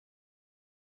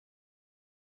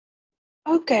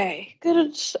Okay,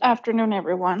 good afternoon,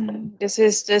 everyone. This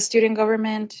is the student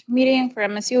government meeting for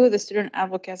MSU, the Student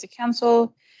Advocacy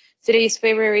Council. Today is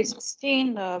February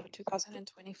 16th of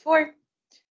 2024.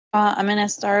 I'm gonna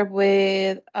start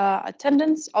with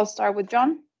attendance. I'll start with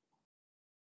John.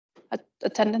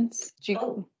 Attendance.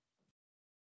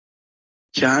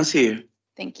 John's here.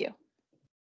 Thank you.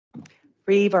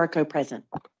 Bree Varco present.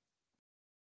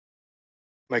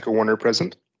 Michael Warner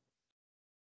present.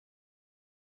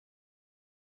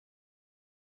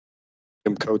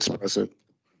 Tim Coates present.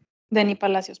 Denny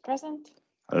Palacios present.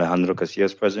 Alejandro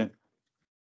Casillas present.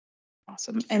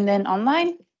 Awesome. And then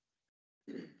online.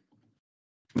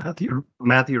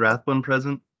 Matthew Rathbone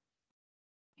present.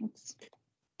 Thanks.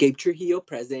 Gabe Trujillo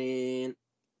present.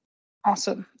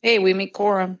 Awesome. Hey, we meet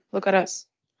quorum. Look at us.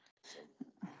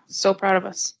 So proud of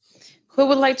us. Who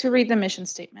would like to read the mission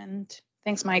statement?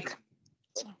 Thanks, Mike.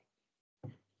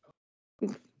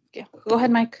 Yeah, go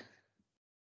ahead, Mike.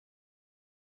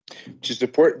 To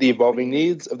support the evolving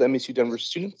needs of the MSU Denver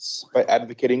students by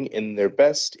advocating in their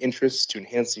best interests to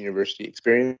enhance the university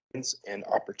experience and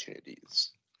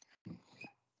opportunities.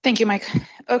 Thank you, Mike.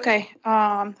 Okay,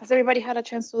 has everybody had a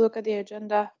chance to look at the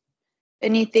agenda?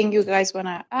 Anything you guys want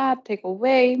to add, take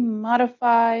away,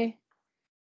 modify?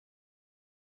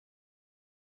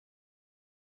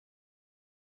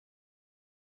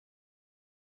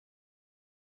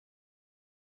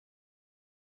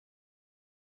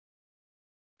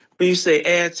 When you say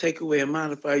add, take away, and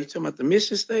modify, you talking about the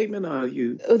mission statement or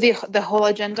you? The whole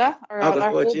agenda or Oh, the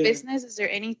our whole whole agenda. business? Is there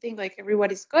anything like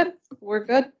everybody's good? We're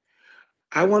good?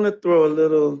 I want to throw a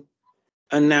little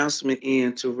announcement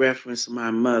in to reference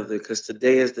my mother because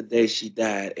today is the day she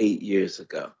died 8 years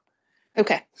ago.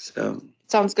 Okay, So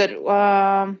sounds good.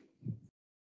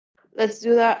 Let's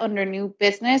do that under new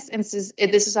business. And since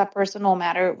this is a personal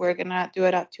matter, we're gonna do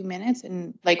it at 2 minutes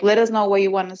and like let us know what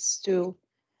you want us to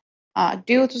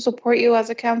do to support you as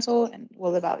a council, and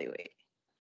we'll evaluate.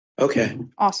 okay,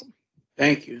 Awesome.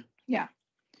 thank you. Yeah.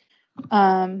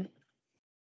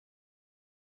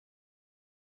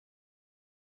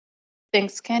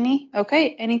 Thanks, Kenny.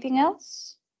 Okay, anything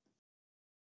else?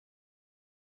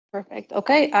 Perfect.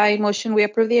 Okay, I motion we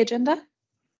approve the agenda.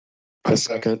 A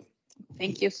second.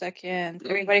 Thank you. Second.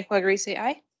 Everybody who agrees, say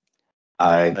aye.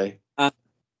 Aye.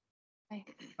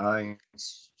 Aye.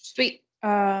 Sweet.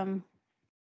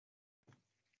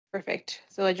 Perfect.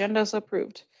 So agenda is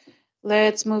approved.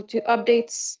 Let's move to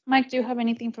updates. Mike, do you have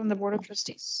anything from the Board of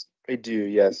Trustees? I do,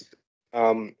 yes.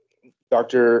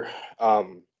 Dr.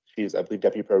 She's, I believe,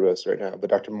 Deputy Provost right now, but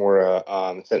Dr. Mora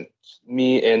sent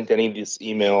me and Denny this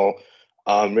email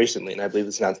recently, and I believe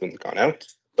this announcement has gone out.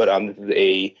 But this is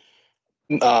a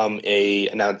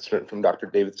announcement from Dr.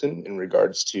 Davidson in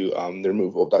regards to the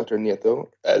removal of Dr. Nieto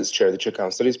as chair of the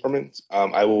Chicano Studies Department.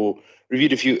 I will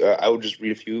read a few. I will just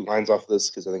read a few lines off this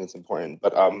because I think it's important.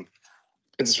 But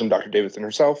this is from Dr. Davidson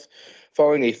herself.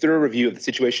 Following a thorough review of the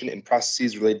situation and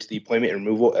processes related to the appointment and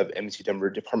removal of MSU Denver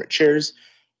department chairs,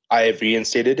 I have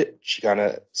reinstated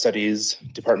Chicana Studies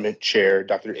Department Chair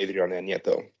Dr. Adriana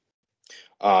Nieto.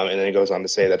 And then it goes on to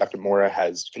say that Dr. Mora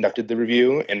has conducted the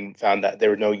review and found that there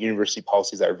were no university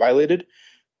policies that were violated.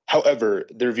 However,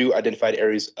 the review identified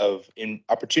areas of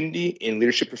opportunity in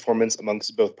leadership performance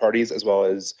amongst both parties, as well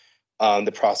as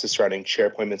the process surrounding chair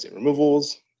appointments and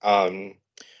removals.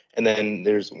 And then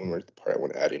there's one more part I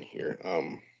want to add in here.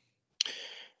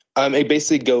 It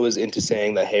basically goes into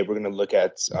saying that, hey, we're going to look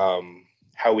at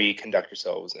how we conduct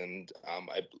ourselves. And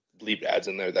I believe it adds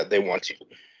in there that they want to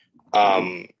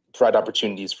provide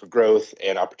opportunities for growth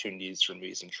and opportunities for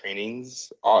maybe some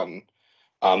trainings on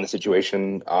the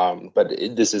situation. But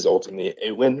this is ultimately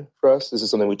a win for us. This is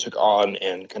something we took on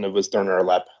and kind of was thrown in our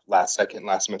lap last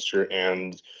semester.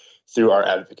 And through our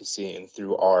advocacy and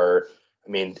through our,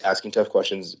 asking tough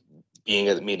questions, being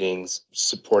at the meetings,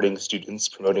 supporting students,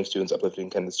 promoting students, uplifting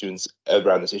kind of students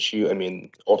around this issue.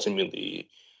 Ultimately,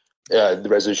 the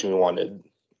resolution we wanted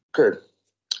occurred.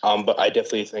 But I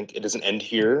definitely think it doesn't end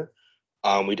here.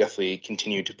 We definitely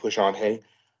continue to push on, hey,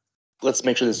 let's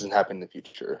make sure this doesn't happen in the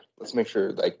future. Let's make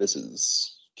sure this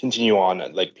is continue on,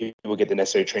 people get the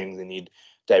necessary trainings they need,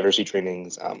 diversity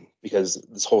trainings, because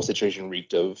this whole situation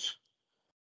reeked of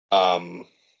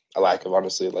a lack of,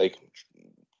 honestly,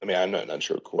 I'm not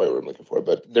sure what I'm looking for,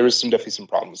 but there was definitely some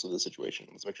problems with the situation.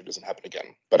 Let's make sure it doesn't happen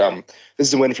again. But this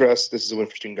is a win for us. This is a win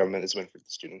for student government. It's a win for the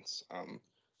students.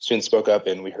 Students spoke up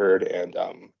and we heard, and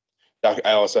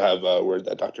I also have word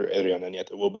that Dr. Adriana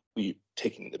Nieto will be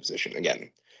taking the position again.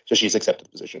 So she's accepted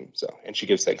the position. So, and she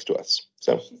gives thanks to us.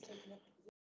 So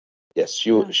yes,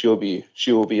 she will be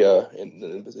in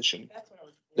the position,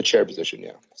 the chair position.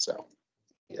 Yeah. So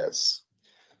yes.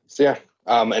 So yeah,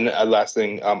 And last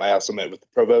thing, I also met with the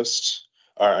provost,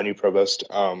 our new provost.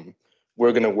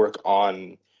 We're going to work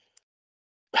on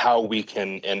how we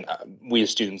can, and we as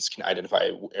students can identify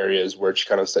areas where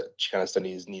Chicano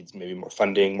studies needs maybe more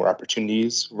funding, more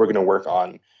opportunities. We're going to work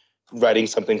on writing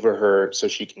something for her so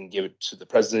she can give it to the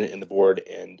president and the board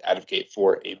and advocate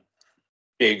for a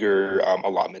bigger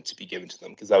allotment to be given to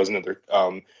them, because that was another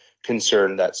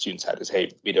concern that students had is,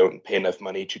 hey, we don't pay enough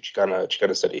money to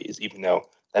Chicano studies, even though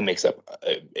that makes up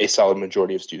a solid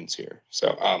majority of students here.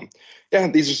 So yeah,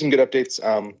 these are some good updates.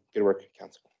 Good work,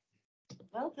 council.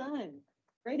 Well done.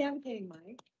 Great advocating,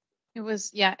 Mike. It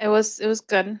was, yeah, it was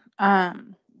good.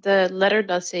 The letter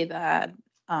does say that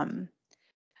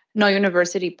no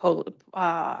university policy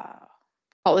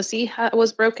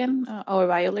was broken or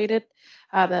violated.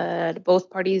 That both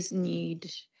parties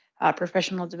need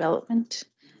professional development.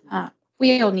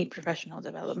 We all need professional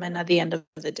development at the end of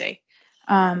the day.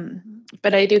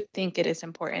 But I do think it is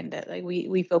important that like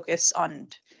we focus on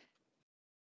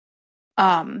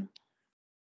um,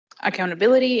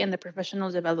 accountability and the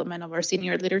professional development of our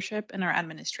senior leadership and our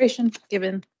administration,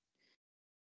 given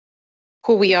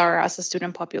who we are as a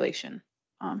student population.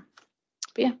 But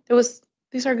yeah,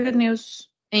 these are good news,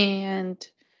 and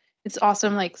it's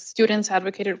awesome. Like students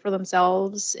advocated for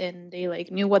themselves and they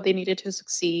like knew what they needed to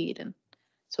succeed, and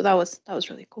so that was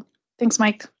really cool. Thanks,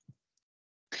 Mike.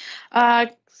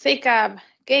 SACAB,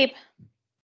 Gabe,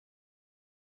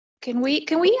 can we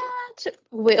add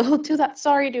Will to that?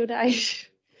 Sorry, dude.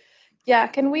 Yeah,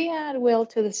 can we add Will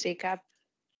to the SACAB,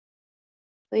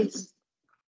 please?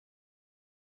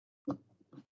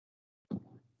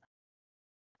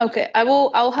 Okay,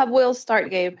 I'll have Will start,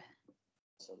 Gabe.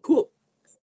 Cool.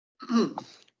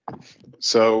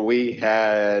 So we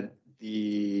had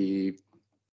the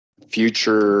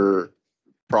future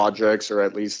projects, or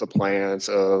at least the plans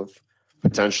of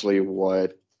potentially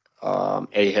what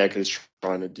AHEC is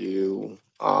trying to do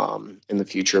in the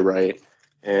future, right?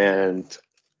 And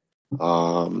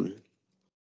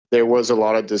there was a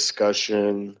lot of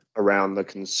discussion around the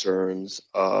concerns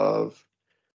of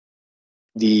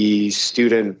the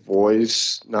student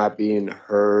voice not being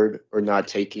heard or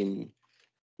not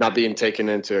being taken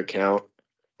into account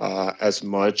as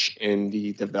much in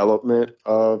the development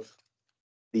of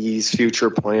these future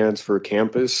plans for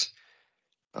campus.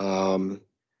 And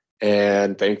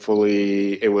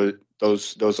thankfully, it was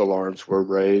those alarms were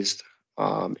raised,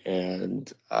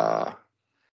 and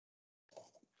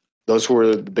those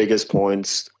were the biggest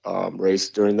points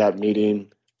raised during that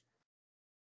meeting.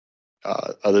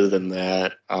 Other than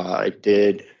that,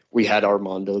 we had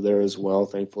Armando there as well,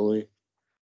 thankfully.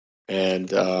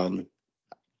 And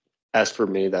as for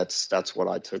me, that's what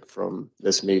I took from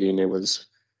this meeting. It was,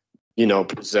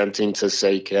 presenting to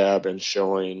SACAB and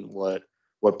showing what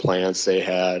plans they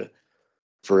had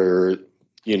for,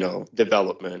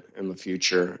 development in the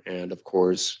future. And of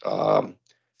course,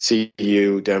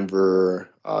 CU, Denver,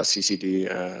 CCD,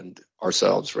 and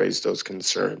ourselves raised those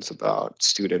concerns about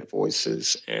student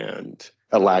voices and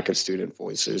a lack of student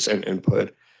voices and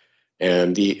input,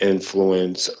 and the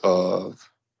influence of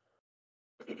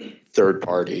third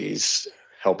parties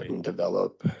helping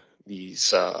develop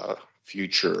these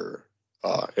future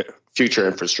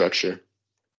infrastructure.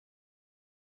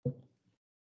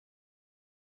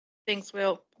 Thanks,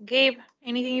 Will. Gabe,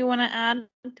 anything you want to add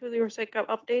to your SACAB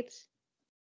updates?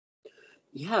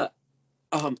 Yeah,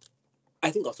 I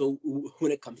think also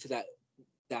when it comes to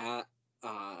that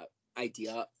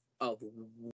idea of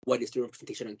what is student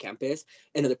representation on campus,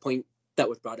 another point that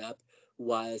was brought up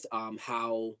was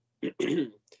how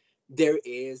there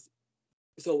is,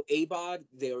 so ABOD,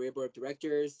 the area board of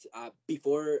directors,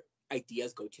 before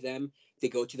ideas go to them, they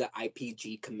go to the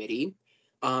IPG committee,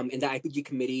 and the IPG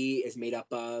committee is made up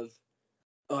of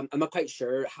I'm not quite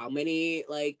sure how many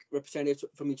like representatives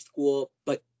from each school,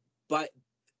 but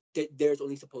there's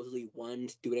only supposedly one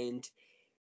student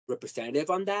representative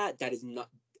on that. That is not,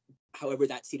 however,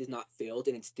 that seat is not filled,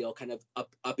 and it's still kind of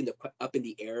up in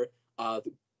the air of,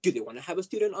 do they want to have a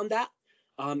student on that?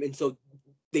 And so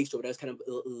they showed us kind of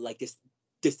like this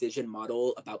decision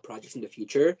model about projects in the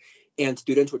future, and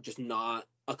students were just not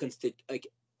like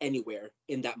anywhere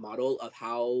in that model of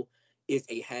how is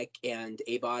AHEC and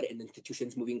ABOD and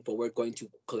institutions moving forward going to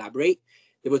collaborate.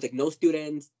 There was like no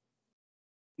students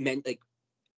meant like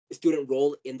student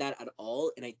role in that at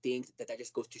all, and I think that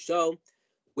just goes to show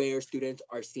where students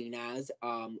are seen as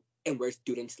and where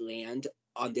students land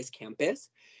on this campus.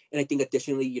 And I think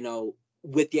additionally,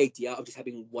 with the idea of just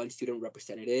having one student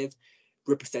representative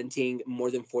representing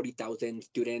more than 40,000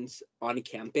 students on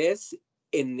campus,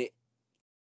 and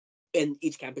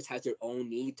each campus has their own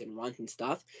needs and wants and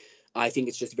stuff, I think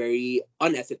it's just very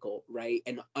unethical, right?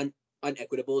 And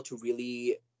unequitable to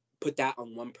really put that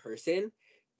on one person,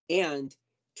 and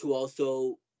to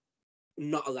also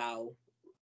not allow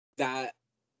that,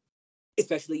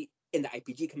 especially in the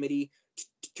IPG committee,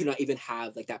 to not even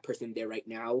have like that person there right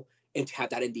now, and to have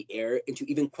that in the air, and to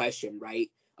even question, right?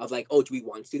 Of like, oh, do we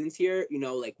want students here? You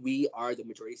know, like we are the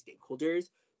majority stakeholders.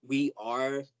 We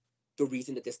are the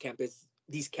reason that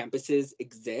these campuses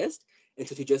exist. And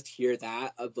so to just hear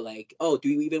that of like, oh, do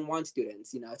you even want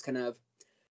students? You know, it's kind of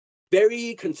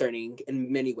very concerning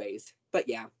in many ways. But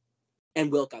yeah,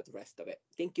 and Will got the rest of it.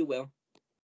 Thank you, Will.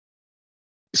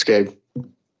 Thanks, Gabe.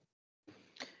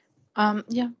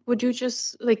 Yeah, would you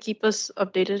just like keep us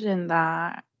updated in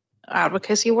that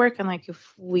advocacy work, and like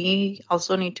if we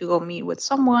also need to go meet with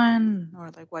someone, or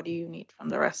like what do you need from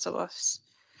the rest of us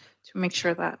to make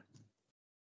sure that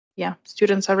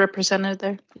students are represented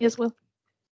there? Yes, Will.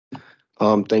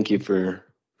 Thank you for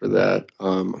that.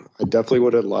 I definitely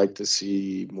would have liked to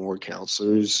see more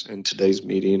counselors in today's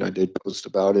meeting. I did post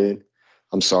about it.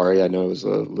 I'm sorry, I know it was a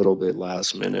little bit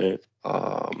last minute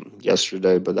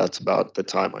yesterday, but that's about the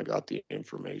time I got the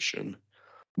information.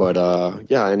 But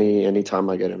yeah, anytime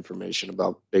I get information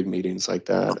about big meetings like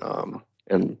that,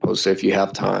 and post if you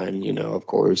have time, you know, of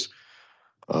course,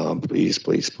 please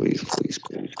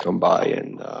come by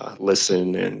and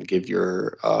listen and give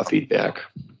your feedback.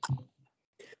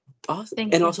 Awesome.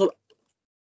 Thank And you. also,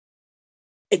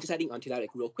 and just adding onto that,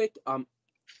 like real quick,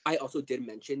 I also did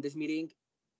mention this meeting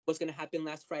was going to happen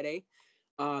last Friday.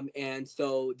 And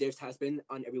so this has been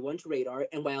on everyone's radar.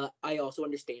 And while I also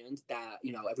understand that,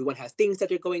 you know, everyone has things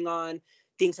that are going on,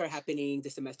 things are happening, the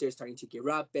semester is starting to gear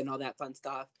up and all that fun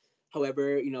stuff.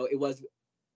 However, you know,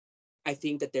 I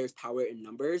think that there's power in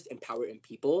numbers and power in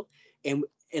people. And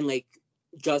like,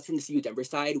 just from the CU Denver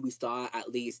side, we saw at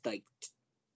least like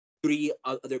 3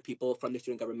 other people from the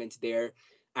student government there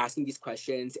asking these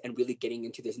questions and really getting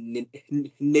into this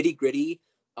nitty gritty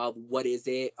of what is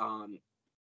it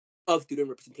of student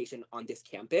representation on this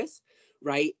campus,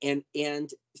 right? And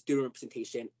student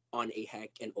representation on AHEC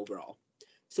and overall.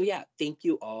 So yeah, thank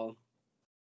you all.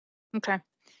 Okay,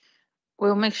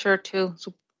 we'll make sure to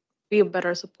be a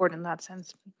better support in that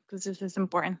sense, because this is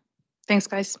important. Thanks,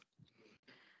 guys.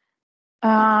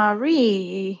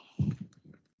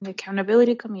 The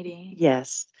accountability committee.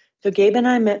 Yes. So Gabe and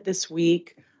I met this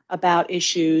week about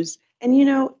issues. And, you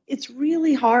know, it's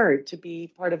really hard to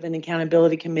be part of an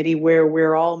accountability committee where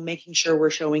we're all making sure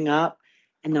we're showing up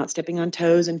and not stepping on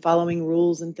toes and following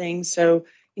rules and things. So,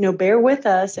 you know, bear with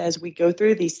us as we go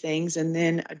through these things and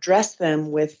then address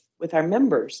them with our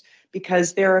members,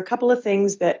 because there are a couple of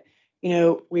things that, you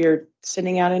know, we're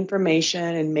sending out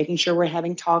information and making sure we're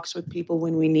having talks with people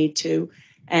when we need to.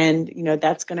 And, you know,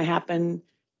 that's going to happen,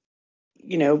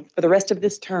 you know, for the rest of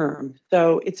this term.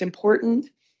 So it's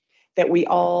important that we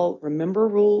all remember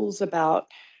rules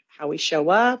about how we show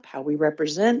up, how we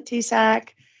represent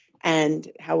TSAC,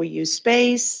 and how we use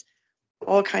space,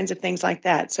 all kinds of things like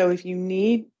that. So if you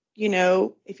need, you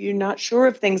know, if you're not sure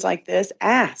of things like this,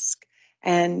 ask.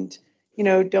 And, you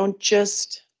know, don't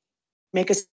just make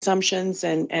assumptions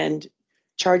and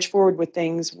charge forward with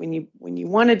things when you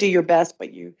want to do your best,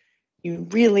 but you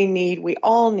really need, we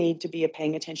all need to be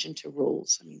paying attention to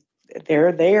rules. I mean,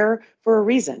 they're there for a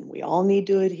reason. We all need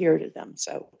to adhere to them.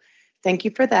 So thank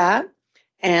you for that.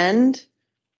 And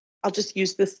I'll just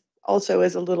use this also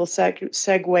as a little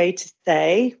segue to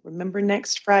say, remember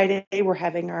next Friday, we're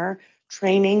having our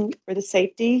training for the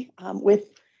safety with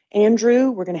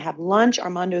Andrew. We're going to have lunch.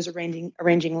 Armando's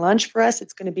arranging lunch for us.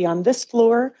 It's going to be on this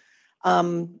floor.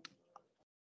 Armando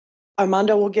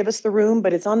will give us the room,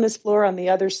 but it's on this floor on the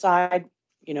other side.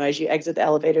 You know, as you exit the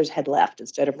elevators, head left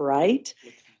instead of right.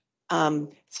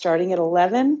 Starting at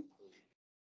 11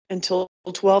 until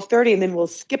 12:30, and then we'll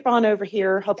skip on over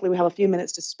here. Hopefully we have a few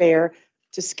minutes to spare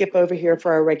to skip over here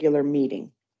for our regular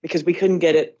meeting, because we couldn't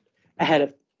get it ahead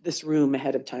of this room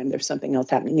ahead of time. There's something else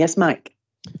happening. Yes, Mike.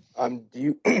 Do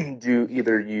you do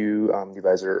either you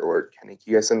guys or Kenny, can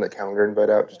you guys send the calendar invite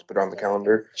out just to put it on the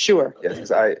calendar? Sure. Yes,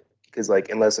 because like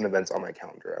unless an event's on my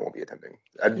calendar, I won't be attending.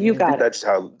 You got it. That's just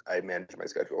how I manage my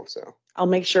schedule. So I'll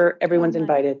make sure everyone's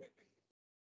invited.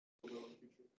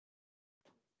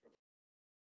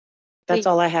 That's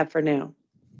all I have for now.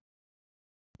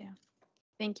 Yeah.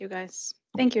 Thank you, guys.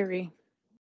 Thank you, Ree.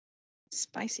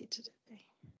 Spicy today.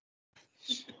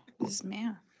 This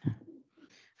man.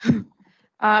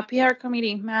 PR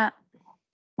committee, Matt.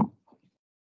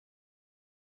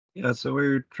 Yeah, so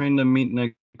we're trying to meet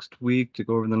next week to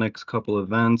go over the next couple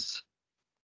events.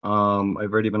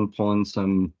 I've already been pulling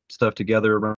some stuff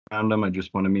together around them. I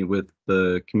just want to meet with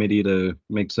the committee to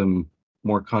make some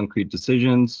more concrete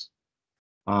decisions.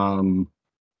 And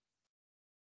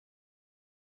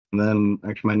then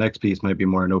actually my next piece might be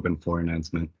more an open floor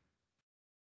announcement.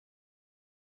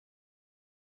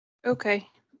 Okay.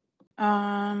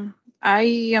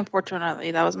 I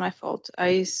unfortunately, that was my fault.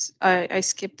 I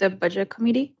skipped the budget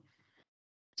committee.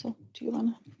 So do you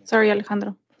wanna? Sorry,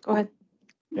 Alejandro. Go ahead.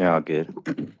 Yeah, all good.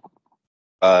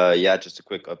 Yeah, just a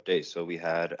quick update. So we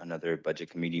had another budget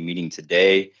committee meeting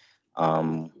today.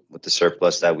 With the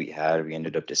surplus that we had, we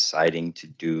ended up deciding to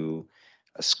do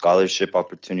a scholarship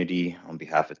opportunity on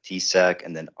behalf of TSAC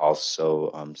and then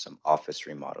also some office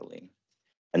remodeling.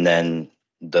 And then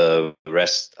the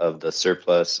rest of the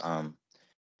surplus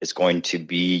is going to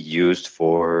be used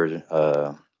for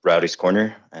Rowdy's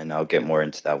Corner, and I'll get more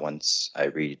into that once I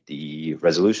read the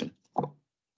resolution.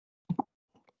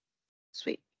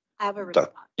 Sweet. I have a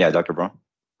response. Yeah, Dr. Braun.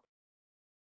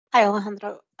 Hi,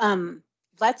 Alejandro.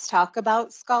 Let's talk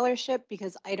about scholarship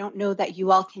because I don't know that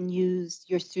you all can use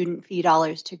your student fee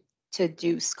dollars to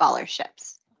do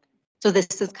scholarships. So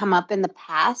this has come up in the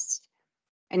past,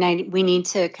 and we need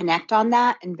to connect on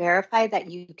that and verify that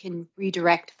you can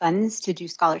redirect funds to do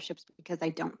scholarships because I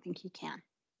don't think you can.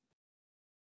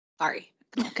 Sorry.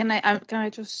 Can I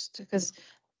just because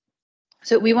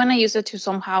so we want to use it to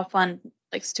somehow fund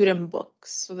like student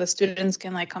books, so the students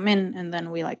can like come in and then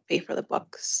we like pay for the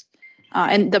books.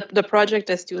 And the project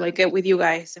is to like get with you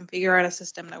guys and figure out a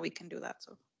system that we can do that.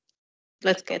 So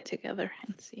let's get together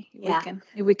and see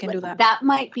if we can do that. That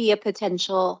might be a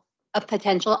potential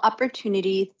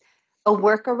opportunity. A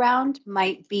workaround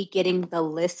might be getting the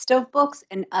list of books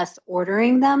and us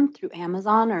ordering them through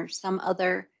Amazon or some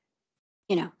other,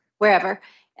 wherever,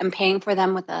 and paying for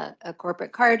them with a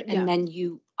corporate card, and then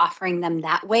you offering them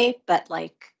that way. But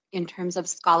like in terms of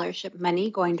scholarship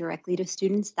money going directly to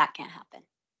students, that can't happen.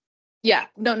 Yeah,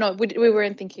 no, we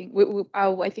weren't thinking.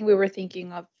 I think we were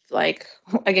thinking of like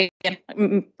again,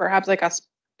 perhaps like a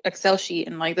Excel sheet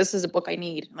and like this is a book I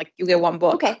need. Like you get one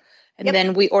book, Okay, and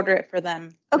then we order it for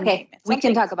them. okay. We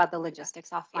can talk about the logistics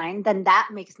offline. Then that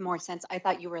makes more sense. I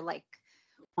thought you were like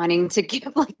wanting to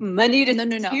give like money to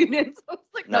students. I was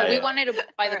like, No, we yeah. wanted to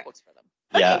buy the books for them.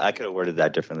 Yeah, Okay. I could have worded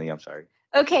that differently. I'm sorry.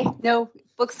 Okay, no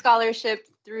book scholarship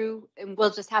through, and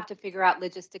we'll just have to figure out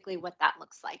logistically what that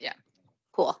looks like. Yeah.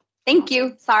 Cool. Thank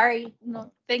you. Sorry.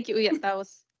 No, thank you. Yeah,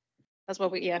 that's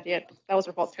what we that was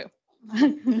our fault too.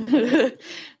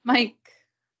 Mike.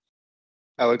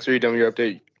 Alex, are you done with your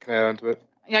update? Can I add on to it?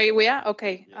 Yeah.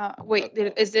 Okay. Wait,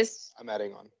 is this I'm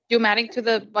adding on. you adding to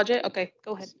the budget? Okay,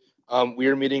 go ahead. We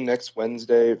are meeting next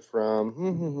Wednesday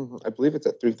from I believe it's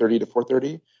at 3:30 to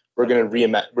 4:30. We're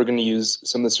gonna use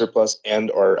some of the surplus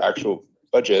and our actual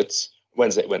budgets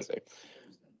Wednesday.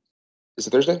 Is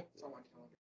it Thursday?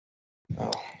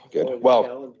 Oh, good.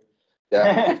 Well,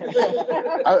 yeah.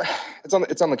 It's on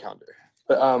the calendar,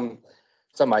 but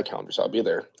it's on my calendar, so I'll be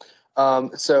there.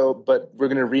 But we're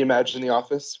gonna reimagine the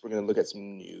office. We're gonna look at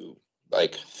some new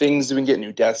things that we can get,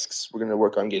 new desks. We're gonna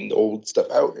work on getting the old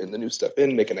stuff out and the new stuff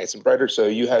in, make it nice and brighter. So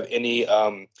you have any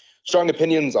strong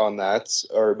opinions on that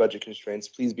or budget constraints,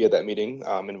 please be at that meeting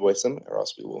and voice them, or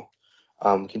else we will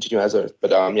continue as a.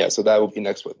 But yeah, so that will be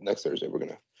next Thursday. We're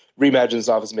gonna reimagine this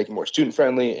office, make it more student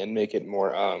friendly, and make it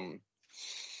more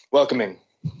welcoming.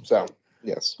 So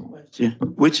yes.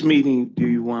 Which meeting do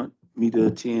you want me to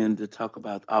attend to talk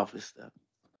about office stuff?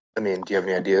 I mean, do you have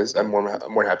any ideas? I'm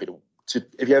more happy to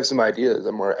if you have some ideas,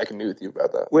 I can meet with you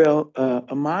about that. Well,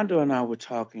 Armando and I were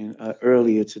talking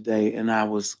earlier today, and I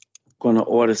was going to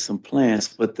order some plants,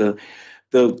 but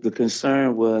the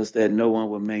concern was that no one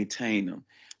would maintain them.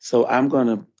 So I'm going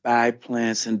to buy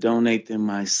plants and donate them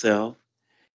myself,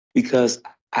 because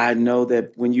I know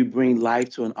that when you bring life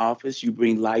to an office, you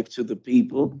bring life to the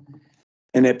people,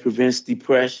 and that prevents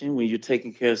depression when you're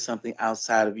taking care of something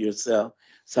outside of yourself.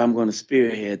 So I'm going to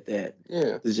spearhead that.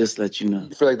 Yeah. To just let you know.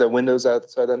 For the windows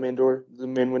outside that main door, the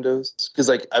main windows, because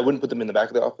I wouldn't put them in the back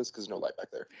of the office because there's no light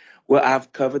back there. Well,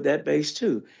 I've covered that base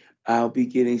too. I'll be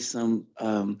getting some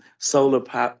solar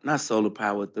power, not solar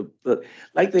power, but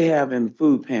like they have in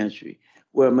food pantry,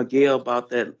 where Miguel bought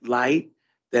that light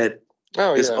that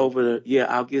is over the. Yeah,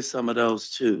 I'll get some of those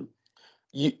too.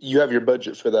 You have your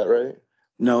budget for that, right?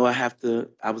 No,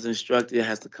 I was instructed it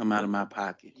has to come out of my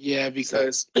pocket. Yeah,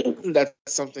 because that's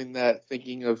something that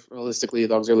thinking of realistically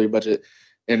the auxiliary budget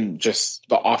and just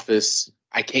the office,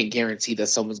 I can't guarantee that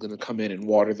someone's going to come in and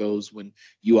water those when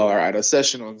you are at a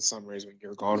session on summers, when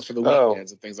you're gone for the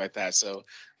weekends and things like that. So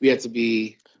we have to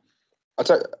be. I'll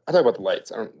talk about the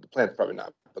lights. The plants probably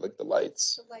not, but the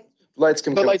lights. Lights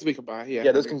can. The lights we can buy. Yeah.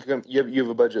 Yeah, those can come. You have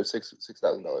a budget of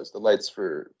 $6,000. The lights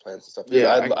for plants and stuff.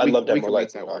 Yeah, I'd love to have more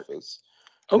lights in the office.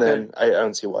 And Okay. then I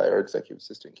don't see why our executive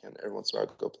assistant can't every once in a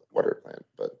while go water a plant.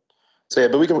 But so yeah,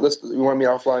 but we can you want me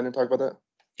offline and talk about that?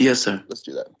 Yes, sir. Let's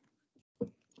do that.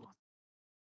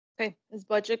 Okay, is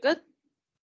budget good?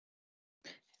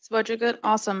 Is budget good?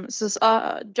 Awesome. This is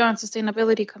John,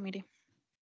 Sustainability Committee.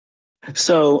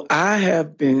 So I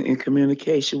have been in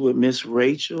communication with Miss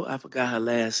Rachel. I forgot her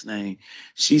last name.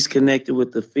 She's connected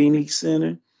with the Phoenix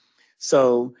Center.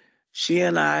 So she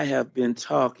and I have been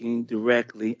talking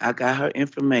directly. I got her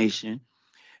information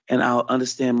and I'll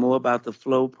understand more about the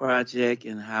Flow project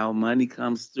and how money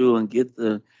comes through and get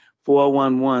the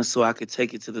 411 so I could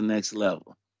take it to the next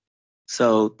level.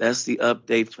 So that's the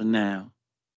update for now.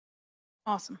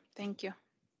 Awesome, thank you.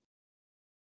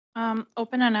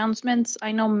 Open announcements.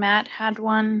 I know Matt had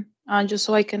one, just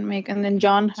so I can make, and then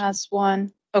John has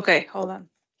one. Okay, hold on.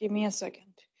 Give me a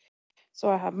second. So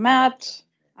I have Matt,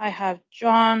 I have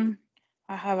John,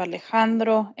 I have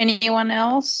Alejandro. Anyone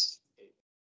else?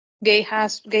 Gabe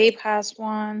has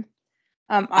one.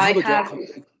 I have a have,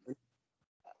 draft.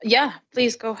 yeah,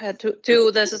 please go ahead to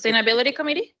the Sustainability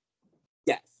Committee.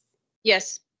 Yes.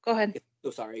 Yes, go ahead.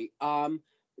 So sorry.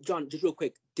 John, just real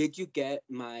quick, did you get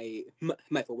my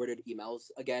forwarded emails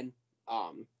again?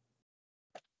 You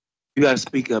got to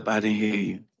speak up. I didn't hear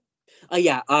you.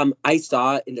 Yeah. I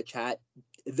saw in the chat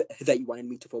that you wanted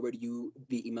me to forward you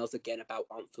the emails again about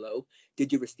Flow.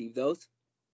 Did you receive those?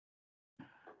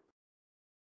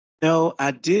 No,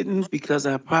 I didn't because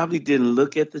I probably didn't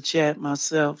look at the chat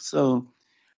myself. So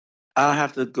I'll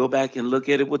have to go back and look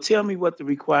at it. Well, tell me what the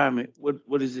requirement,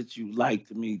 what is it you like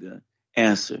to me to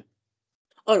answer?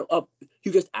 Oh, no,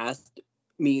 you just asked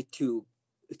me to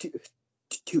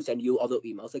send you all the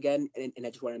emails again, and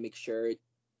I just want to make sure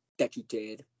that you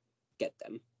did get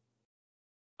them.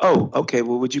 Oh, okay.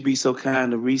 Well, would you be so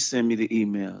kind to resend me the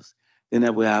emails? Then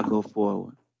that way I'll go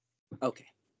forward. Okay,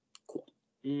 cool.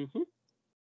 Mm-hmm.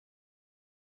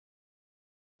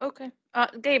 Okay.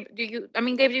 Gabe, do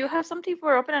you have something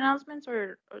for open announcements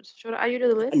or should I add you to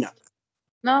the list? No.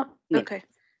 No? No. Okay.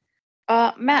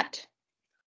 Matt.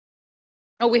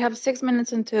 Oh, we have 6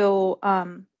 minutes until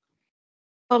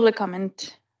public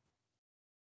comment.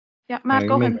 Yeah, Matt, I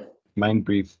go can ahead. make mine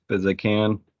brief as I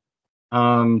can.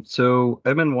 So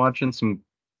I've been watching some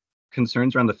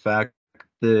concerns around the fact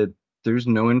that there's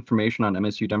no information on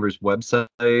MSU Denver's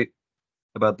website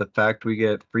about the fact we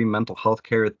get free mental health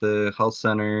care at the health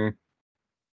center,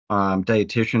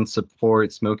 dietitian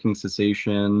support, smoking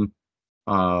cessation,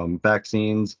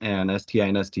 vaccines, and STI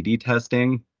and STD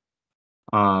testing.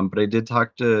 But I did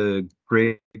talk to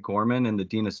Greg Gorman in the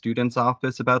Dean of Students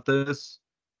office about this.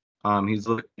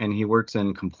 He works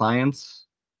in compliance.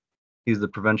 He's the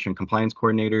prevention compliance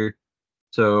coordinator.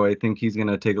 So I think he's going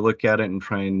to take a look at it and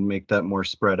try and make that more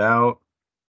spread out.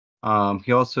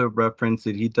 He also referenced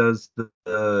that he does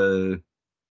the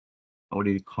what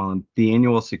do you call them? The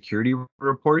annual security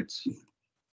reports.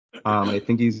 I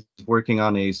think he's working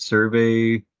on a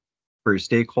survey for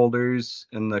stakeholders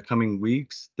in the coming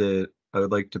weeks that I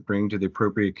would like to bring to the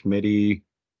appropriate committee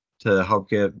to help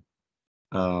get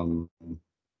those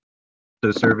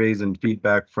surveys and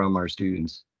feedback from our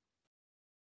students.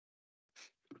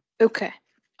 Okay.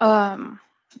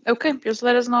 Okay, just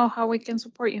let us know how we can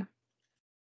support you.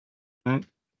 All right.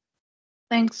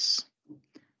 Thanks.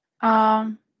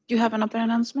 Do you have an open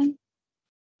announcement?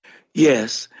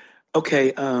 Yes.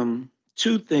 Okay.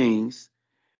 Two things.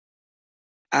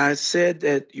 I said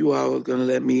that you all were going to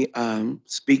let me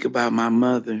speak about my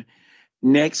mother.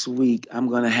 Next week, I'm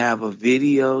going to have a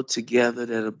video together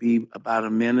that'll be about a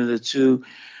minute or two,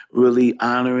 really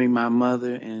honoring my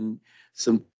mother and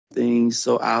some things.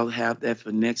 So I'll have that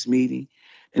for next meeting.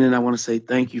 And then I want to say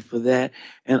thank you for that.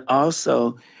 And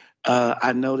also,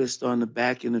 I noticed on the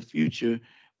back in the future,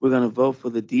 we're going to vote for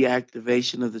the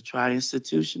deactivation of the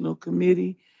Tri-Institutional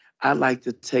Committee. I'd like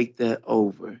to take that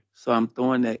over. So I'm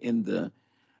throwing that in the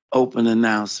open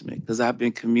announcement because I've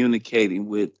been communicating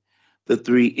with the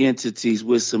three entities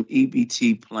with some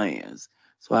EBT plans.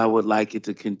 So I would like it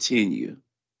to continue.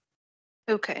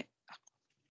 Okay.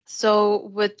 So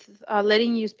with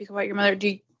letting you speak about your mother,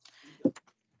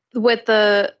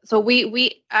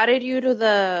 we added you to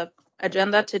the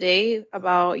agenda today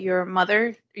about your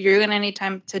mother. You're gonna need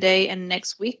time today and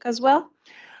next week as well?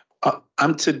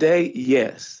 I'm today,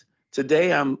 yes.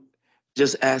 Today I'm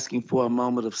just asking for a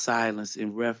moment of silence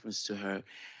in reference to her.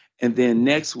 And then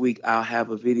next week I'll have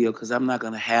a video because I'm not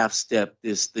going to half step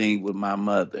this thing with my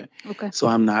mother. Okay. So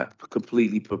I'm not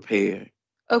completely prepared.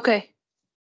 Okay.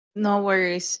 No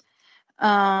worries.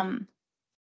 Let's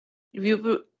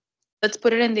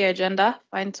put it in the agenda.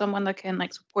 Find someone that can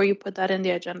support you. Put that in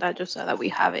the agenda just so that we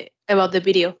have it about the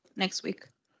video next week.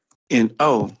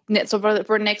 So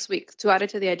for next week, to add it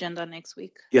to the agenda next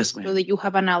week, yes, so ma'am. that you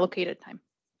have an allocated time.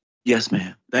 Yes,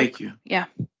 ma'am. Thank you. Yeah.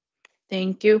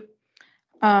 Thank you.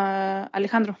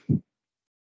 Alejandro.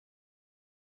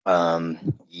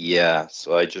 Yeah,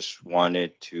 so I just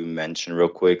wanted to mention real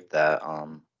quick that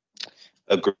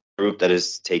a group that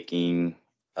is taking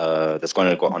that's going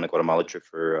to go on a Guatemala trip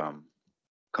for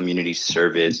community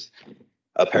service.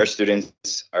 A pair of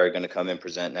students are going to come and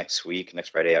present next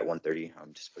Friday at 1:30.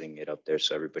 I'm just putting it up there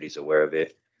so everybody's aware of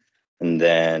it. And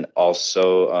then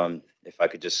also, if I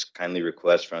could just kindly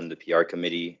request from the PR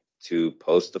committee to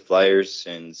post the flyers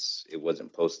since it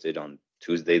wasn't posted on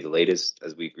Tuesday, the latest,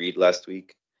 as we agreed last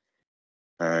week.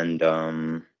 And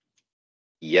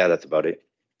yeah, that's about it.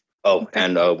 Oh, Okay.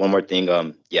 and one more thing.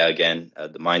 Yeah, again,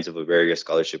 the Minds of Bavaria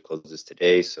Scholarship closes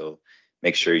today, so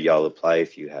make sure y'all apply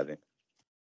if you haven't.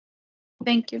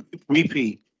 Thank you.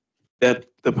 Repeat that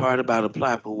the part about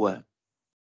apply for what?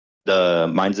 The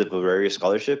Minds of Bavaria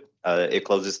Scholarship, it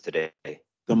closes today.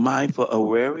 The Mind for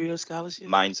Auraria Scholarship?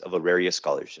 Minds of Bavaria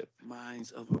Scholarship. Minds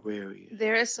of Auraria.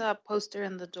 There is a poster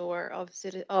in the door of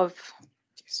the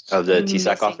The TSAC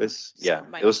missing office? Yeah,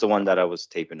 somebody. it was the one that I was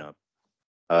taping up.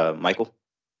 Michael?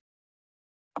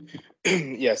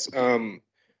 Yes.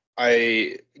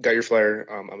 I got your flyer.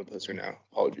 I'm a poster now.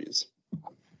 Apologies.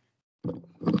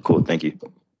 Cool, thank you.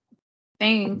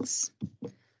 Thanks.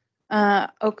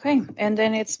 Okay, and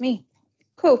then it's me.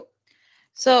 Cool.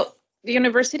 So the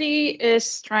university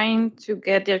is trying to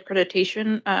get the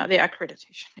accreditation, the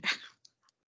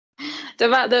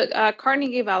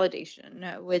Carnegie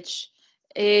validation, which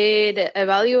it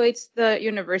evaluates the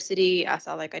university as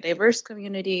a diverse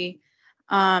community.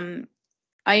 I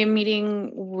am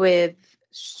meeting with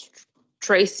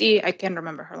Tracy. I can't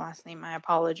remember her last name. My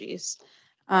apologies.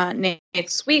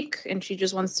 Next week, and she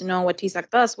just wants to know what TSAC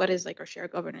does. What is our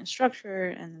shared governance structure,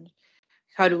 and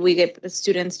how do we get the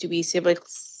students to be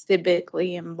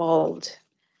civically involved?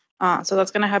 So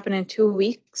that's going to happen in 2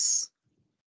 weeks.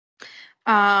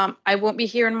 I won't be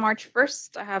here on March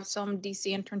 1st. I have some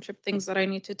DC internship things that I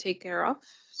need to take care of.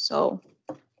 So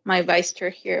my vice chair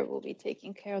here will be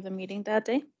taking care of the meeting that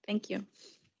day. Thank you.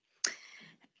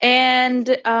 And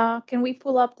can we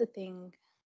pull up the thing?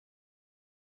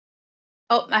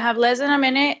 Oh, I have less than a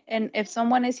minute. And if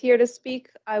someone is here to speak,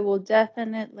 I will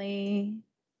definitely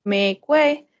make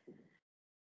way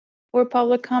for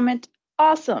public comment.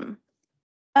 Awesome.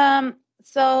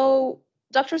 So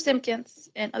Dr. Simpkins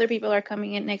and other people are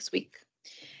coming in next week.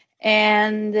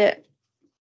 And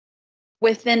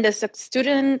within the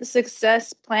student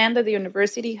success plan that the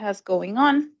university has going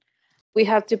on, we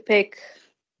have to pick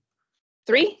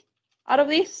 3 out of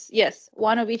these. Yes,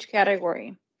 1 of each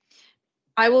category.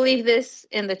 I will leave this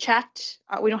in the chat.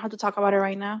 We don't have to talk about it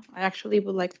right now. I actually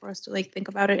would like for us to think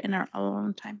about it in our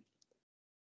own time.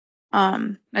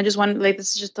 I just want to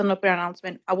this is just an open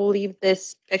announcement. I will leave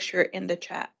this picture in the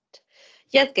chat.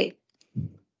 Yes, Gabe.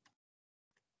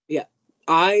 Yeah,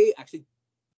 I actually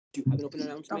do have an open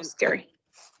announcement. Oh, scary.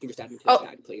 You can just add me to the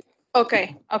chat, please.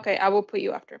 Okay. I will put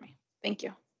you after me. Thank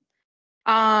you.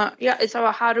 Yeah, it's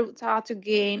about how to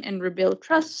gain and rebuild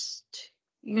trust.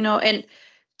 And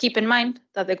keep in mind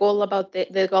that the goal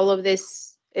of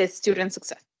this is student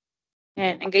success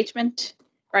and engagement,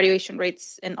 graduation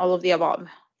rates, and all of the above.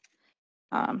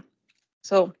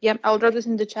 So yeah, I'll drop this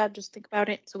in the chat. Just think about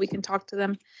it so we can talk to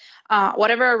them.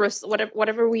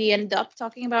 Whatever we end up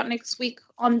talking about next week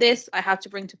on this, I have to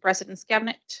bring to President's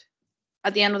Cabinet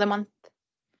at the end of the month.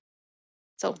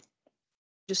 So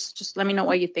just let me know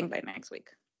what you think by next week.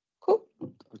 Cool.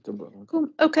 Cool.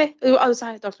 Okay. Oh,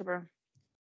 sorry, Dr. Brown.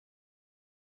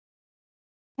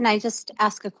 Can I just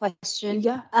ask a question?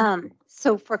 Yeah.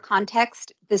 So for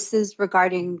context, this is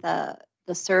regarding the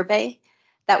survey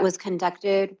that was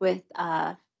conducted with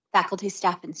faculty,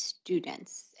 staff, and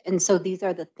students. And so these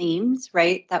are the themes,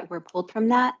 right, that were pulled from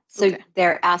that. So Okay.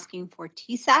 they're asking for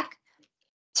TSAC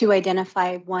to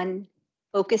identify one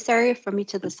focus area from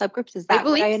each of the subgroups. Is that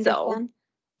what I believe so. understand?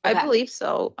 I Okay. believe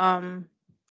so.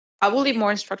 I will leave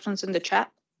more instructions in the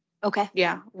chat. Okay.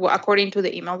 Yeah, well, according to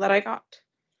the email that I got.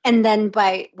 And then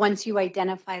once you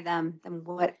identify them, then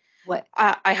what?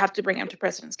 I have to bring them to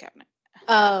President's Cabinet.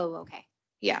 Oh, okay.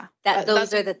 Yeah.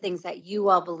 Those are the things that you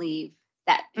all believe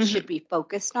that should be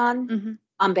focused on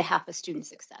behalf of student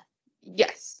success.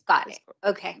 Yes. Got it.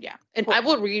 Okay. Yeah. And Cool. I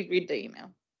will read the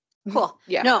email. Cool.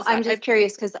 Yeah. No, I'm just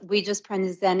curious because we just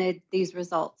presented these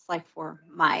results for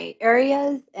my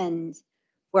areas, and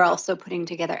we're also putting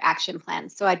together action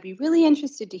plans. So I'd be really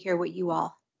interested to hear what you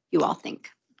all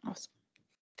think. Awesome.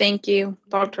 Thank you,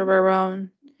 Dr. Barone.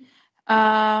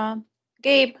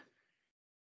 Gabe.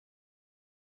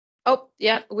 Oh,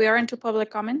 yeah, we are into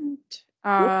public comment.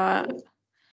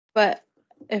 But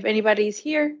if anybody's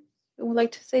here who would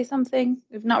like to say something,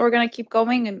 if not, we're gonna keep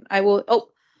going and I will. Oh,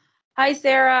 hi,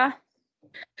 Sarah.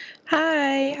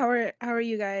 Hi, how are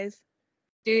you guys?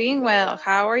 Doing well.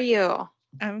 How are you?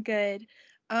 I'm good.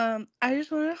 I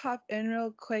just want to hop in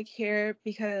real quick here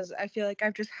because I feel like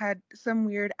I've just had some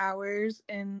weird hours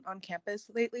on campus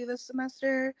lately this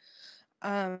semester.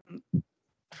 Um,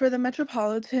 for the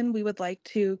Metropolitan, we would like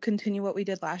to continue what we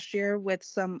did last year with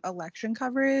some election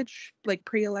coverage, like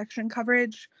pre-election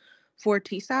coverage for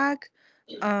TSAC.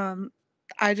 Um,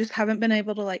 I just haven't been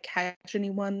able to like catch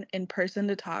anyone in person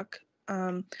to talk.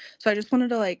 So I just wanted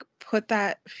to like put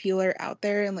that feeler out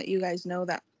there and let you guys know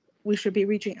that we should be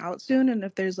reaching out soon. And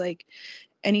if there's like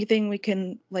anything we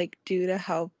can like do to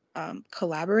help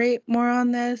collaborate more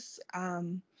on this,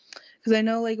 because I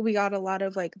know like we got a lot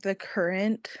of like the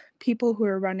current people who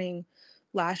are running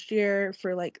last year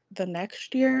for like the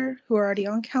next year who are already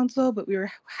on council, but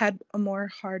had a more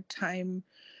hard time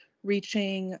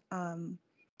reaching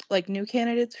like new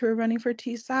candidates who are running for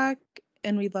TSAC,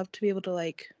 and we'd love to be able to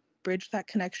like bridge that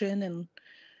connection and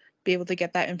be able to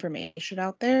get that information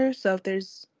out there. So if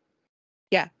there's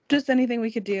just anything we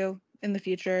could do in the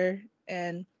future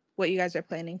and what you guys are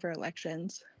planning for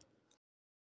elections.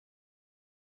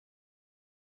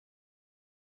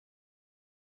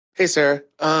 Hey, Sarah.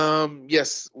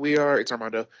 Yes, we are. It's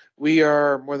Armando. We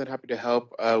are more than happy to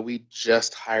help. We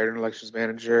just hired an elections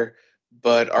manager,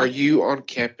 but are you on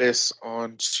campus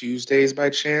on Tuesdays by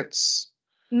chance?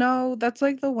 No, that's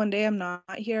like the one day I'm not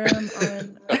here. I'm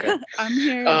on Okay. I'm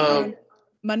here Um, on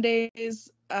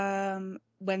Mondays,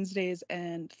 Wednesdays,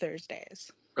 and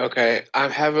Thursdays. Okay, I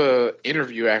have a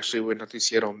interview actually with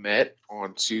Noticiero Met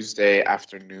on Tuesday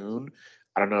afternoon.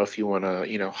 I don't know if you want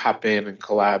to, hop in and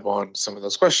collab on some of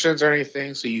those questions or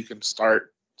anything, so you can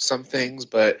start some things.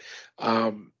 But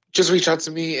just reach out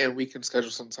to me and we can schedule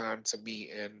some time to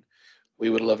meet, and we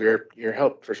would love your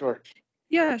help for sure.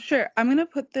 Yeah, sure. I'm gonna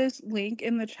put this link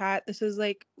in the chat. This is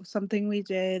like something we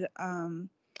did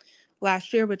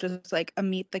last year, which is like a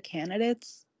meet the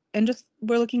candidates. And just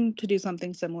we're looking to do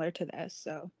something similar to this.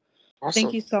 So Awesome.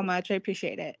 thank you so much. I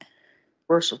appreciate it. Of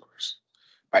course, of course.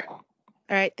 Bye. All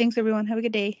right. Thanks everyone. Have a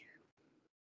good day.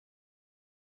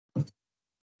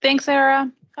 Thanks, Sarah.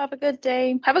 Have a good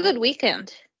day. Have a good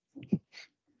weekend.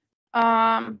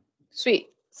 Sweet.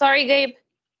 Sorry, Gabe.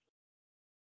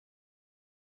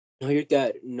 No, you're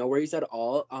good. No worries at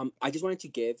all. I just wanted to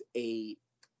give a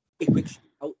quick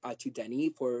shout out to Denny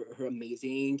for her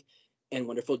amazing and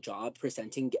wonderful job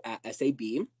presenting at SAB.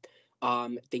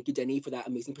 Thank you, Denny, for that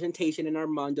amazing presentation, and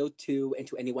Armando too, and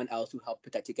to anyone else who helped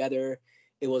put that together.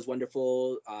 It was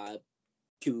wonderful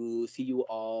to see you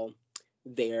all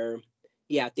there.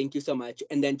 Yeah, thank you so much.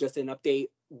 And then just an update,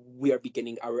 we are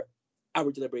beginning our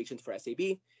deliberations for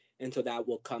SAB, and so that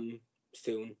will come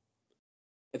soon,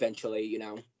 eventually,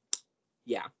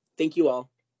 Yeah, thank you all.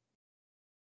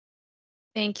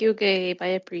 Thank you, Gabe. I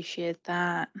appreciate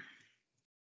that.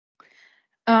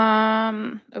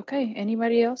 Okay,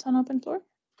 anybody else on open floor?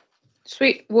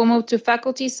 Sweet. We'll move to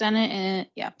faculty, senate, and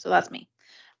yeah, so that's me.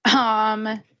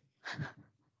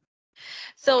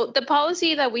 So the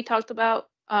policy that we talked about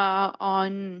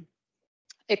on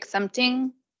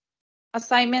exempting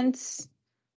assignments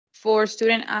for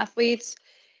student athletes,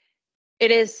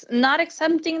 it is not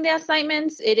exempting the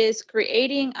assignments, it is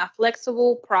creating a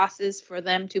flexible process for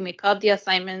them to make up the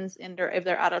assignments if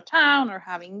they're out of town or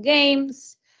having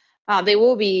games. They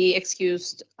will be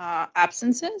excused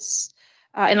absences.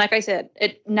 And like I said,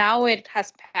 it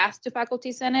has passed to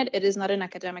faculty senate. It is not an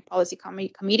academic policy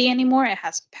committee anymore. It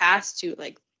has passed to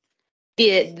like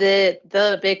the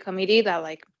big committee that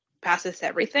like passes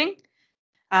everything.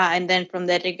 And then from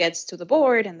there it gets to the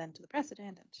board and then to the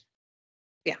president. And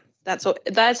yeah,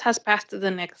 that has passed to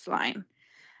the next line.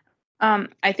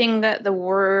 I think that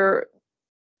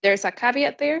there's a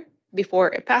caveat there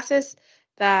before it passes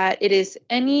that it is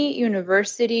any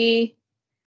university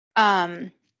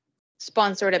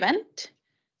sponsored event.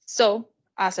 So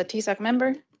as a TSAC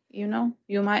member, you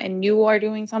might, and you are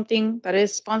doing something that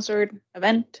is sponsored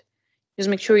event, just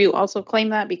make sure you also claim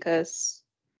that, because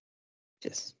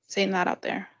just saying that out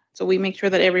there. So we make sure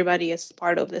that everybody is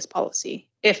part of this policy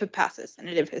if it passes and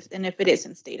if it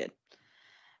isn't stated.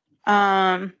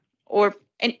 Or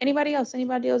anybody else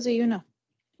that you know.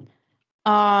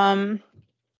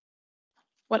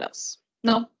 What else?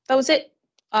 No, that was it.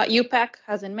 UPAC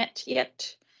hasn't met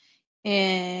yet,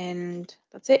 and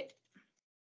that's it.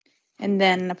 And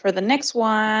then for the next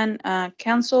one,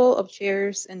 Council of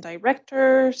Chairs and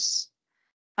Directors,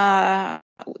 they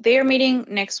are meeting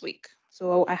next week,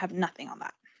 so I have nothing on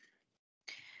that.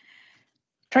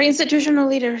 Tri-institutional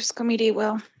leaders committee,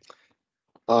 Will.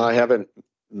 I haven't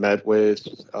met with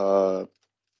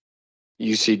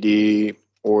UCD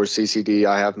or CCD.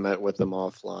 I have met with them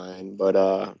offline,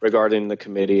 but regarding the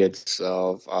committee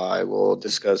itself, I will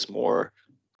discuss more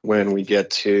when we get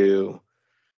to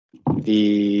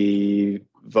the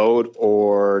vote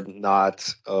or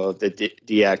not of the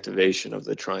deactivation of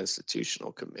the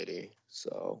tri-institutional committee.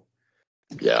 So,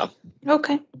 yeah.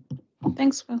 Okay,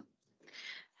 thanks, Will.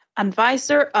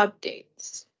 Advisor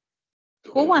updates.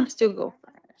 Who wants to go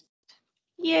first?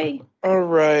 Yay. All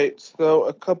right. So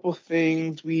a couple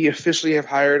things. We officially have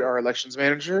hired our elections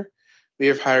manager. We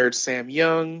have hired Sam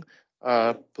Young,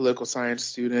 political science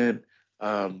student,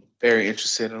 very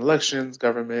interested in elections,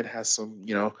 government, has some,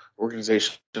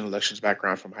 organization and elections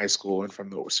background from high school and from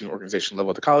the student organization level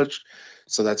at the college.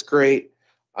 So that's great.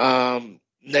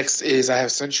 Next is I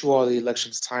have sent you all the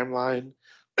elections timeline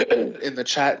in the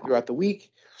chat throughout the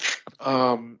week.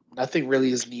 Nothing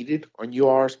really is needed on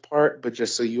UR's part, but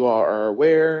just so you all are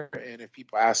aware, and if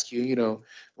people ask you,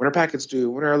 when are packets due,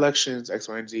 when are elections, X,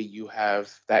 Y, and Z, you have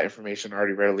that information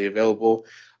already readily available.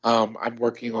 I'm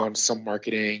working on some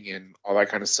marketing and all that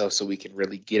kind of stuff so we can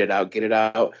really get it out.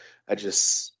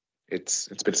 It's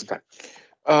been some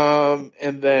time.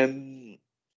 And then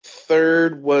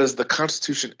third was the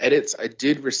Constitution edits. I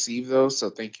did receive those, so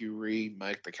thank you,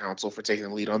 Mike, the council, for taking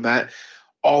the lead on that.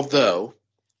 Although,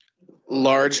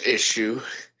 large issue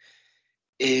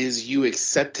is you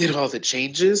accepted all the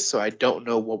changes, so I don't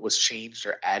know what was changed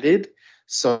or added.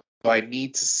 So I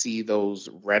need to see those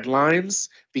red lines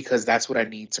because that's what I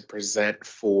need to present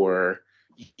for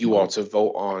you all to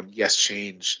vote on yes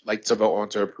change, like to vote on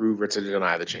to approve or to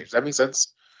deny the change. Does that make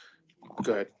sense?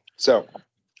 Go ahead. So,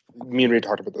 me and Ray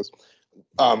talked about this.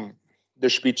 There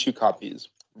should be 2 copies.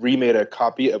 Made a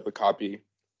copy of the copy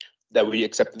that we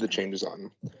accepted the changes on.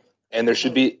 And there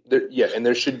should be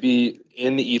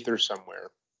in the ether somewhere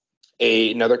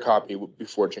another copy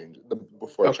before changes.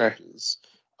 Changes.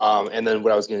 And then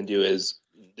what I was going to do is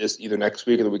this either next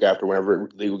week or the week after, whenever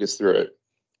legal gets through it.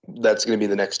 That's going to be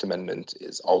the next amendment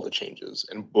is all the changes.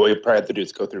 And what we probably have to do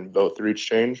is go through and vote through each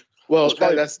change. Well,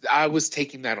 I was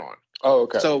taking that on. Oh,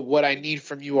 okay. So what I need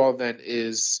from you all then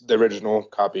is the original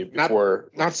copy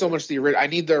before. Not so much the original. I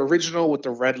need the original with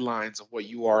the red lines of what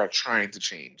you are trying to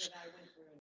change.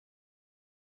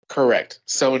 Correct.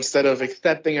 So instead of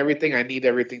accepting everything, I need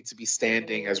everything to be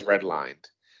standing as redlined.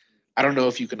 I don't know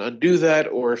if you can undo that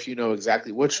or if you know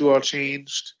exactly what you all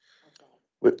changed.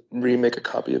 Remake a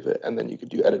copy of it, and then you could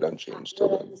do edit unchanged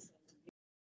till then.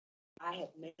 I have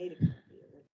made a copy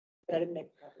of it, but I didn't make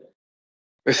a copy of it.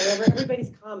 However,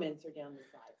 everybody's comments are down the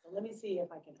side. So let me see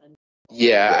if I can undo.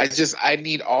 Yeah, I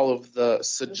need all of the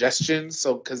suggestions.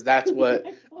 So, because that's what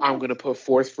I'm going to put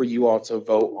forth for you all to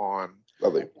vote on.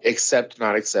 Lovely. Accept,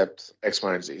 not accept, X,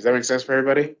 Y, and Z. Does that make sense for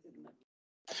everybody?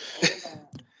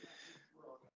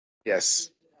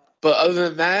 Yes. But other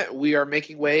than that, we are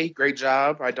making way. Great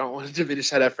job. I don't want to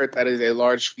diminish that effort. That is a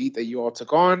large feat that you all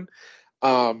took on.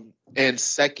 And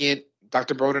second,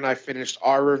 Dr. Brown and I finished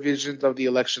our revisions of the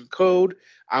election code.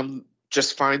 I'm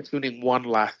just fine-tuning one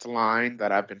last line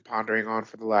that I've been pondering on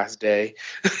for the last day.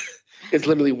 It's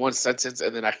literally one sentence,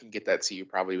 and then I can get that to you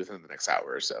probably within the next hour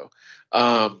or so.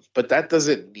 But that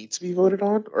doesn't need to be voted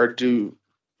on, or do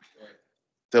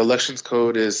the elections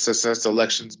code is since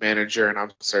elections manager and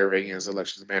I'm serving as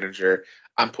elections manager,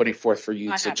 I'm putting forth for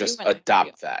you to just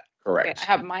adopt that. Correct. Okay, I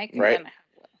have Mike Right? and I have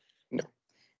Will. No.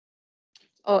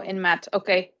 Oh, and Matt.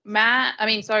 Okay. Mike,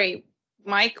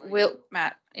 Will,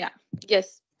 Matt. Yeah.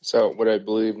 Yes. So what I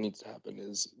believe needs to happen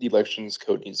is the elections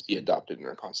code needs to be adopted in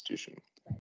our constitution.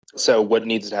 So what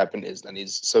needs to happen is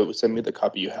so send me the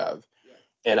copy you have,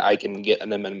 and I can get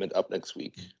an amendment up next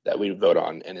week that we vote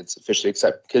on, and it's officially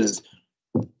accepted because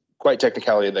quite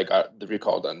technicality they got the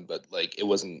recall done, but like it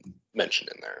wasn't mentioned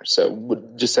in there. So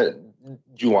do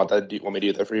you want that? Do you want me to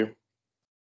do that for you?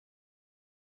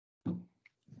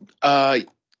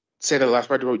 Say the last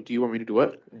part. Do you want me to do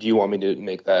what? Do you want me to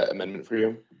make that amendment for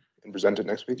you and present it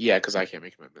next week? Yeah, because I can't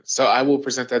make amendments. So I will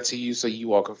present that to you so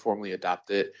you all can formally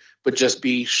adopt it. But just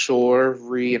be sure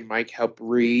Ree and Mike help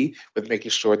Ree with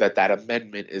making sure that that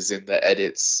amendment is in the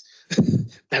edits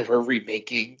that we're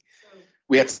remaking.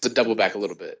 We have to double back a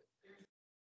little bit.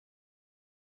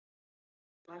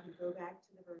 I can go back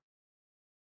to the version.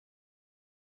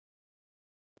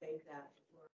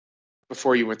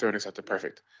 Before you went through and accepted.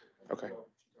 Perfect. Okay.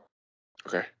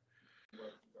 Okay.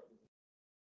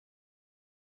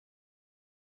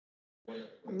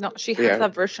 No, she has Yeah.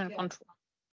 that version control.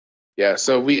 Yeah,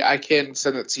 so I can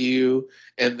send it to you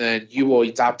and then you will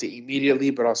adopt it immediately,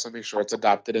 but also make sure it's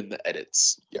adopted in the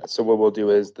edits. Yeah, so what we'll do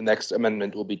is the next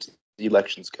amendment will be to the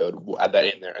elections code. We'll add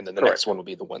that in there, and then the next one will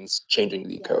be the ones changing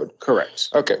the code. Correct.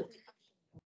 Okay.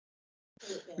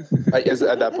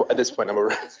 At this point, I'm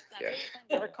over.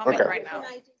 We're coming Okay. right now.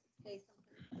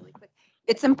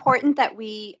 It's important that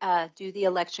we do the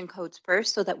election codes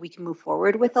first so that we can move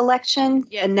forward with elections.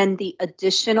 Yes. And then the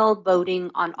additional voting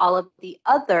on all of the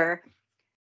other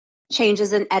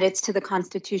changes and edits to the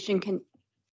Constitution can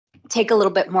take a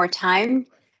little bit more time.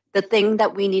 The thing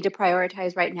that we need to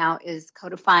prioritize right now is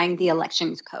codifying the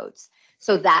elections codes.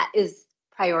 So that is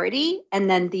priority. And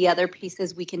then the other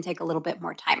pieces we can take a little bit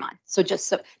more time on. So just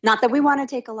so, not that we want to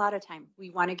take a lot of time, we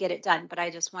want to get it done, but I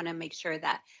just want to make sure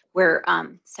that we're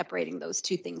separating those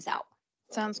two things out.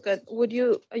 Sounds good. Would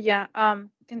you,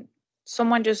 can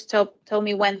someone just tell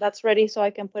me when that's ready so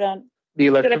I can put on, The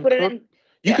should I election put it code? in?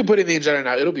 You yeah. can put it in the agenda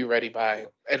now. It'll be ready by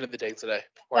end of the day today.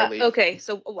 Before I leave. Okay,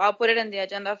 so I'll put it in the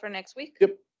agenda for next week?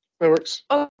 Yep, that works.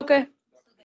 Oh, okay.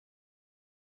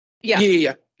 Yeah,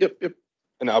 Yeah. Yep.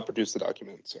 And I'll produce the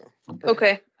document. So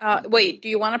okay. Wait, do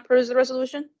you want to produce the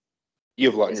resolution? you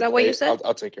have a lot. On Is your that what you plate. said?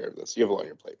 I'll take care of this. You have a lot on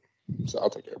your plate, so I'll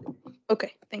take care of it.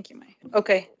 Okay, thank you, Mike.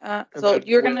 Okay, And so then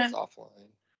you're when gonna, it's offline.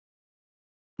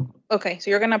 okay, so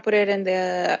you're gonna put it in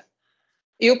the,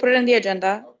 you'll put it in the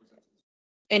agenda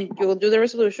and you'll do the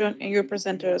resolution and you'll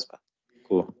present it as well.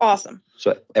 Cool. Awesome.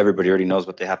 So everybody already knows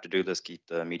what they have to do. Let's keep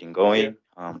the meeting going.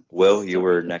 Will, you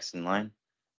were next in line.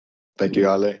 Thank you,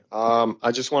 Ale.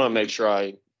 I just want to make sure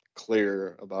I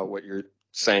clear about what you're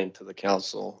saying to the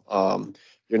council.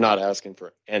 You're not asking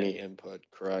for any input,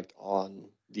 correct, on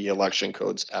the election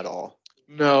codes at all?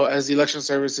 No, as the election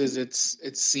services, it's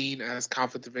seen as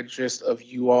conflict of interest of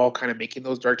you all kind of making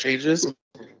those dark changes.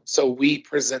 So we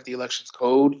present the elections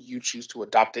code. You choose to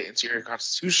adopt it into your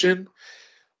constitution.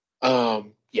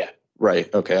 Yeah.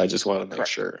 Right. Okay. I just want to make Correct.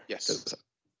 sure. Yes. 'Cause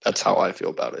that's how I feel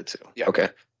about it too. Yeah. Okay.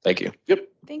 Thank you. Yep.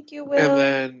 Thank you, And Will.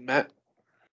 then Matt.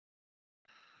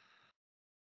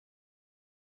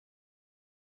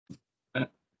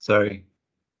 Sorry.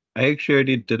 I actually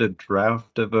already did a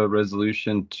draft of a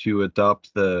resolution to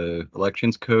adopt the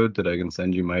elections code that I can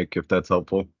send you, Mike, if that's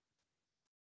helpful.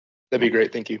 That'd be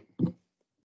great. Thank you.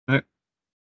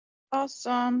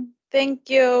 Awesome. Thank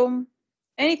you.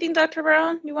 Anything, Dr.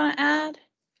 Brown, you want to add?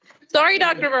 Sorry,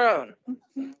 Dr. Brown.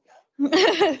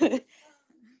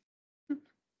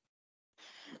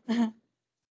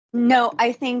 No,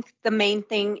 I think the main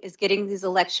thing is getting these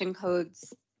election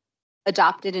codes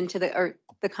adopted into the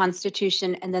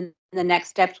Constitution, and then the next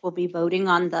steps will be voting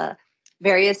on the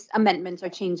various amendments or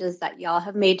changes that y'all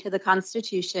have made to the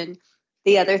Constitution.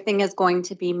 The other thing is going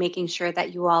to be making sure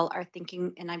that you all are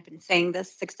thinking, and I've been saying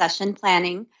this, succession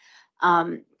planning,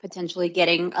 potentially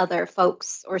getting other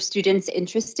folks or students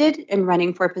interested in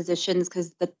running for positions,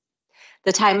 because the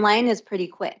timeline is pretty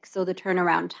quick. So the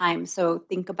turnaround time. So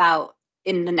think about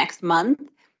in the next month,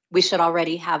 we should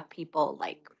already have people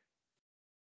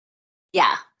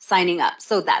signing up.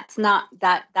 So that's not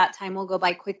that time will go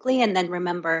by quickly. And then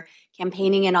remember,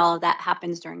 campaigning and all of that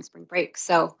happens during spring break.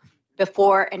 So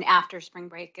before and after spring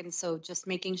break. And so just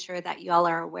making sure that y'all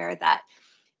are aware that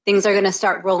things are going to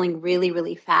start rolling really,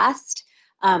 really fast.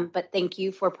 But thank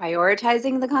you for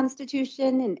prioritizing the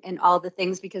Constitution and all the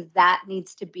things, because that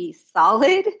needs to be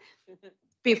solid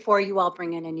before you all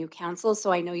bring in a new council.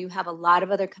 So I know you have a lot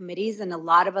of other committees and a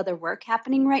lot of other work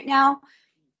happening right now,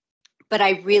 but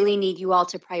I really need you all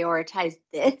to prioritize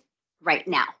this right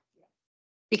now,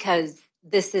 because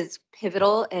this is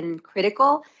pivotal and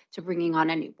critical to bringing on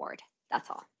a new board. That's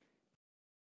all.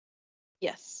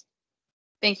 Yes.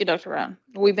 Thank you, Dr. Brown.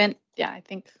 We've been, I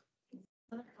think.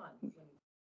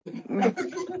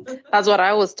 That's what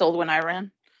I was told when I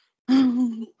ran.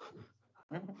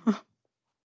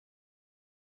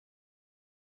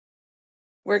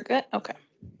 We're good? Okay.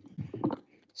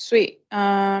 Sweet.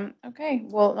 Okay.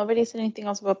 Well, nobody said anything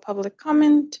else about public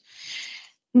comment.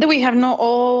 Do we have no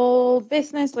old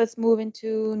business? Let's move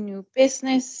into new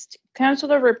business.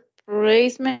 Councilor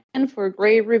replacement for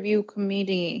grade review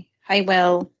committee. Hi,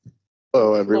 Will.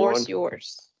 Hello, everyone. Floor's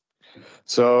yours.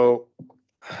 So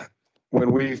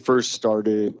when we first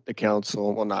started the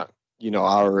council, well, not,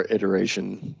 our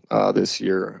iteration this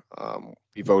year,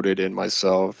 we voted in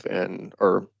myself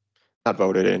or not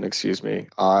voted in, excuse me.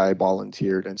 I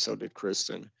volunteered and so did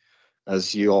Kristen.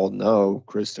 As you all know,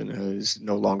 Kristen is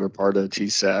no longer part of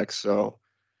TSAC, so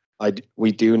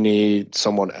we do need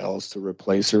someone else to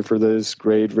replace her for this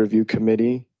grade review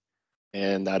committee.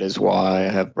 And that is why I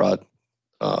have brought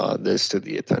this to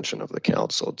the attention of the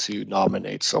council to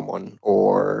nominate someone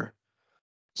or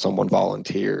someone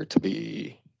volunteer to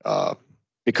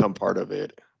become part of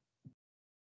it.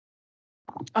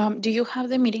 Do you have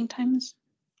the meeting times?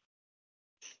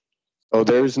 Oh,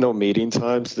 there's no meeting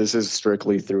times. This is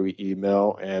strictly through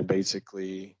email, and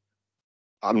basically,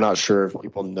 I'm not sure if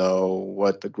people know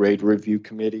what the grade review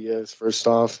committee is, first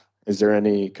off. Is there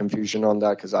any confusion on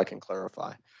that? Because I can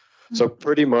clarify. So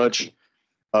pretty much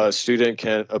a student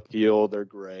can appeal their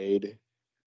grade,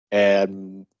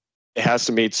 and it has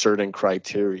to meet certain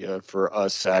criteria for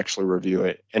us to actually review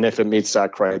it. And if it meets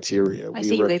that criteria, I we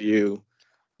see you, Gabe. review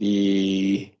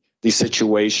the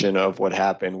situation of what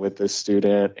happened with the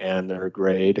student and their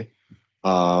grade.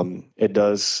 It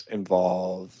does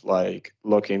involve like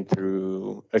looking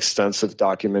through extensive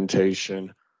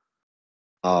documentation,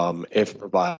 if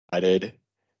provided,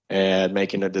 and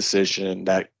making a decision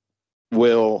that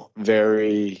will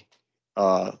very,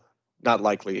 not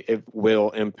likely, it will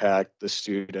impact the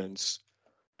student's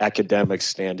academic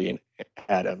standing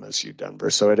at MSU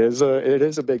Denver. So it is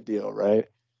a big deal, right?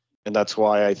 And that's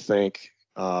why I think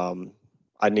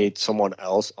I need someone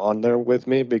else on there with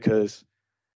me, because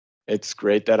it's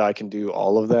great that I can do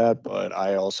all of that, but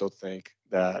I also think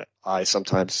that I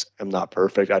sometimes am not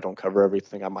perfect. I don't cover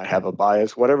everything. I might have a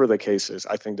bias. Whatever the case is,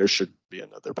 I think there should be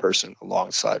another person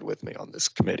alongside with me on this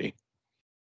committee.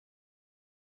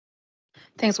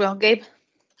 Thanks, Will. Gabe?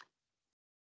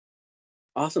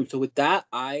 Awesome. So with that,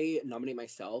 I nominate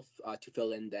myself to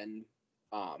fill in then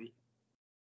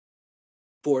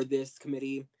for this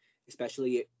committee,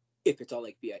 especially if it's all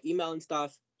like via email and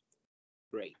stuff.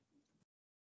 Great.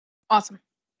 Awesome.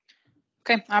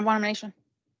 Okay, I have one nomination.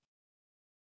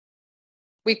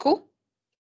 We cool?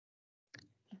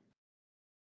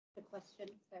 The question,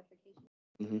 clarification.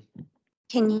 Mhm.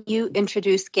 Can you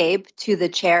introduce Gabe to the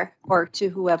chair or to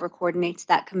whoever coordinates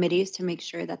that committees to make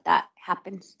sure that that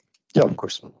happens? Yeah, of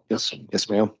course. Yes, yes,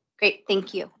 ma'am. Great,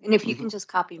 thank you. And if you can just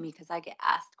copy me because I get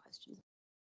asked questions.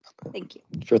 Thank you.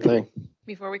 Sure thing.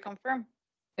 Before we confirm.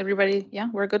 Everybody, yeah,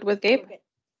 we're good with Gabe? Okay.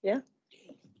 Yeah.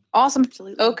 Awesome.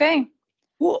 Absolutely. Okay.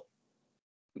 Cool.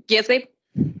 Yes, Gabe?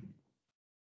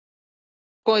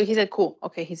 Cool. He said cool.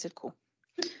 Okay, he said cool.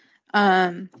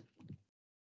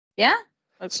 Yeah?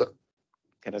 So,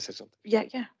 can I say something?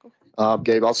 Yeah. Go.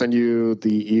 Gabe, I'll send you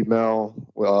the email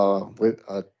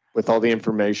with all the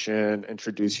information.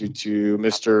 Introduce you to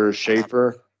Mr.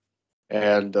 Schaefer,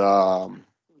 and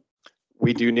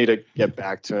we do need to get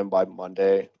back to him by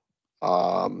Monday.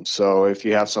 So if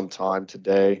you have some time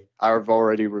today, I've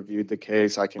already reviewed the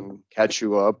case. I can catch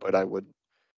you up, but I would,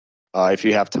 if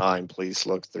you have time, please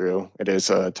look through. It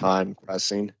is time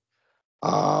pressing.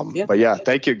 Yeah. But yeah,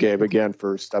 thank you, Gabe, again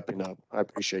for stepping up. I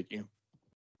appreciate you.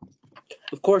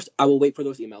 Of course, I will wait for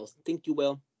those emails. Thank you,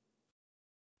 Will.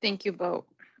 Thank you both.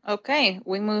 Okay,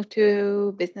 we move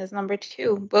to business number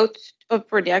 2, vote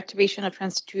for the activation of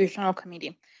Constitutional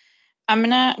Committee. I'm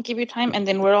gonna give you time, and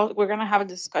then we're gonna have a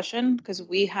discussion because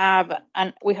we have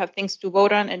things to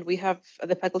vote on, and we have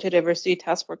the Faculty Diversity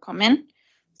Task Force come in.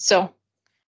 So,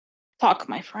 talk,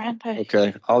 my friend.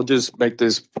 Okay, I'll just make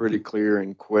this pretty clear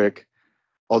and quick.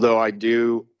 Although I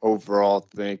do overall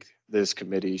think this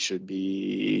committee should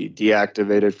be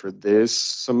deactivated for this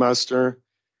semester,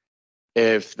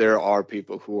 if there are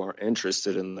people who are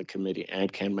interested in the committee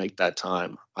and can make that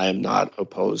time, I am not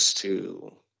opposed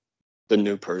to the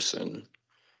new person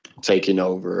taking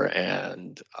over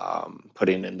and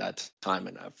putting in that time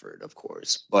and effort, of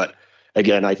course. But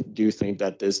again, I do think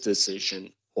that this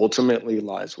decision ultimately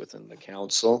lies within the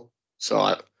council.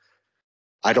 So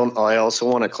I also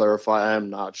want to clarify, I am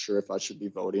not sure if I should be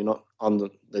voting on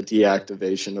the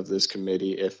deactivation of this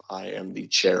committee if I am the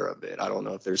chair of it. I don't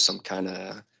know if there's some kind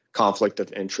of conflict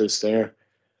of interest there.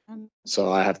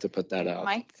 So I have to put that out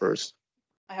Mike? first.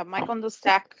 I have Mike on the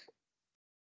stack.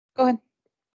 Go ahead.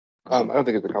 I don't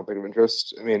think it's a conflict of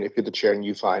interest. I mean, if you're the chair and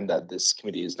you find that this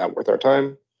committee is not worth our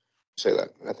time, say that.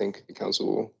 I think the council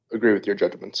will agree with your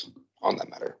judgments on that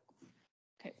matter.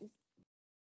 Okay.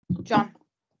 John.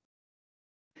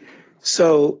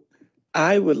 So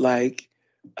I would like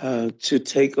to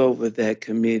take over that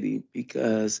committee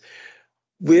because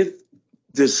with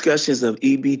discussions of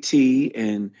EBT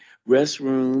and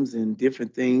restrooms and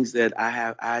different things that I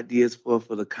have ideas for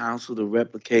the council to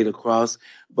replicate across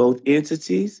both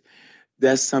entities,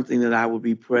 that's something that I will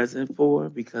be present for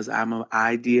because I'm an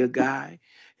idea guy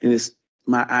and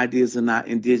my ideas are not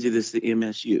indigenous to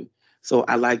MSU. So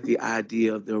I like the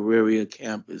idea of the Auraria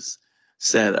campus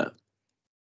setup.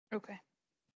 Okay.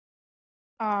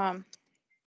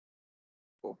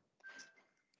 Cool.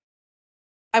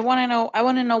 I want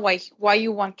to know why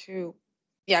you want to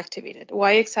deactivate it.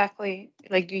 Why exactly?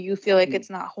 Like, do you feel like it's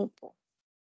not hopeful?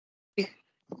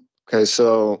 Okay,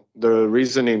 so the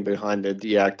reasoning behind the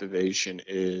deactivation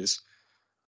is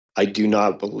I do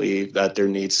not believe that there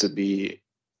needs to be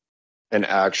an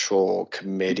actual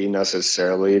committee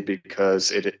necessarily,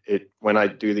 because it when I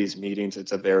do these meetings,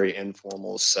 it's a very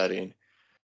informal setting.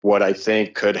 What I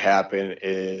think could happen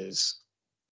is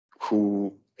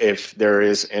if there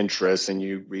is interest and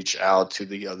you reach out to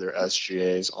the other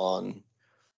SGAs on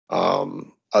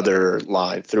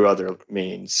through other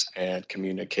means and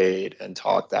communicate and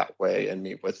talk that way and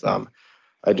meet with them.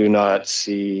 I do not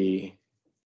see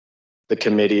the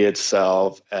committee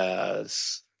itself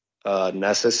as a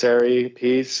necessary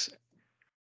piece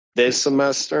this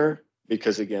semester,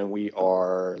 because again, we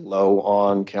are low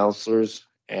on counselors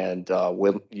and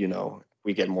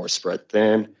we get more spread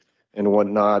thin and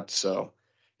whatnot. So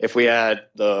if we had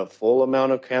the full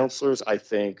amount of counselors, I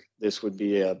think this would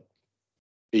be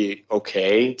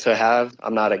okay to have.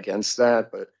 I'm not against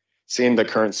that, but seeing the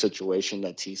current situation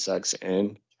that TSEC's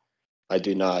in, I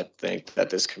do not think that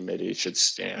this committee should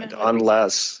stand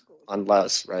unless,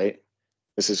 right?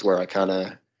 This is where I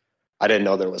didn't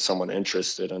know there was someone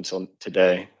interested until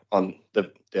today on the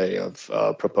day of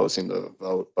proposing the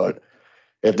vote. But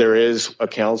if there is a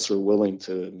counselor willing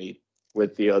to meet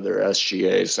with the other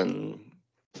SGAs, and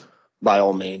by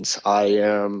all means, I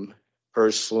am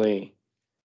personally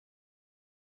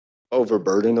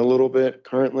overburdened a little bit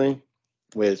currently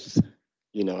with,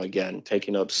 again,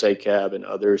 taking up SACAB and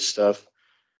other stuff.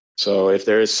 So if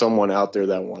there is someone out there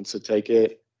that wants to take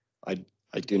it,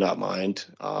 I do not mind.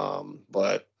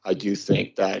 But I do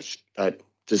think that that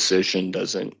decision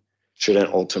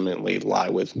shouldn't ultimately lie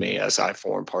with me as I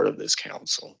form part of this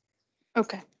council.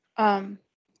 Okay.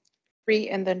 Bree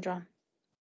and then John.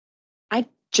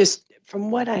 From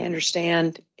what I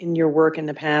understand in your work in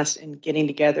the past and getting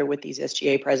together with these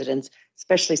SGA presidents,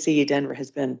 especially CU Denver,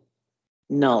 has been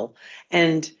null.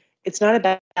 And it's not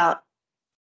about,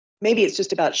 maybe it's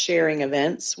just about sharing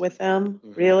events with them,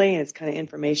 really. And it's kind of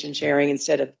information sharing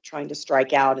instead of trying to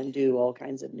strike out and do all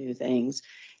kinds of new things.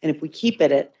 And if we keep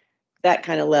it at that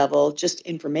kind of level, just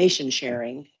information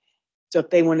sharing. So if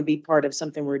they want to be part of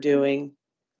something we're doing,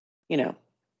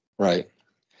 Right.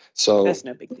 So that's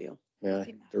no big deal. Yeah,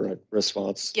 direct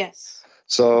response. Yes.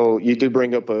 So you do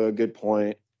bring up a good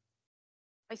point.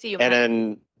 I see you.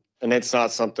 And it's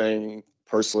not something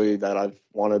personally that I've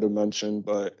wanted to mention,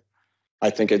 but I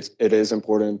think it is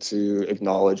important to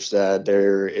acknowledge that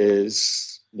there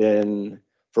is been,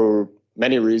 for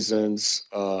many reasons,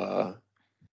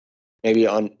 maybe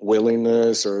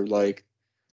unwillingness, or like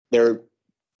they're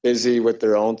busy with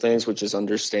their own things, which is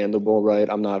understandable, right?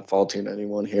 I'm not faulting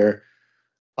anyone here.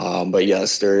 But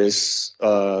yes, there is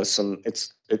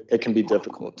it can be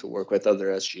difficult to work with other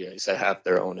SGAs that have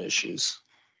their own issues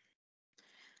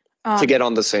to get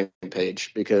on the same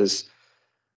page, because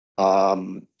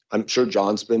I'm sure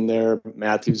John's been there,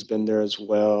 Matthew's been there as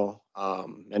well.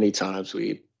 Many times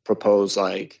we propose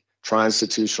like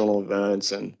tri-institutional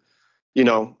events, and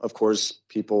of course,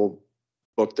 people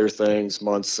book their things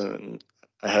months and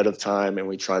ahead of time, and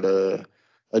we try to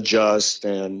adjust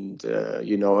and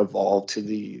evolve to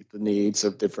the needs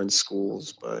of different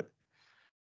schools. But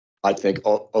I think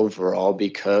overall,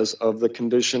 because of the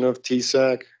condition of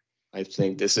TSAC, I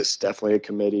think this is definitely a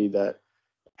committee that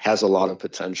has a lot of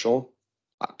potential.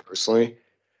 Personally,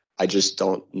 I just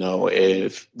don't know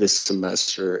if this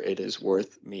semester it is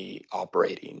worth me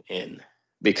operating in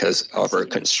because of our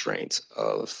constraints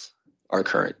of our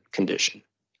current condition.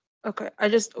 Okay.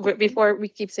 Before we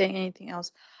keep saying anything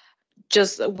else,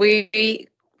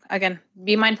 again,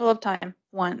 be mindful of time,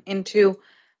 1, and 2,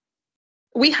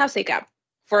 we have SACAB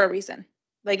for a reason.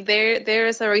 Like there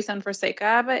is a reason for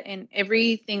SACAB, and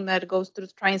everything that goes through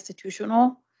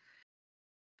tri-institutional,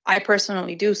 I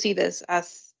personally do see this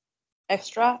as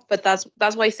extra, but that's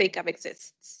why SACAB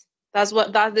exists. This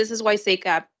is why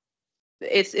SACAB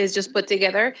is just put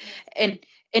together, and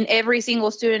every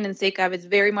single student in SACAB is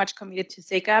very much committed to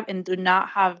SACAB and do not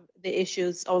have the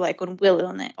issues of like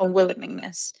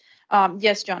unwillingness.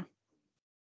 Yes, John.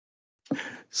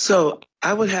 So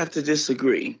I would have to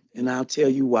disagree, and I'll tell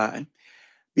you why.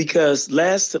 Because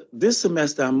this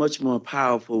semester, I'm much more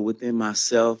powerful within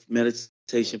myself,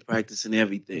 meditation practice, and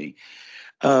everything.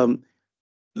 Leo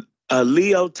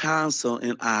Tonsel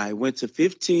and I went to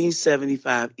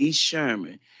 1575 East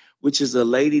Sherman, which is a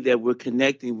lady that we're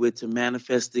connecting with to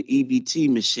manifest the EBT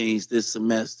machines this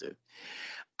semester.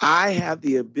 I have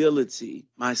the ability,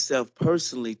 myself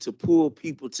personally, to pull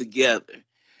people together.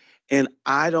 And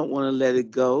I don't want to let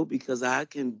it go because I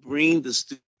can bring the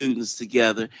students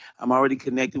together. I'm already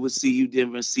connected with CU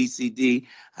Denver and CCD.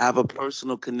 I have a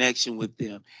personal connection with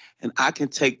them. And I can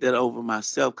take that over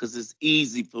myself because it's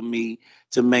easy for me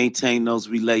to maintain those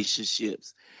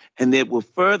relationships. And it will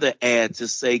further add to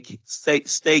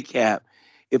STACAP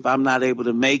if I'm not able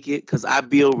to make it, because I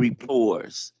build rapport.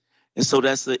 And so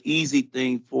that's an easy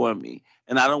thing for me.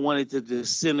 And I don't want it to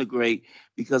disintegrate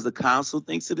because the council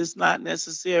thinks that it's not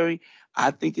necessary.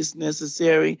 I think it's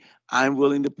necessary. I'm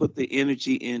willing to put the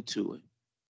energy into it.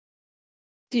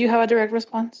 Do you have a direct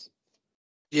response?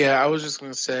 Yeah, I was just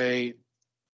gonna say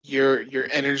your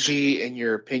energy and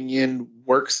your opinion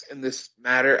works in this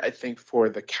matter. I think for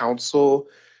the council,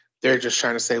 they're just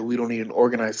trying to say we don't need an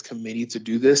organized committee to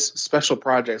do this. Special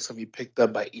projects can be picked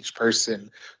up by each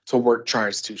person to work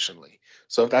tri-institutionally.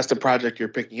 So if that's the project you're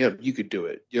picking up, you could do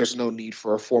it. There's no need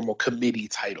for a formal committee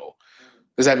title.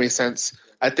 Does that make sense?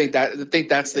 I think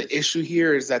that's the issue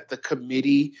here is that the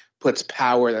committee puts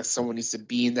power that someone needs to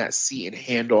be in that seat and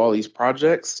handle all these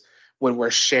projects when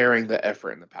we're sharing the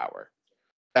effort and the power.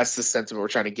 That's the sentiment we're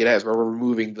trying to get at is where we're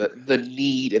removing the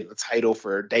need and the title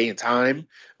for a day and time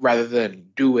rather than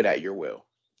do it at your will.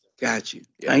 Got you.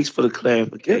 Yeah. Thanks for the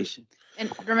clarification.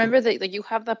 And remember that you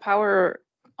have the power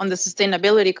on the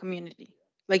sustainability community.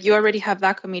 Like you already have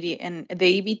that committee, and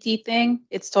the EBT thing,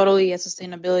 it's totally a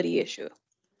sustainability issue.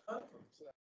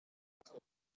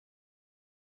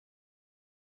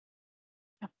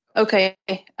 Okay,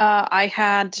 I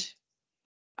had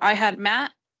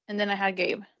Matt, and then I had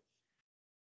Gabe.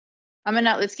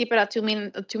 Let's keep it at 2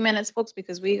 minutes, folks,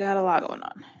 because we got a lot going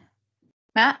on.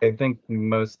 Matt? I think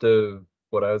most of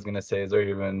what I was going to say has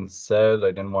already been said.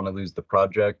 I didn't want to lose the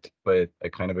project, but I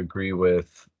kind of agree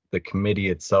with the committee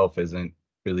itself isn't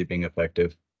really being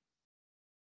effective.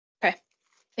 Okay,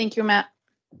 thank you, Matt.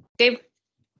 Gabe?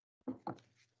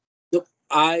 Nope.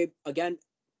 I, again,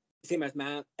 same as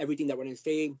Matt, everything that we're going to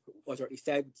say was already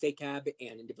said, SACAB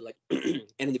and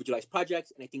individualized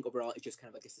projects. And I think overall, it's just kind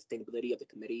of like a sustainability of the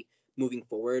committee moving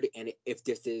forward. And if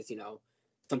this is,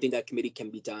 something that committee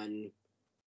can be done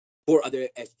for other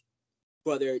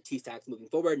TSACs moving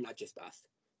forward, not just us.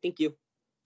 Thank you.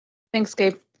 Thanks,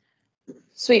 Gabe.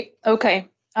 Sweet. Okay.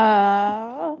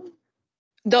 So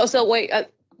wait,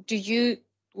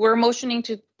 we're motioning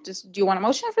to just, do you want a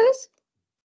motion for this?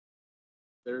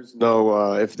 There's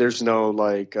no, if there's no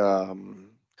like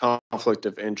conflict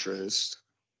of interest,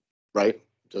 right?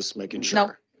 Just making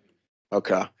sure. No.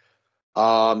 Okay.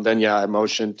 Then yeah, I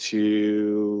motion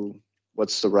to,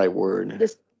 what's the right word?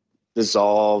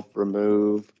 Dissolve,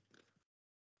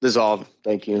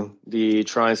 thank you. The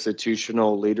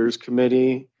Tri-Institutional Leaders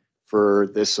Committee for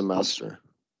this semester.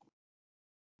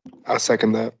 I'll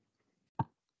second that.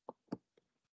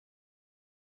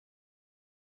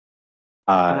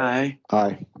 Aye.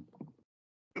 Aye.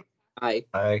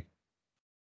 Aye.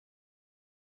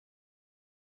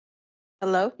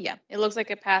 Hello? Yeah, it looks like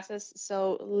it passes.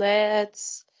 So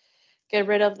let's get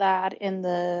rid of that in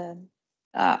the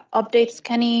updates,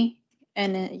 Kenny,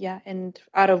 and and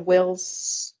out of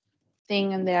Will's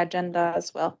thing in the agenda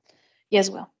as well. Yes,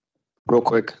 Will. Real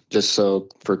quick, just so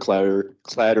for clarity,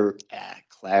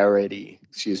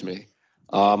 excuse me.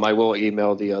 I will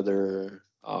email the other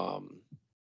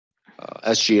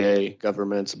SGA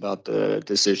governments about the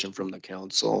decision from the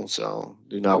council. So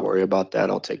do not worry about that.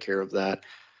 I'll take care of that.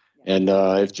 And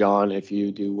if John, if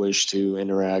you do wish to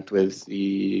interact with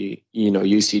the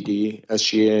UCD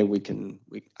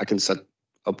SGA, I can set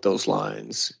up those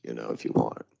lines, if you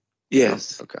want.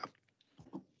 Yes. Okay.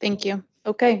 Thank you.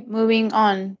 Okay, moving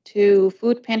on to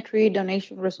food pantry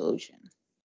donation resolution.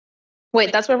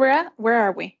 Wait, that's where we're at? Where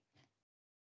are we?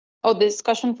 Oh,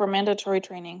 discussion for mandatory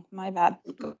training. My bad.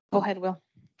 Go ahead, Will.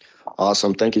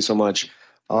 Awesome. Thank you so much.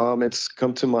 It's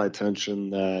come to my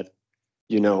attention that,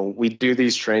 we do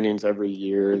these trainings every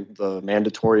year, the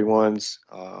mandatory ones.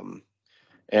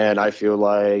 And I feel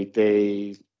like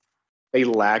they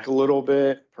lack a little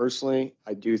bit personally.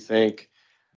 I do think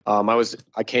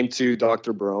I came to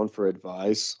Dr. Barone for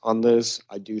advice on this.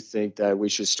 I do think that we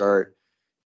should start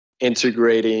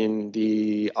integrating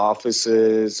the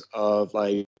offices of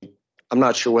I'm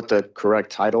not sure what the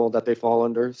correct title that they fall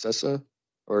under, CESA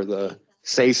or the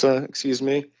CESA, excuse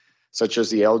me, such as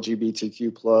the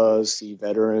LGBTQ plus, the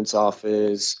Veterans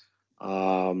Office,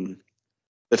 the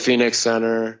Phoenix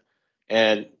Center,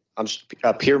 and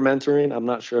peer mentoring. I'm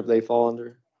not sure if they fall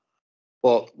under.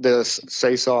 Well, the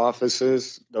CESA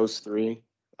offices, those three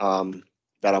that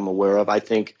I'm aware of, I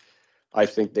think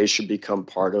they should become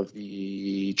part of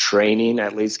the training,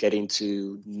 at least getting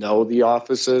to know the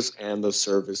offices and the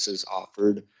services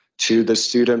offered to the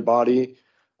student body.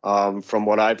 From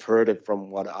what I've heard and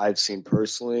from what I've seen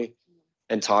personally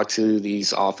and talked to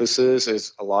these offices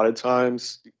is a lot of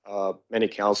times many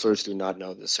counselors do not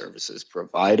know the services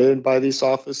provided by these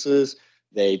offices.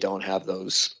 They don't have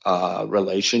those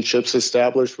relationships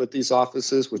established with these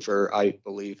offices, which are, I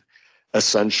believe,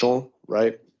 essential,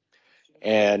 right?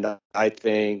 And I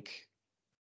think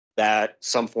that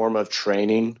some form of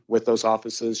training with those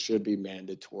offices should be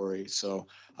mandatory. So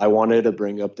I wanted to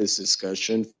bring up this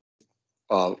discussion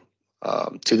to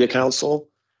the council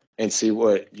and see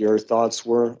what your thoughts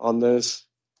were on this.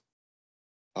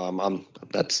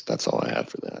 That's all I have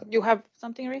for that. You have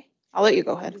something, Ray? I'll let you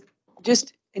go ahead.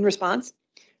 Just in response,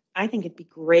 I think it'd be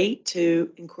great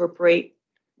to incorporate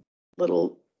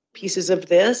little pieces of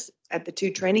this at the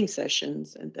 2 training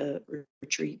sessions and the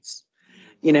retreats,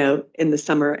 you know, in the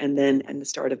summer and then and the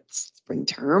start of spring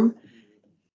term.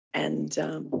 And,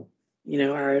 you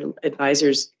know, our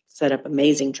advisors set up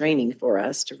amazing training for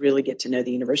us to really get to know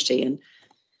the university, and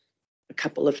a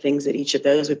couple of things at each of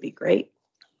those would be great.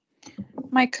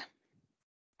 Mike?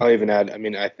 I'll even add, I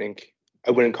mean, I think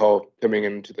I wouldn't call coming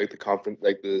into like the conference,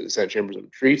 like the Senate Chambers of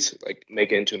Retreats, like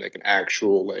make it into like an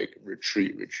actual like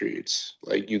retreats.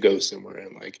 Like you go somewhere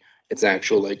and like it's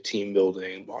actual like team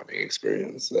building, bonding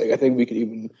experience. Like I think we could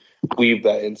even weave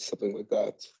that into something like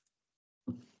that.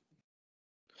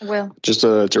 Well, Just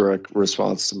a direct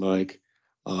response to Mike.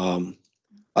 I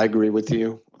agree with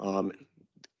you.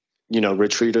 You know,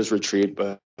 retreat is retreat,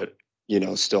 but you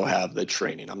know, still have the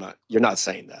training. You're not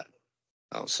saying that.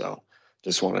 Oh, so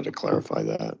just wanted to clarify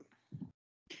that.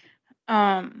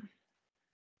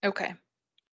 okay.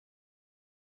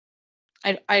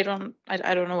 I don't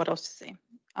know what else to say.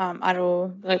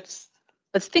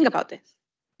 Let's think about this.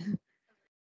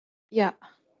 Yeah.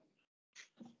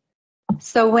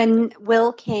 So when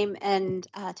Will came and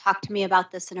talked to me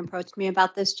about this and approached me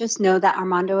about this, just know that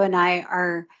Armando and I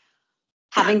are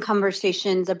having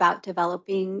conversations about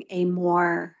developing a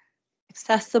more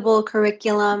accessible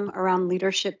curriculum around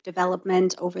leadership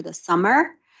development over the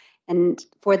summer and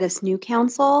for this new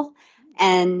council,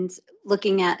 and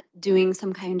looking at doing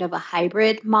some kind of a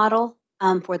hybrid model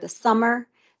for the summer,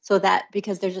 so that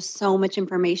because there's just so much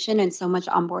information and so much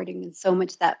onboarding and so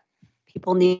much that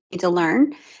people need to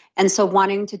learn. And so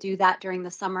wanting to do that during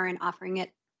the summer and offering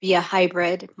it via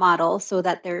hybrid model so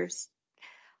that there's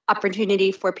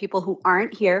opportunity for people who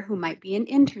aren't here, who might be in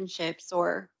internships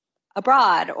or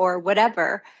abroad or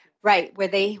whatever, right, where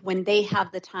when they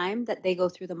have the time that they go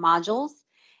through the modules,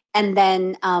 and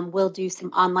then we'll do some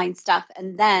online stuff,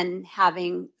 and then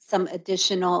having some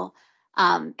additional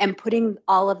and putting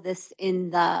all of this in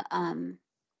the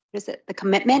the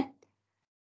commitment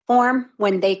form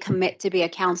when they commit to be a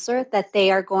counselor, that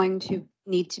they are going to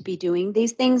need to be doing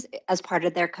these things as part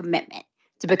of their commitment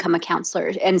to become a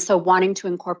counselor. And so wanting to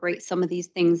incorporate some of these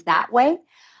things that way,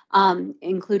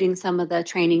 including some of the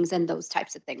trainings and those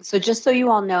types of things. So just so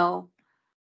you all know,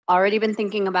 already been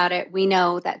thinking about it, we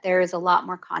know that there is a lot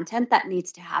more content that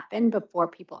needs to happen before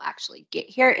people actually get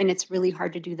here. And it's really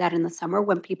hard to do that in the summer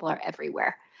when people are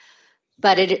everywhere.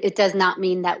 But it does not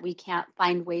mean that we can't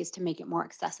find ways to make it more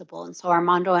accessible. And so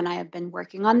Armando and I have been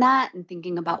working on that and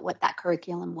thinking about what that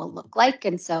curriculum will look like.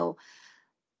 And so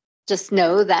just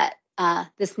know that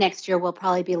this next year will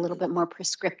probably be a little bit more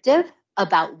prescriptive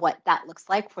about what that looks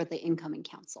like for the incoming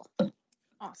council.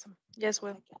 Awesome. Yes,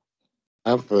 Will.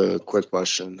 I have a quick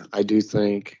question. I do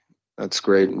think that's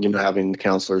great, you know, having the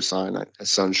counselor sign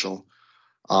essential.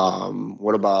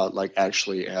 What about like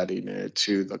actually adding it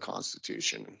to the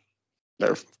Constitution?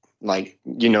 There, like,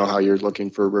 you know how you're looking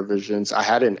for revisions. I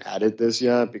hadn't added this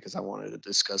yet because I wanted to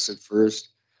discuss it first.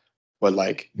 But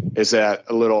like, is that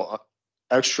a little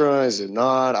extra? Is it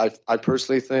not? I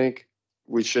personally think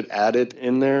we should add it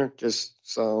in there just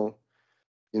so,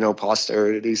 you know,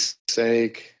 posterity's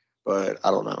sake. But I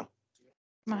don't know.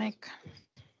 Mike.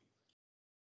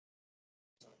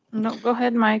 No, go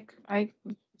ahead, Mike.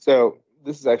 So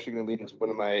this is actually going to lead into one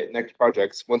of my next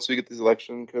projects. Once we get this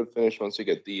election code finished, once we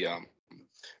get the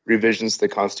revisions to the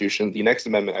Constitution, the next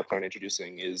amendment I plan on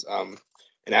introducing is an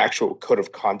actual code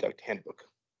of conduct handbook.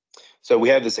 So we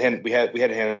have this we had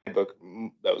a handbook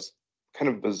that was kind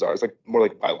of bizarre. It's like more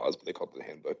like bylaws, but they called it the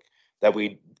handbook, that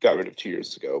we got rid of 2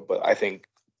 years ago. But I think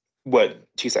what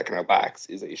TSAC kind of lacks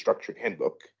is a structured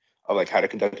handbook of like how to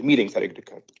conduct meetings, how to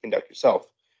conduct yourself,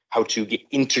 how to get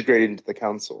integrated into the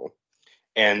council.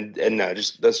 And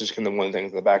just that's just kind of one of the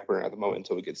things in the back burner at the moment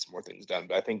until we get some more things done.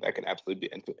 But I think that can absolutely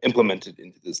be implemented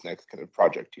into this next kind of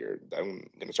project here that I'm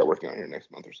going to start working on here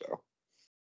next month or so.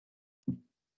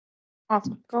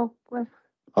 Awesome. Go, Will.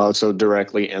 So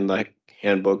directly in the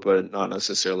handbook, but not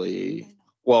necessarily.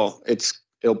 Well,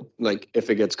 it'll like if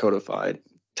it gets codified,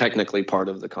 technically part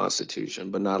of the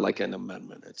Constitution, but not like an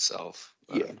amendment itself.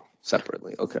 Yeah.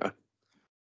 Separately. Okay.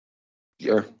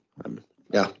 Sure.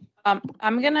 Yeah.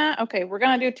 We're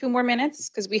gonna do 2 more minutes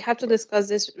because we have to discuss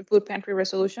this food pantry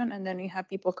resolution, and then we have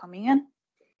people coming in.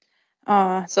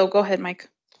 So go ahead, Mike.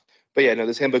 But yeah, no,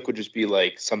 this handbook would just be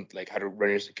like some like how to run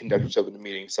your conduct yourself in a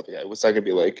meeting, stuff like that. It's not gonna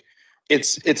be like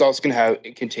it's also gonna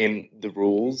contain the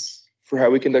rules for how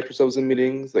we conduct ourselves in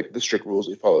meetings, like the strict rules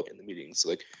we follow in the meetings. So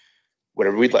like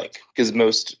whatever we'd like, because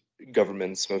most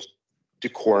governments, most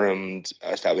decorumed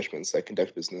establishments that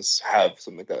conduct business have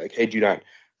something like that. Like, hey, do not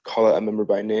call out a member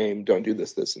by name. Don't do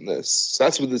this, this, and this. So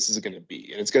that's what this is going to be,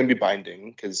 and it's going to be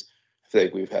binding because I feel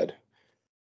like we've had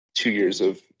 2 years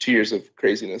of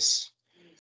craziness.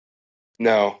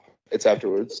 No, it's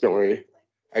afterwards. Don't worry.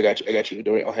 I got you. I got you.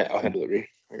 Don't worry. I'll handle it. Ree.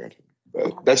 I got you.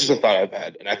 But that's just a thought I've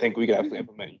had, and I think we can absolutely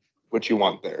implement what you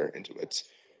want there into it.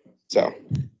 So.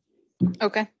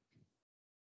 Okay.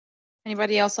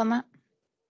 Anybody else on that?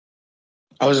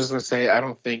 I was just gonna say, I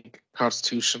don't think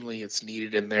constitutionally it's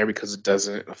needed in there because it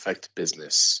doesn't affect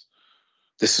business.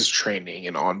 This is training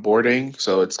and onboarding,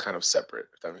 so it's kind of separate,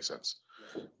 if that makes sense.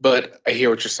 But I hear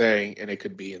what you're saying, and it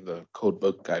could be in the code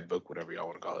book, guidebook, whatever y'all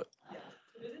want to call it.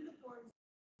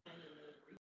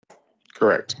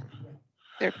 Correct.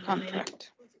 Their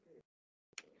contract.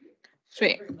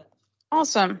 Sweet.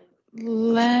 Awesome.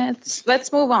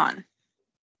 Let's move on.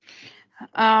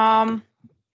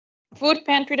 Food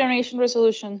pantry donation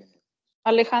resolution.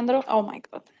 Alejandro, oh my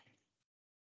God.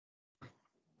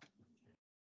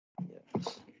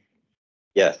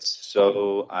 Yes,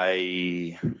 so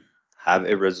I have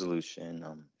a resolution.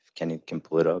 If Kenny can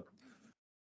pull it up.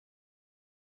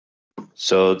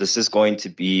 So this is going to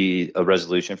be a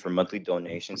resolution for monthly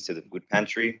donations to the food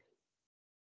pantry.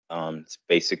 It's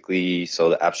basically, so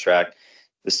the abstract,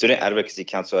 the Student Advocacy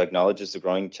Council acknowledges the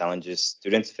growing challenges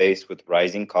students face with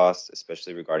rising costs,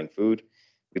 especially regarding food.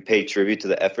 We pay tribute to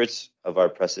the efforts of our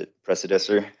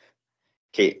predecessor,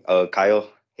 Kyle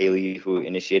Haley, who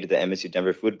initiated the MSU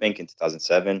Denver Food Bank in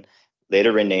 2007,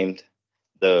 later renamed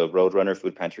the Roadrunner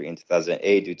Food Pantry in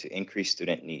 2008 due to increased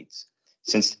student needs.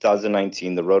 Since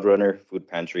 2019, the Roadrunner Food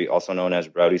Pantry, also known as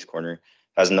Rowdy's Corner,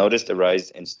 has noticed a rise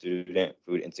in student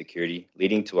food insecurity,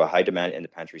 leading to a high demand in the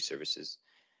pantry services.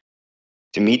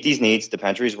 To meet these needs, the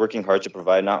pantry is working hard to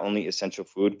provide not only essential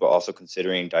food, but also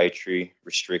considering dietary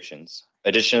restrictions.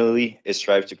 Additionally, it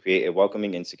strives to create a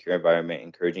welcoming and secure environment,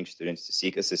 encouraging students to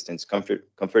seek assistance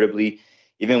comfortably,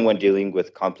 even when dealing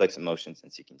with complex emotions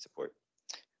and seeking support.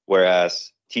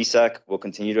 Whereas TSAC will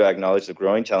continue to acknowledge the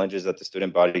growing challenges that the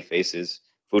student body faces,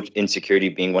 food insecurity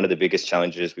being one of the biggest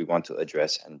challenges we want to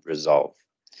address and resolve.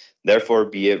 Therefore,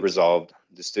 be it resolved,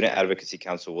 the Student Advocacy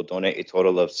Council will donate a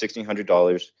total of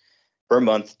 $1,600 per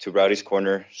month to Rowdy's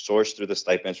Corner, sourced through the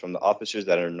stipends from the officers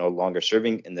that are no longer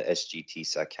serving in the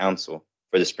SGTSAC Council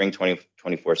for the spring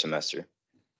 2024 semester.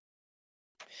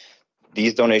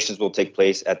 These donations will take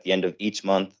place at the end of each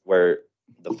month, where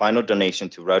the final donation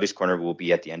to Rowdy's Corner will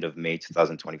be at the end of May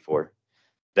 2024.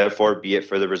 Therefore, be it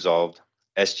further resolved,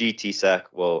 SGTSAC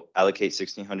will allocate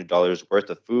 $1,600 worth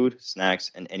of food,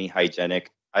 snacks, and any hygienic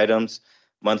items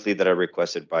monthly that are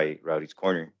requested by Rowdy's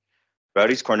Corner.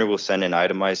 Rowdy's Corner will send an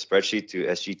itemized spreadsheet to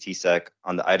SGTSAC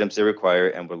on the items they require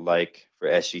and would like for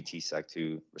SGTSAC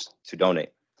to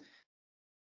donate.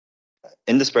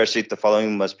 In the spreadsheet, the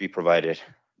following must be provided: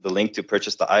 the link to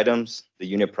purchase the items, the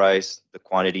unit price, the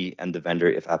quantity, and the vendor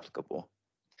if applicable.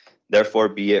 Therefore,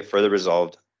 be it further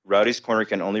resolved, Rowdy's Corner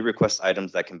can only request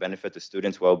items that can benefit the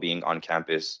students' well-being on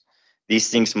campus. These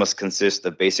things must consist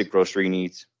of basic grocery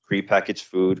needs, prepackaged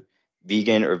food,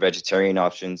 vegan or vegetarian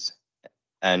options,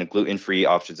 and gluten-free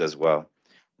options as well.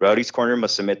 Rowdy's Corner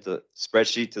must submit the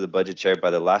spreadsheet to the budget chair by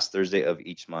the last Thursday of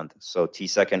each month, so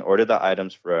TSAC can order the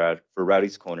items for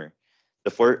Rowdy's Corner.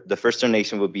 The first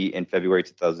donation will be in February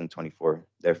 2024,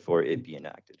 therefore it be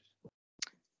enacted.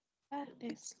 That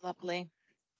is lovely.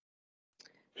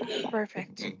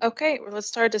 Perfect. Okay, well, let's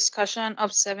start discussion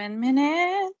of 7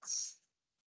 minutes.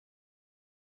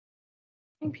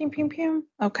 Pew, pew, pew, pew.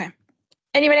 Okay.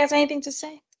 Anybody has anything to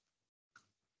say?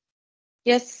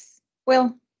 Yes,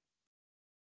 Will.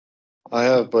 I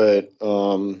have but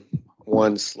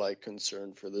one slight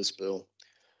concern for this bill.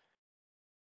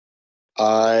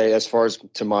 As far as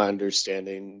to my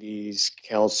understanding, these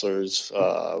counselors'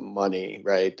 money,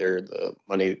 right? They're the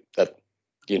money that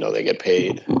they get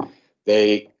paid.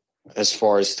 They, as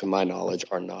far as to my knowledge,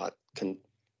 are not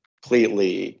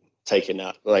completely taken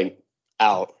out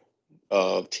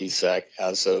of TSAC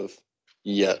as of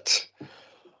yet.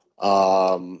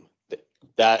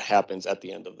 That happens at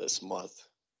the end of this month,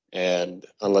 and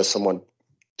unless someone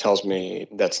tells me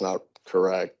that's not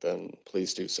correct, then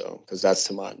please do so, because that's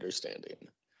to my understanding.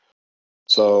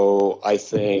 So I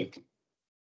think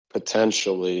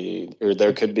potentially, or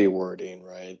there could be wording,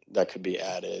 right, that could be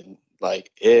added, like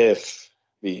if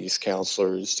these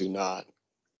counselors do not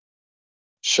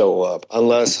show up,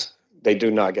 unless they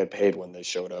do not get paid when they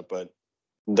showed up, but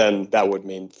then that would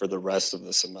mean for the rest of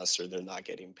the semester, they're not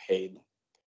getting paid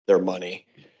their money,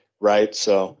 right?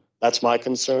 So that's my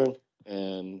concern.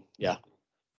 And yeah.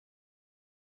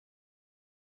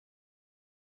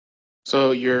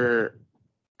 So you're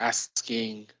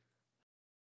asking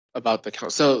about the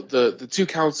council. So the two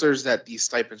counselors that these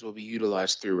stipends will be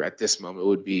utilized through at this moment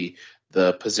would be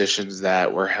the positions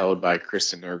that were held by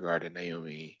Kristen Nergard and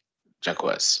Naomi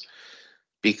Jacquez,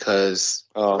 because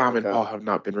Tom and Okay. Paul have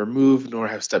not been removed nor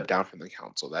have stepped down from the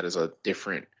council. That is a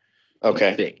different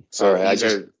Okay. thing. So All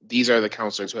right, these are the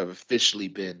counselors who have officially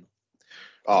been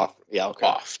off. Yeah. Okay.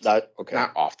 off. That okay.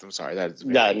 Not off. I'm sorry. That is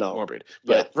very morbid,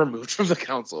 but removed from the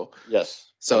council.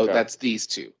 Yes. So Okay. that's these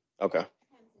two. Okay.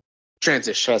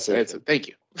 Transition. Thank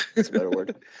you. That's a better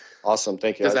word. Awesome.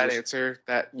 Thank you. Does that answer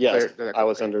that? Yes. I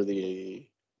was under the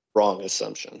wrong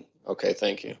assumption. Okay.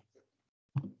 Thank you.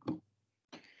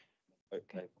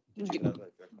 Okay.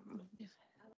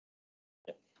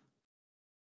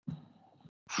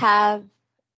 Have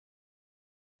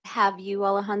you,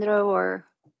 Alejandro, or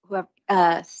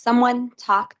whoever, someone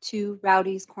talk to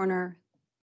Rowdy's Corner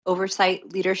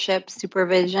oversight, leadership,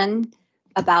 supervision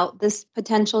about this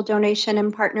potential donation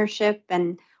and partnership?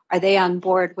 And are they on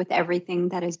board with everything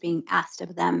that is being asked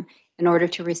of them in order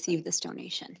to receive this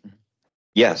donation?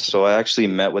 Yes, so I actually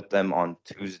met with them on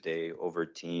Tuesday over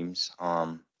Teams.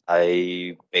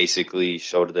 I basically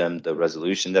showed them the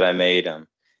resolution that I made,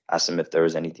 asked them if there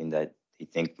was anything that they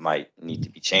think might need to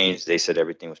be changed. They said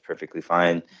everything was perfectly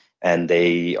fine, and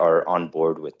they are on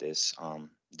board with this.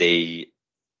 They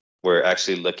were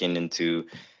actually looking into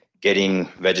getting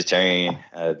vegetarian,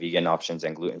 vegan options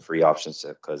and gluten-free options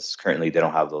because currently they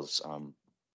don't have those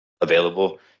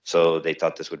available. So they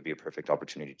thought this would be a perfect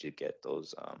opportunity to get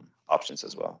those options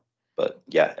as well. But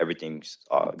yeah, everything's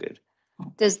good.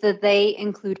 Does the they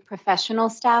include professional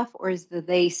staff or is the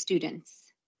they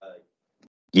students?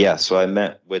 Yeah, so I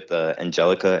met with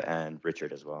Angelica and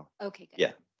Richard as well. Okay, good.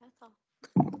 Yeah. That's all.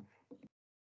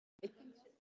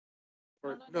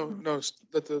 No,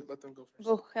 let them go first.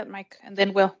 Go ahead, Mike, and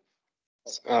then Will.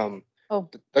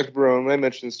 Dr. Barone, I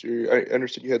mentioned this to you. I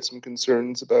understood you had some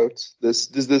concerns about this.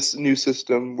 Does this new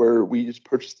system where we just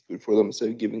purchase the food for them instead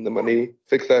of giving the money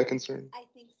fix that concern? I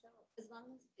think so. As long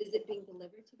as is it being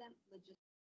delivered to them?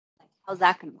 Like, how's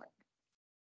that gonna work?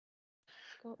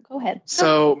 Go ahead.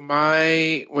 So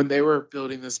when they were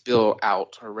building this bill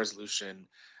out or resolution,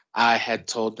 I had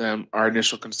told them our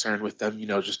initial concern with them,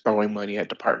 just throwing money at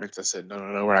departments. I said, no,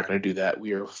 we're not going to do that.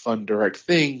 We are fund direct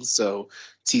things. So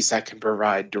TSAC can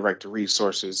provide direct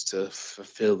resources to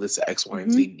fulfill this X, Y,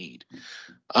 and Z need.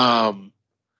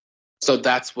 So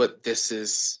that's what this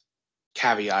is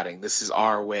caveating. This is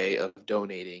our way of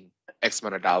donating X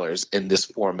amount of dollars in this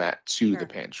format to the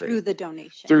pantry. Through the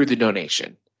donation. Through the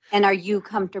donation. And are you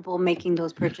comfortable making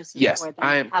those purchases? Yes, for them?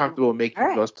 I am comfortable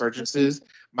making those purchases.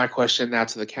 My question now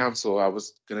to the council, I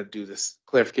was going to do this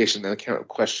clarification and the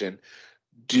question.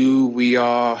 Do we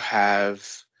all have,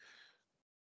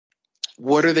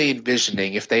 what are they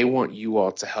envisioning if they want you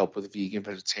all to help with vegan,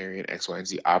 vegetarian, X, Y, and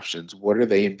Z options? What are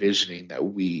they envisioning that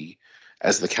we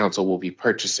as the council will be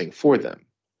purchasing for them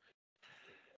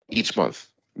each month?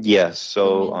 Yes,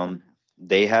 so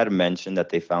they had mentioned that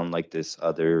they found like this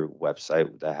other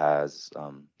website that has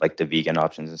like the vegan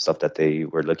options and stuff that they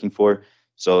were looking for.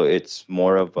 So it's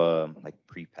more of like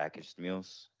prepackaged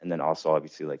meals, and then also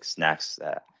obviously like snacks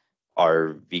that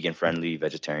are vegan friendly,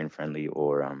 vegetarian friendly,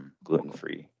 or gluten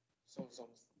free. So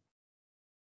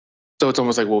it's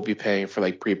almost like we'll be paying for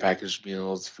like prepackaged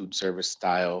meals, food service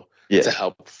style, to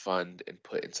help fund and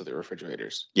put into the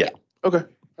refrigerators. Yeah. Okay,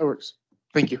 that works.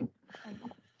 Thank you.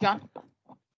 John?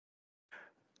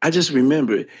 I just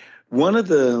remembered one of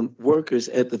the workers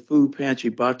at the food pantry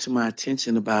brought to my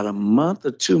attention about a month or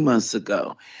 2 months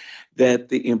ago that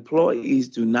the employees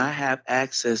do not have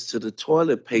access to the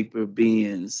toilet paper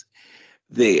bins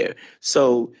there.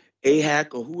 So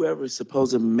AHAC or whoever is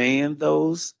supposed to man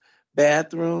those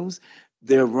bathrooms,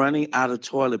 they're running out of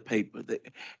toilet paper.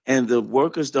 And the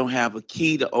workers don't have a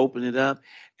key to open it up.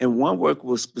 And one worker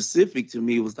was specific to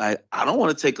me, was like, I don't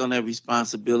want to take on that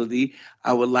responsibility.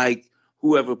 I would like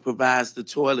whoever provides the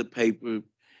toilet paper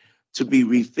to be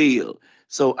refilled.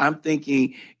 So I'm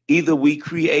thinking either we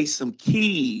create some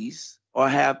keys or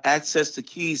have access to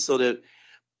keys so that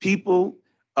people,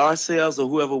 ourselves or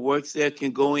whoever works there,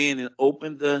 can go in and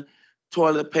open the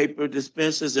toilet paper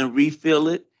dispensers and refill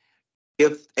it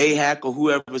if AHAC or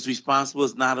whoever is responsible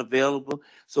is not available,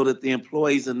 so that the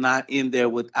employees are not in there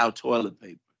without toilet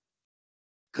paper.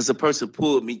 Because the person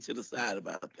pulled me to the side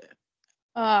about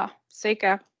that.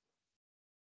 SACAP.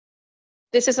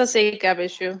 This is a SACAP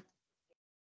issue.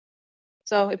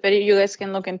 So if any, you guys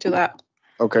can look into that.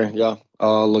 Okay, yeah,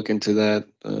 I'll look into that.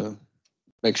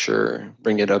 Make sure,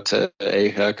 bring it up to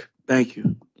AHEC. Thank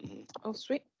you. Oh,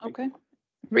 sweet. Okay.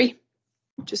 Ree.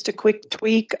 Just a quick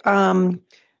tweak,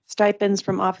 stipends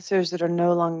from officers that are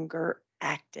no longer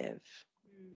active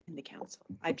in the council.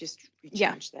 I just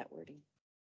Yeah. changed that wording.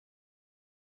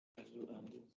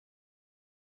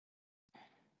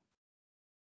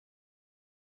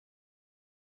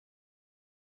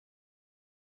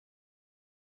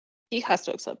 He has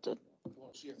to accept it.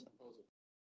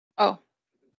 Oh,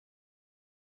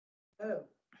 I'd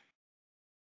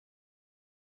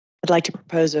like to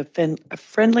propose a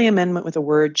friendly amendment with a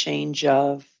word change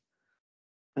of,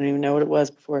 I don't even know what it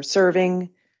was before, serving,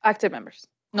 active members.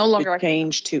 No longer active.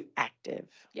 change to active.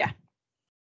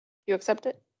 You accept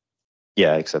it?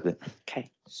 Yeah, I accept it. Okay.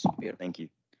 Thank you.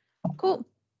 Cool.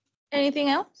 Anything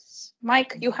else?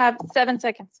 Mike, you have 7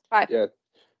 seconds. 5. Yeah.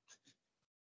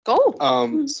 Go.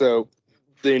 So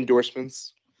the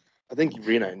endorsements, I think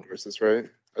Rena endorsed this, right?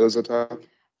 Are those the top?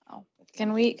 Oh,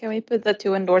 can we put the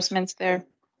 2 endorsements there?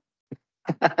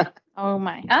 Oh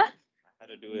my. Huh? How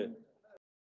to do it?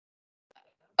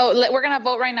 Oh, we're gonna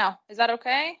vote right now. Is that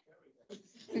okay?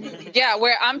 Yeah,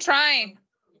 I'm trying.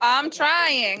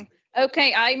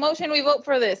 Okay, I motion we vote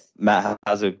for this. Matt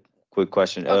has a quick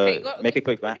question. Okay, Make it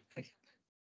quick, Matt.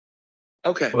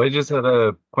 Okay. Well, I just had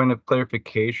a point of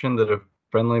clarification that a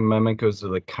friendly amendment goes to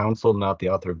the council, not the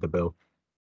author of the bill.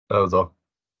 That was all.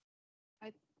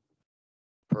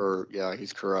 Yeah,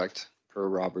 he's correct. Per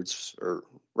Roberts,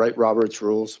 Robert's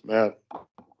rules, Matt.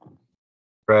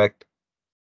 Correct.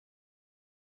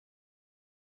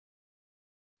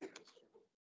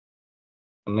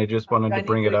 And I just wanted Do I to need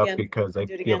bring to it do it up again? because I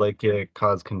Do it feel again? like it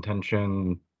caused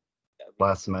contention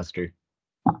last semester.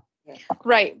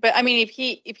 Right, but I mean, if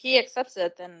he accepts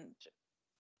it, then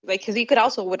like, because he could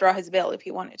also withdraw his bill if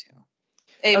he wanted to.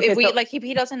 Okay, If we so- like, if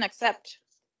he doesn't accept.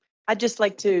 I'd just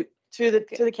like to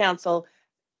the council,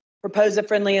 propose a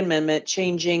friendly amendment,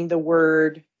 changing the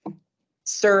word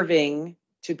serving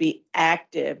to be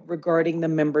active regarding the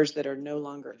members that are no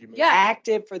longer Yeah.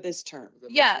 active for this term.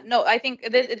 Yeah, no, I think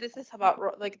this is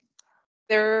about like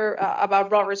they're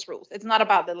about Robert's rules. It's not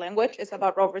about the language. It's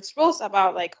about Robert's rules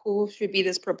about like who should be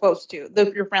this proposed to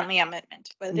your friendly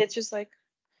amendment. But it's just like,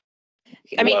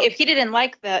 I mean, Well- if he didn't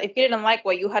like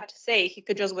what you had to say, he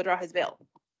could just withdraw his bill.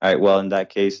 All right. Well, in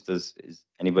that case, is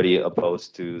anybody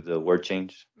opposed to the word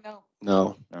change? No.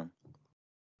 No.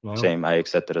 No? Same. I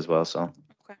accept it as well. So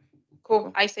Okay.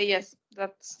 Cool. I say yes.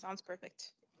 That sounds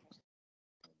perfect.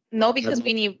 No, because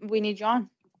we need John.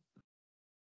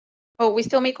 Oh, we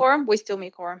still meet quorum? We still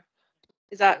meet quorum.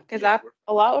 Is that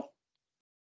allowed?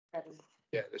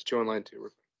 Yeah, there's 2 online too.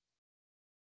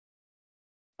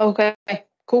 Okay,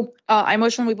 cool. I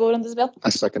motion we vote on this bill.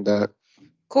 I second that.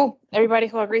 Cool. Everybody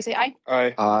who agrees, say aye.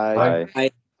 Aye.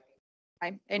 Aye.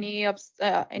 Aye. Any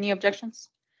objections?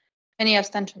 Any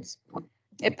abstentions?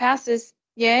 It passes.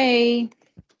 Yay.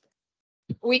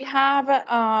 We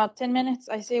have 10 minutes.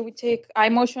 I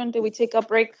motion that we take a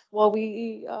break while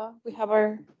we have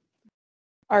our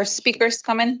speakers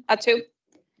come in at 2.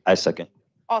 I second.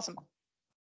 Awesome.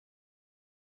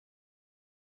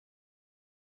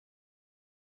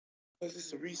 Was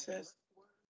this a recess?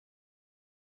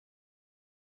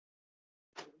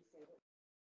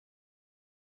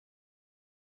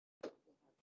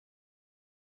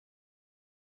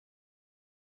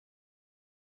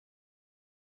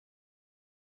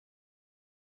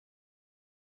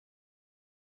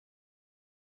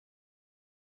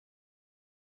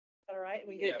 All right,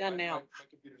 we get it done now.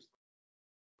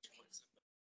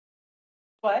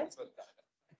 What?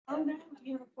 Oh, no,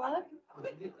 you have a plug?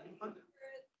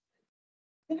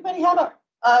 Anybody have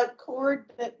a cord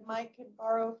that Mike can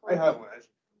borrow? For I have one.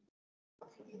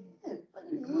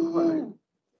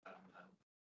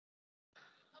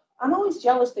 I'm always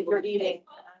jealous that you're eating.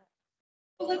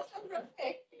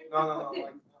 No.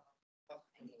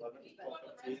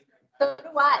 So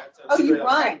do I. Oh, you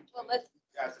run. Well, let's.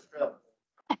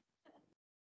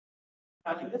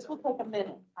 This will take a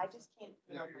minute. I just can't.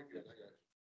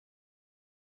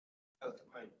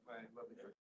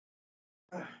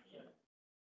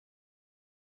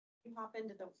 You hop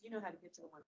into you know how to get to the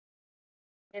one.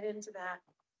 Get into that,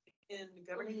 in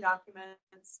governing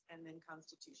documents and then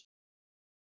constitution.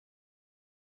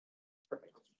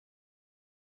 Perfect.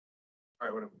 All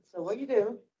right, whatever. So what you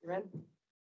do, you ready?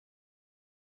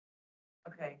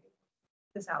 Okay,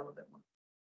 this out a little bit more.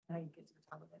 Now you get to the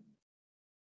top of it.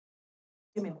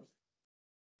 2 minutes.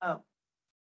 Oh,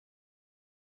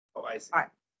 Oh, I see. all right.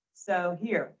 So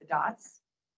here, the dots.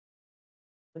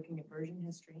 Looking at version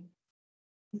history.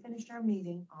 We finished our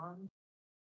meeting on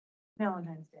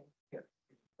Valentine's Day. Here.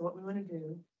 So what we want to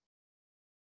do,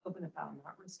 open the file,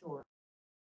 not restore.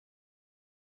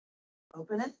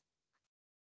 Open it.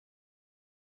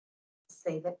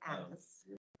 Save it as.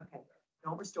 Okay,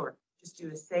 don't restore. Just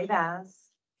do a save as,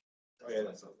 Oh, yeah,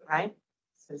 that's not bad. right?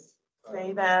 So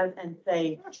save as and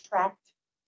say tracked.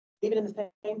 Leave it in the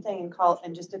same thing and call,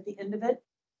 and just at the end of it.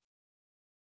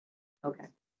 Okay.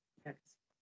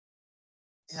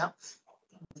 Yep.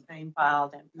 Same file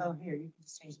then. Oh, here, you can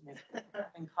just change the name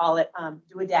and call it,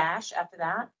 do a dash after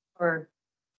that, or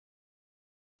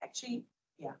actually,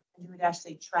 yeah, and do a dash,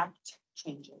 say tracked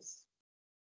changes.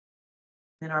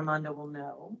 Then Armando will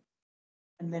know.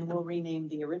 And then we'll rename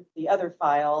the other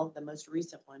file, the most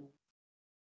recent one.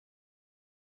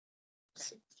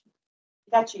 Okay.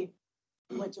 Got you.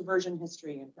 We went to version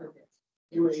history and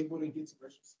You were able to get to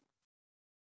versions.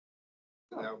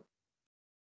 No.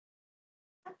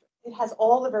 it has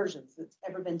all the versions that's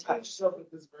ever been Touch touched. yourself with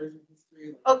this version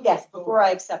history. Oh, yes, before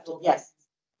I accepted, yes.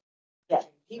 Yeah,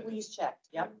 he's checked,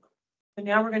 yep. So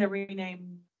now we're gonna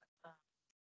rename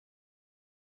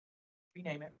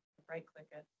it, right click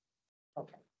it.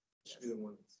 Okay, Should be the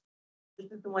one.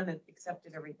 this is the one that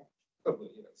accepted everything. Probably,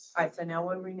 yes. All right, so now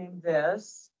we'll rename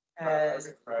this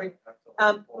as, Right.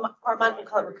 Armand will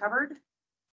call it recovered.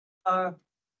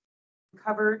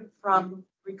 Recovered from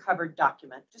recovered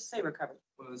document, just say recovered.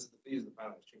 Well, these are the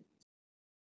final changes.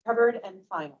 Covered and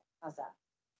final, how's that?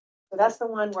 So that's the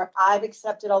one where I've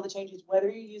accepted all the changes, whether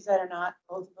you use that or not,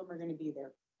 both of them are gonna be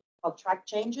there. I'll track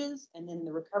changes, and then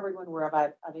the recovered one where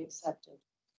I've accepted.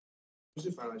 These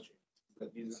are final changes.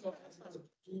 That these are-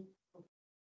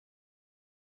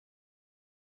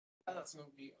 That's gonna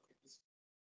be, okay, this,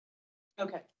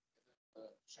 Okay,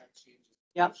 track changes.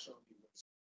 Yep. Show me what's-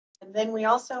 and then we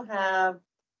also have,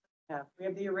 we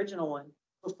have the original one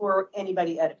before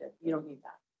anybody edited, you don't need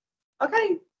that.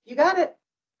 Okay, you got it.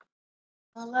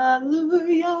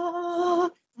 Hallelujah, I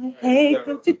hate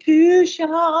Constitution.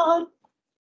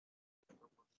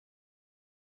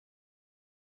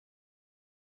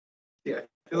 Yeah,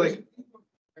 I feel like.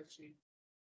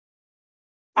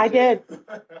 I did.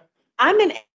 I'm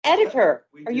an editor.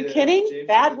 We Are you did. kidding? James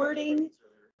Bad did that wording.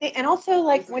 earlier. And also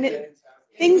like when it,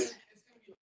 things,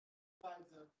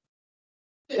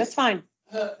 that's fine.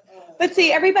 But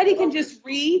see, everybody can just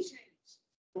read.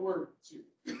 Word too.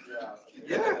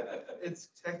 Yeah, it's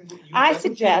technically. I that's what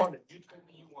you suggest- wanted. You told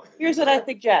me you wanted. Here's what I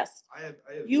suggest. I have.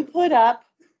 You put up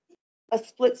a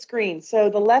split screen. So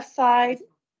the left side,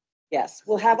 yes,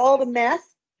 we'll have all the mess.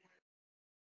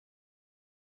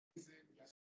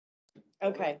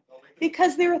 Okay,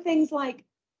 because there are things like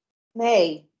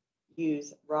may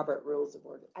use Robert Rules of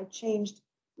Order. I changed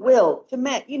will to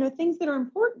may, things that are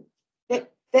important,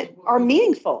 that are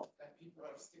meaningful.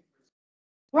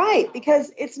 Right,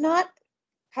 because it's not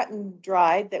cut and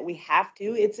dried that we have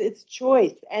to, it's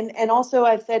choice. And also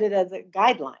I've said it as a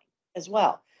guideline as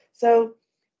well. So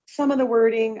some of the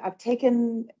wording, I've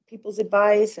taken people's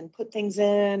advice and put things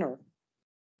in, or,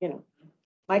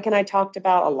 Mike and I talked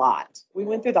about a lot. We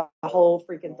went through the whole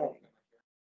freaking thing.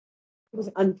 It was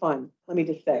unfun, let me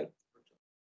just say.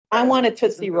 I want a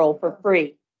Tootsie Roll for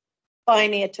free. Buy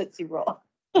me a Tootsie Roll.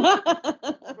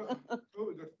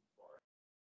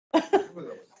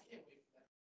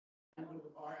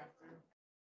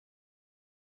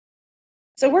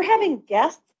 So we're having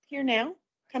guests here now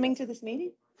coming to this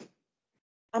meeting.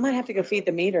 I might have to go feed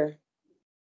the meter.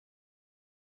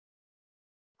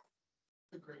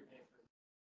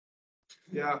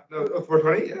 Yeah, no,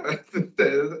 420, yeah.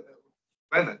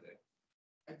 Plan that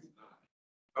day.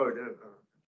 Oh, it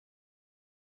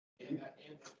did.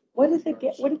 What did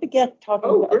the guest talking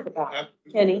to us about?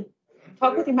 Kenny,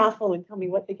 talk with your mouth full and tell me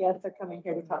what the guests are coming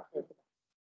here to talk to us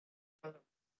about.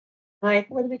 Mike,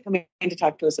 what are they coming to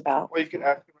talk to us about? Well, you can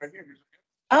ask him right here.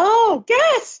 Oh,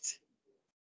 guest.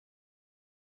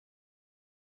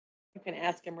 You can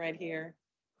ask him right here.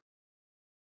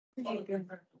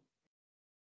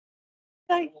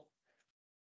 Hi.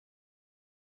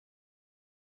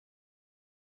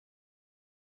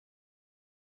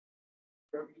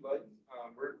 Wherever you like,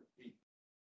 we're.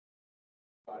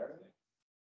 Fire.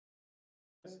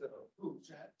 So, ooh,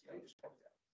 chat. Yeah, just check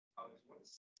that. I just want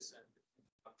to send.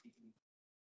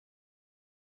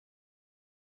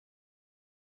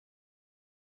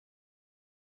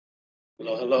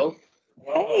 Hello, hello.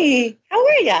 Hey, how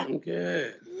are ya? I'm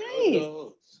good. Nice.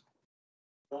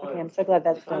 Okay, I'm so glad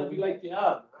that's done.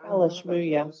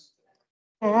 Hallelujah.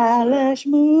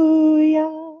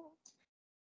 Hallelujah.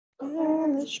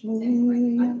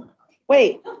 Hallelujah.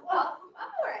 Wait.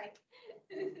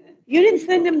 You didn't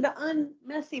send him the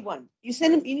unmessy one. You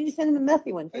need to send him the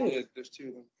messy one I too. did. There's two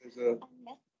of them. There's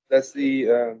that's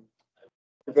the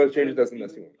Proposed changes, that's the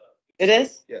messy one. It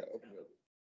is? Yeah. Open it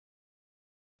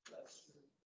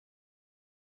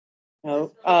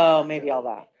up. Oh, maybe all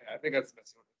that. Yeah, I think that's the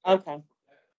messy one. Okay.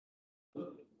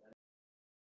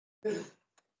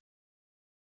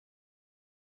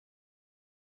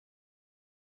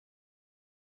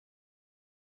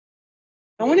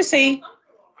 I want to see.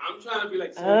 I'm trying to be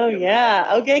like. Oh, Sophia,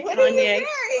 yeah. Okay, What are you Kanye. wearing?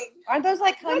 Aren't those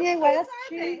like Kanye West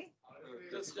shoes?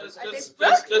 Just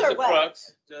Brooks the or what?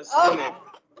 crux. Just Oh. you know,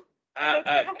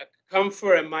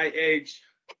 comfort at my age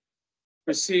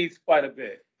precedes quite a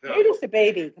bit. You're just a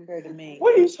baby compared to me.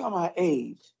 What are you talking about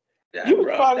age? Yeah, You were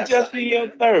bro, probably that's just all in right. your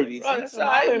 30s. Bro, that's all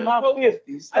right, I'm in my man.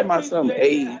 50s. I Talking about some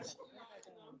appreciate age.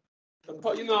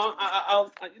 that. You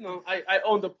know, I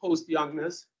own the post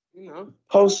youngness. You know,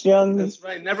 Post youngness. that's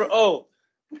right. Never old.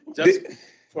 Just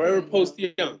forever post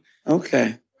young.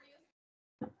 Okay.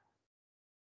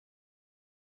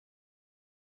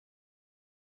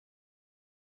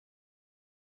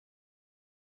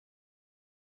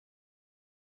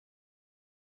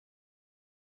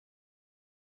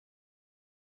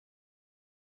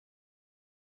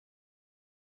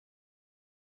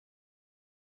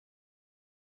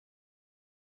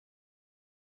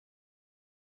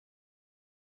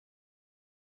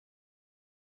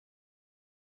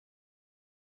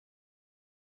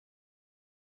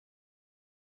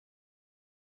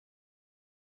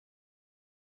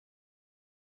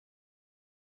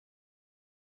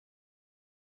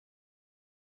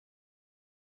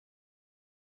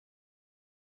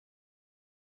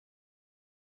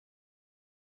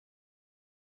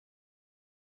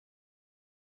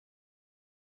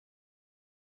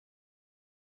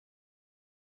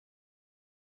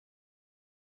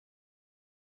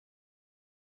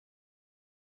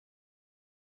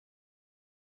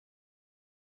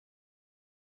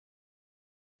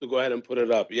 To go ahead and put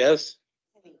it up. Yes.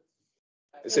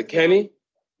 Is it Kenny?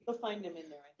 You'll find him in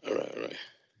there, I All think. right, all right.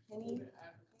 Kenny,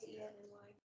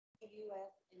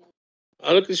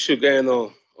 Oh, look at you getting all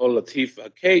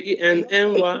Latifah.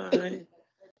 Kenny.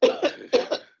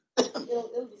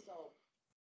 It'll dissolve.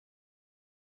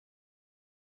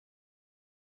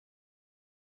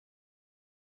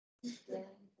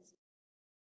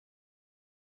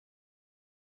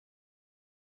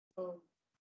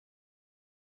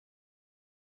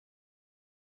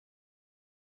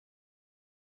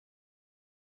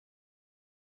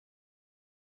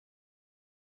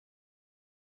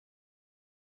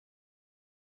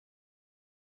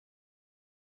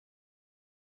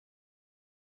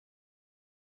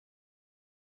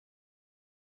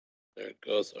 There it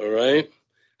goes. All right.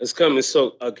 It's coming.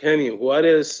 So, Kenny, what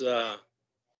is, I'm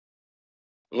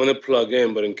going to plug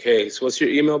in, but in case, what's your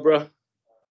email, bro?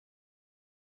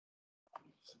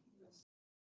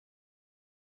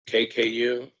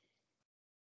 KKU.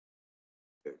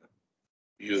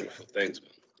 Beautiful. Thanks, man.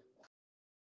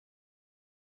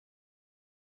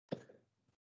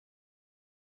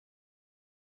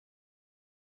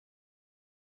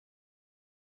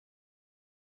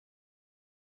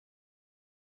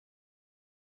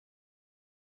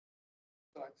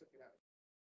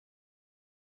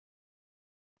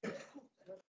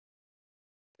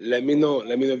 Let me know.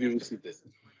 Let me know if you received it. I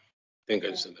think I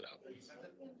just sent it out.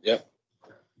 Yep.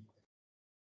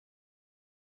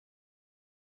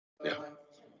 Yeah.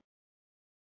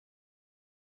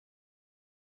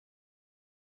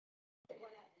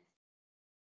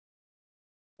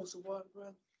 What's the water,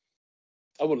 brother?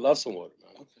 I would love some water,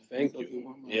 man. Okay. Thank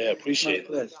you. Yeah, appreciate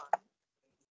My it. pleasure.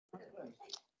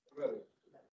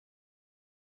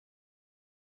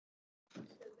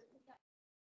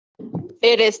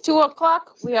 It is 2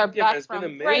 o'clock. We are Yeah, man, back it's been a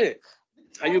from break. minute.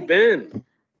 How you been?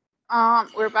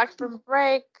 We're back from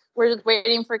break. We're just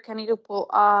waiting for Kenny to pull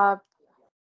up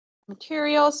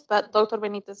materials, but Dr.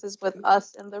 Benitez is with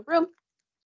us in the room.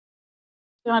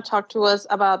 He's going to talk to us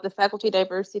about the Faculty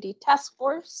Diversity Task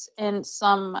Force and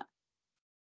some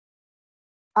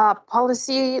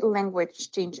policy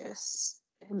language changes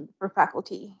for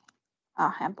faculty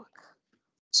handbook.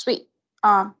 Sweet.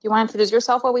 Do you want to introduce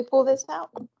yourself while we pull this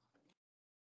out?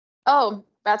 Oh,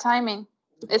 bad timing.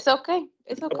 It's okay.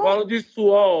 It's okay. Apologies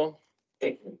to all.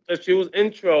 If she was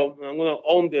intro, I'm gonna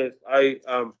own this. I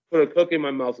put a cookie in my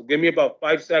mouth. So give me about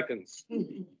 5 seconds,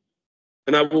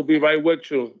 and I will be right with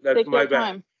you. That's Take my your bad.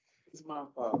 time. It's my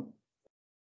fault.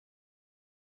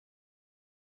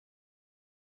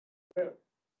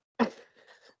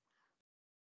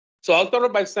 So I'll start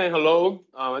off by saying hello.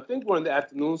 I think we're in the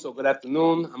afternoon, so good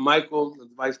afternoon. I'm Michael, the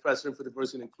Vice President for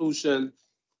Diversity and Inclusion,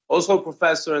 also a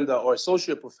professor or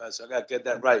associate professor, I gotta get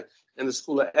that right, in the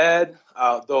School of Ed,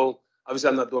 though obviously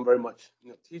I'm not doing very much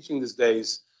teaching these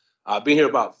days. I've been here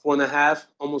about 4.5,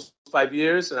 almost 5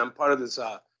 years, and I'm part of this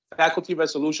faculty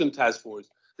resolution task force.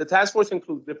 The task force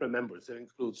includes different members. It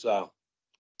includes Dr.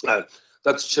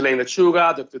 Chilena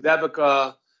Chuga, Dr.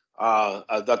 Devika,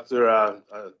 Dr.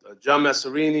 John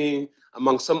Massarini,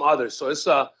 among some others. So it's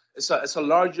a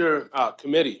larger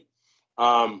committee.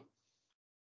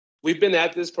 We've been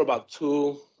at this for about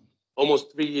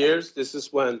almost 3 years. This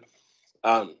is when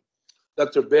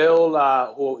Dr.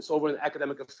 Bill, who is over in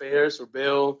academic affairs, or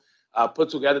Bill, put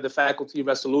together the faculty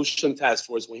resolution task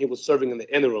force when he was serving in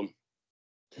the interim.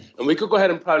 And we could go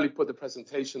ahead and probably put the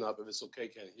presentation up if it's okay,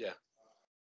 Kenny. Yeah.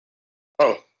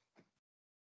 Oh.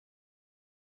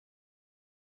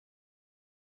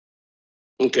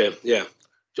 Okay, yeah.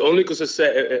 Only because it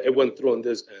said it went through on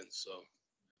this end. So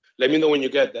let me know when you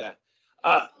get that.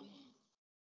 But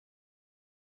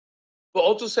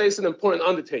also say it's an important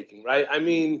undertaking, right? I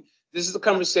mean, this is a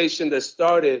conversation that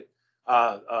started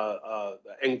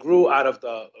and grew out of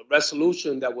the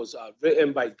resolution that was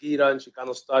written by Gita in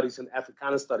Chicano Studies and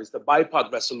Africana Studies, the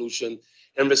BIPOC resolution,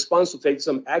 in response to take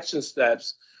some action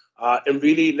steps and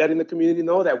really letting the community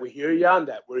know that we're here, yeah, and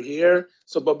that we're here.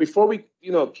 So, but before we,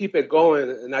 keep it going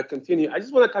and I continue, I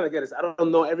just want to kind of get this. I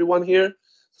don't know everyone here,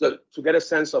 so to get a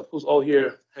sense of who's all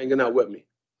here hanging out with me.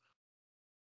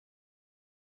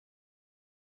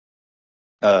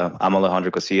 I'm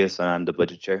Alejandro Casillas, and I'm the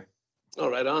budget chair. Oh,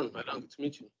 right on. Good to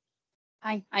meet you.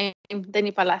 Hi, I am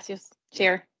Denny Palacios,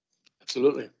 chair.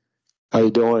 Absolutely. How you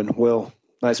doing? Will,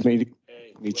 nice meet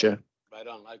you. Right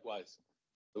on, likewise.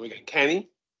 Then we got Kenny.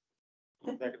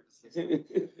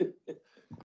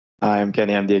 I'm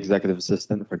Kenny. I'm the executive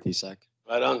assistant for TSAC.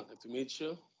 Right on. Good to meet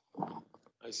you.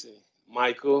 I see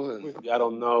Michael, and I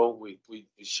don't know. We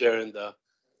sharing the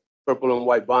purple and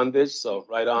white bondage. So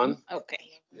right on. Okay.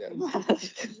 Yeah.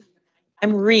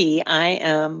 I'm Ree.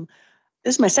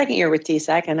 This is my second year with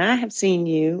TSAC, and I have seen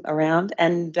you around,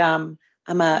 and I'm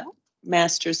a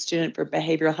master's student for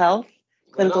behavioral health,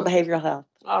 clinical behavioral health.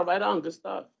 Oh, right on. Good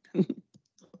stuff.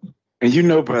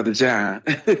 And Brother John,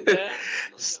 Yeah.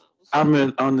 I'm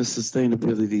on the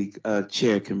sustainability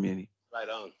chair committee. Right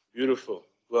on. Beautiful.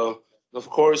 Well, of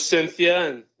course,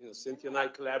 Cynthia, and Cynthia and I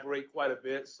collaborate quite a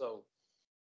bit. So,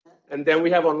 and then we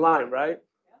have online, right?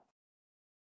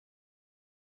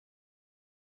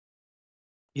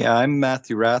 Yeah, I'm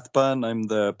Matthew Rathbun. I'm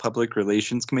the Public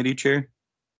Relations Committee Chair.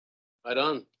 Right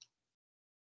on.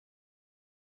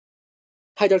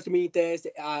 Hi, Dr. Benitez.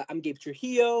 I'm Gabe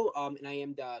Trujillo, and I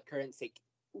am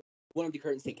one of the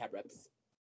current state cap reps.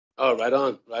 Oh, right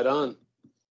on. Right on.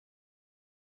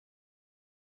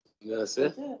 That's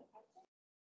it.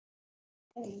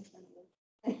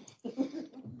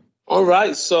 All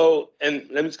right. So, and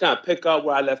let me just kind of pick up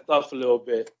where I left off a little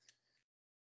bit.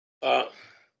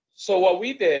 So what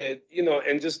we did,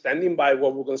 and just standing by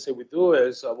what we're going to say we do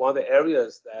is one of the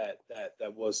areas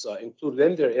that was included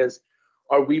in there is,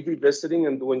 are we revisiting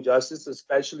and doing justice,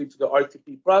 especially to the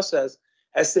RTP process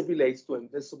as it relates to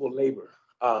invisible labor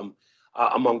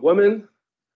among women,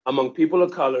 among people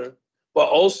of color, but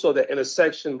also the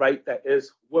intersection, right, that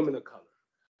is women of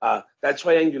color. That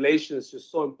triangulation is just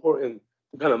so important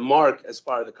to kind of mark as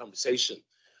part of the conversation.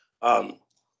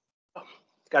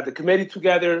 Got the committee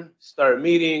together, started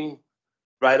meeting,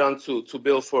 right on to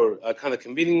Bill for kind of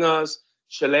convening us.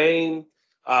 Shalane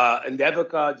and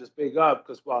Devika, just big up,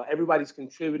 because while everybody's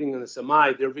contributing in the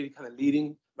semi, they're really kind of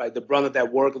leading, right, the brunt of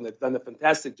that work, and they've done a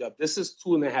fantastic job. This is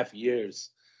 2.5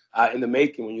 years in the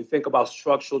making. When you think about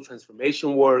structural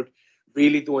transformation work,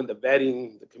 really doing the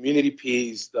vetting, the community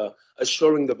piece, the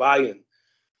assuring the buy-in.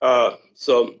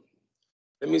 So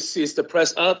let me see, is the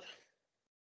press up?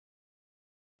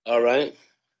 All right.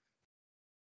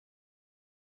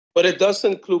 But it does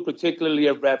include particularly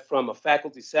a rep from a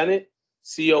faculty senate,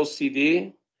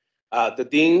 COCD, the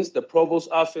deans, the provost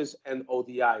office, and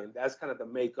ODI. And that's kind of the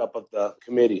makeup of the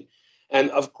committee. And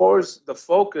of course, the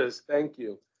focus, thank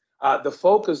you. The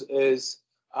focus is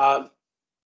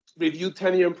review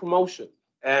tenure and promotion.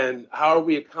 And how are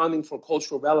we accounting for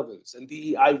cultural relevance and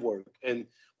DEI work and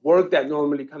work that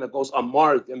normally kind of goes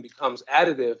unmarked and becomes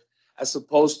additive, as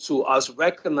opposed to us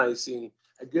recognizing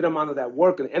a good amount of that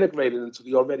work and integrate it into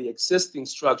the already existing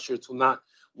structure to not,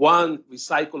 one,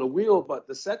 recycle a wheel, but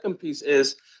the second piece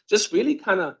is just really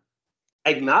kind of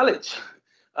acknowledge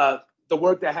the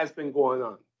work that has been going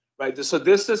on, right? So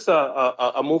this is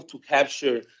a move to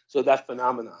capture that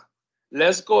phenomena.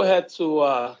 Let's go ahead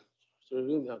to,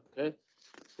 okay,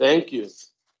 thank you.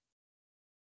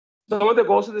 Some of the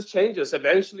goals of this changes,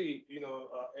 eventually,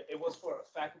 it was for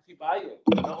faculty buy-in,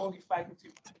 not only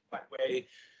faculty by way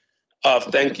of,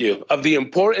 thank you, of the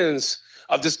importance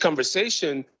of this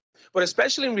conversation, but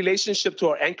especially in relationship to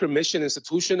our anchor mission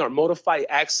institution, our modified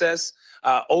access,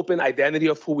 open identity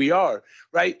of who we are,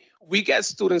 right? We get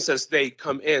students as they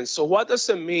come in. So what does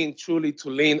it mean truly to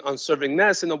lean on serving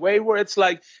next in a way where it's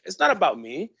like, it's not about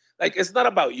me, like it's not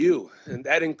about you. And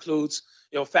that includes,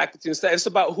 faculty and staff. It's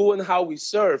about who and how we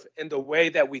serve and the way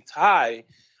that we tie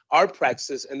our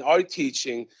praxis and our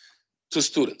teaching to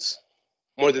students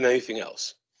more than anything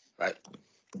else, right?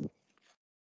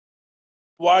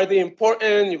 Why are they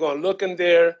important? You're going to look in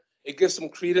there. It gives some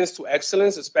credence to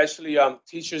excellence, especially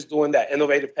teachers doing that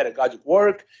innovative pedagogic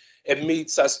work. It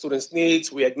meets students' needs.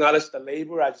 We acknowledge the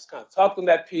labor. I just kind of talked on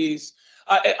that piece.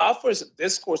 It offers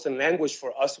discourse and language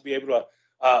for us to be able to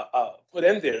put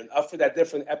in there and offer that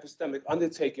different epistemic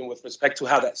undertaking with respect to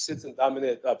how that sits in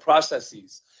dominant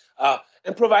processes.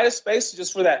 And provide a space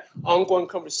just for that ongoing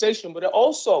conversation, but it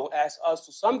also asks us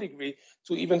to some degree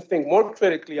to even think more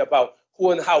critically about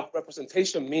who and how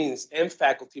representation means in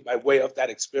faculty by way of that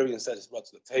experience that is brought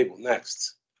to the table.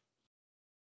 Next.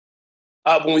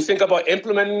 When we think about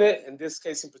implementing it, in this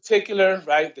case in particular,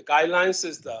 right, the guidelines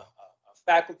is the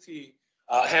faculty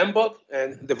handbook,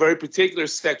 and the very particular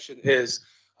section is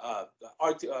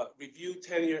the review,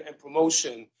 tenure, and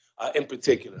promotion in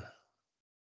particular,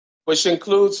 which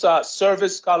includes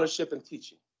service, scholarship, and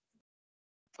teaching.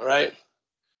 All right.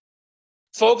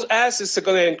 Folks asked, is it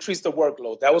going to increase the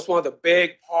workload? That was one of the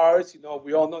big parts.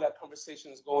 We all know that conversation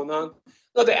is going on.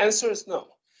 No, the answer is no.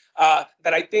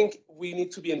 That I think we need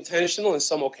to be intentional in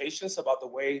some occasions about the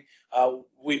way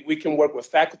we can work with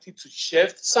faculty to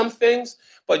shift some things.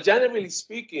 But generally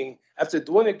speaking, after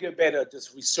doing a good bit of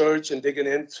just research and digging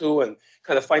into and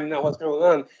kind of finding out what's going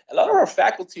on, a lot of our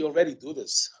faculty already do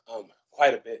this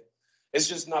quite a bit. It's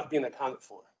just not being accounted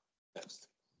for. Next.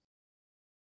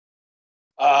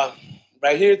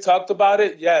 Right here, talked about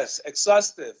it. Yes,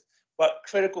 exhaustive, but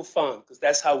critical fun, because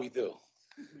that's how we do.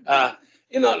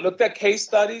 Looked at case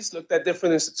studies, looked at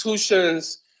different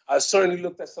institutions, certainly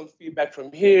looked at some feedback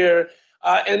from here,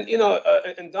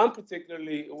 and done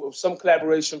particularly with some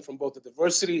collaboration from both the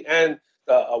diversity and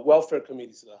the welfare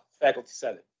committees, the faculty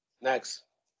senate. Next.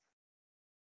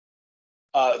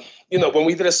 When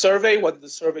we did a survey, what did the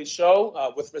survey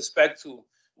show with respect to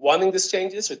wanting these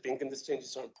changes or thinking these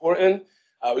changes are important?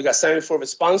 We got 74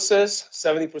 responses.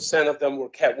 70% of them were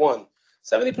Cat 1.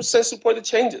 70% support the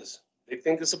changes. They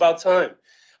think it's about time.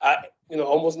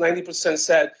 Almost 90%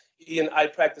 said E&I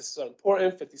practices are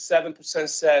important. 57%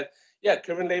 said, yeah,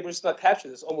 current labor is not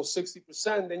captured. It's almost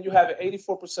 60%. Then you have an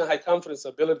 84% high confidence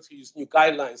ability to use new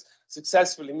guidelines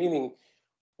successfully, meaning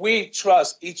we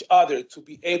trust each other to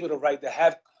be able to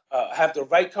have the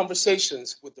right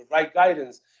conversations with the right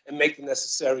guidance and make the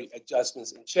necessary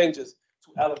adjustments and changes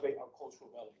to elevate our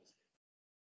cultural relevance.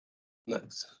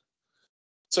 Next.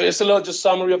 So it's a little just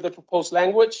summary of the proposed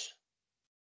language.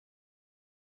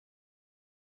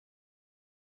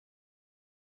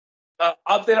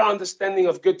 Update our understanding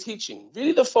of good teaching.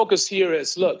 Really the focus here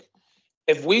is, look,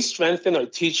 if we strengthen our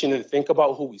teaching and think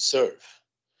about who we serve,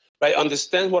 right,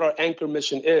 understand what our anchor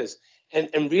mission is, and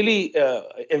really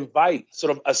invite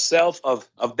sort of a self of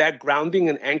that grounding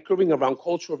and anchoring around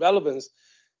cultural relevance,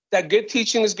 that good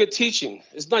teaching is good teaching.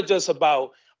 It's not just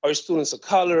about our students of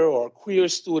color or queer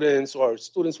students or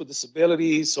students with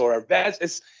disabilities or our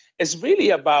vets. It's really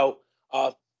about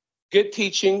good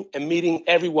teaching and meeting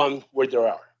everyone where they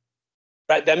are.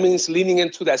 Right? That means leaning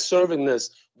into that servingness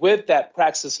with that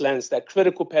praxis lens, that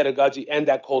critical pedagogy, and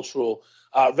that cultural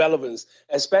relevance,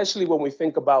 especially when we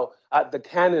think about the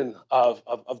canon of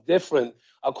different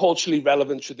culturally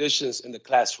relevant traditions in the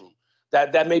classroom.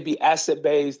 That may be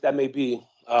asset-based, that may be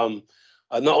not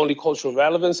only cultural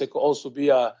relevance, it could also be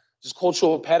just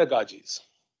cultural pedagogies.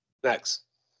 Next.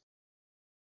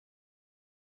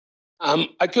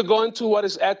 I could go into what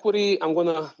is equity. I'm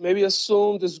gonna maybe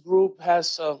assume this group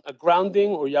has a grounding,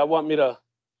 or y'all want me to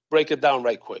break it down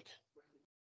right quick?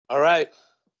 All right.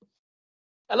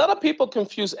 A lot of people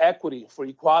confuse equity for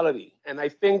equality, and I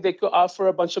think they could offer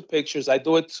a bunch of pictures. I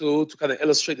do it too, to kind of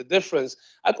illustrate the difference.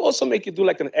 I could also make you do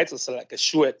like an exercise, like a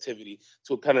shoe activity,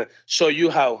 to kind of show you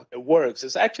how it works.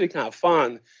 It's actually kind of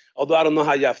fun, although I don't know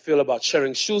how y'all feel about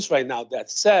sharing shoes right now. That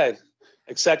said,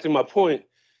 exactly my point.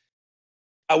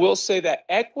 I will say that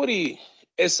equity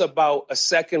is about a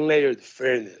second layered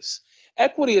fairness.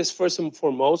 Equity is first and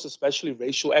foremost, especially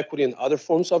racial equity and other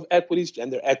forms of equities,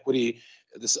 gender equity,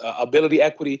 this ability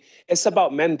equity. It's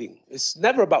about mending. It's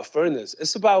never about fairness.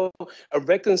 It's about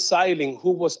reconciling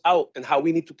who was out and how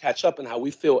we need to catch up and how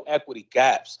we fill equity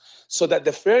gaps, so that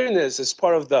the fairness is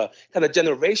part of the kind of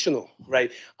generational,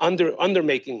 right,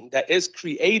 undermaking that is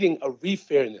creating a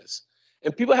re-fairness.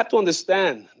 And people have to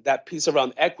understand that piece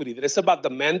around equity, that it's about the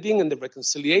mending and the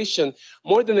reconciliation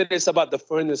more than it is about the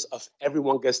fairness of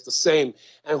everyone gets the same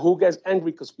and who gets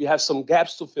angry because we have some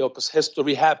gaps to fill because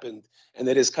history happened, and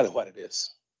it is kind of what it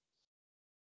is.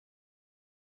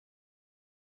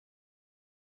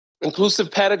 Inclusive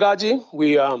pedagogy,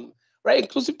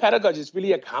 inclusive pedagogy is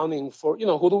really accounting for,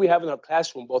 who do we have in our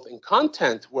classroom, both in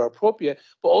content where appropriate,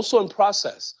 but also in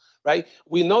process, right?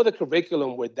 We know the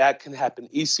curriculum where that can happen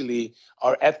easily,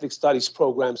 our ethnic studies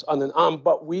programs, on and on,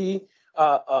 but we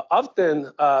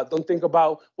often don't think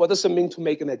about what does it mean to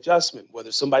make an adjustment,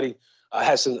 whether somebody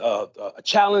has a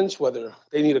challenge, whether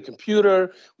they need a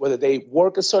computer, whether they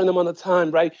work a certain amount of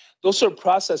time, right? Those are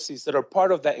processes that are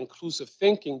part of that inclusive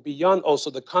thinking beyond also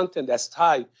the content that's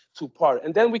tied to part.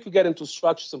 And then we could get into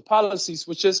structures and policies,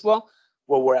 which is, well,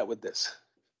 where we're at with this.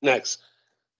 Next.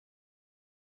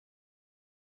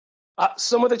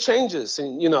 Some of the changes,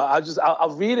 and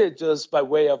I'll read it just by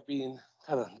way of being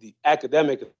kind of the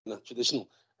academic, traditional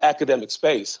academic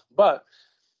space. But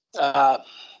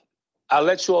I'll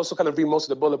let you also kind of read most of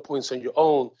the bullet points on your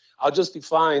own. I'll just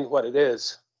define what it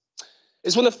is.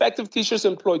 It's when effective teachers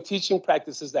employ teaching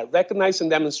practices that recognize and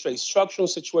demonstrate structural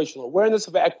and situational awareness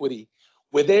of equity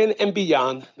within and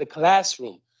beyond the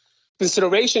classroom.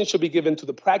 Consideration should be given to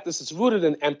the practices rooted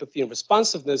in empathy and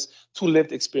responsiveness to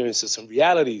lived experiences and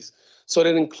realities. So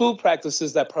that include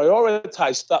practices that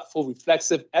prioritize thoughtful,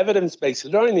 reflexive, evidence-based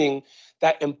learning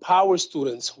that empowers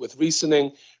students with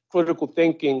reasoning, critical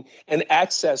thinking, and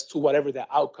access to whatever the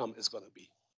outcome is going to be.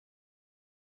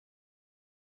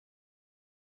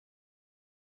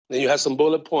 Then you have some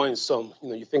bullet points.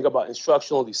 You think about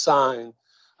instructional design.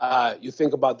 You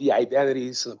think about the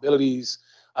identities and abilities.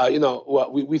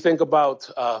 We think about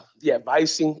the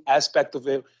advising aspect of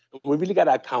it. We really got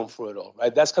to account for it all,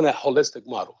 right? That's kind of a holistic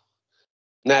model.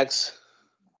 Next.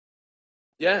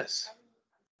 Yes.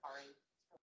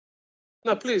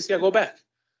 No, please, yeah, go back.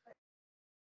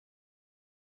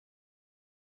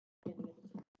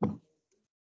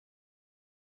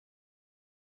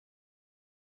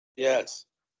 Yes.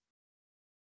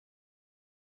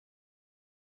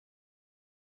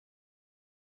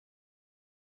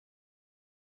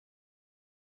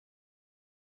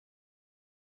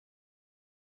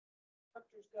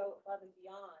 Instructors go above and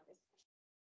beyond.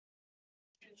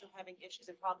 Students are having issues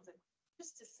and problems, and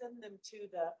just to send them to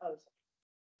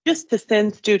just to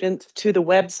send students to the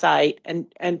website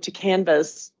and to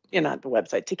Canvas, not the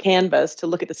website, to Canvas to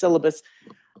look at the syllabus.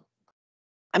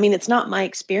 I mean, it's not my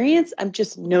experience. I'm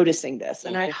just noticing this,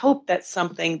 and I hope that's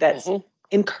something that's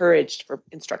encouraged for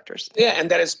instructors. Yeah,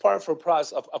 and that is part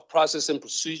of process and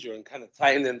procedure, and kind of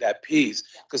tying in that piece,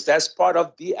 because that's part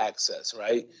of the access,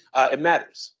 right? It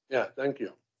matters. Yeah, thank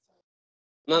you.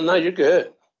 No, you're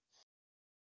good.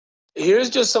 Here's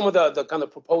just some of the kind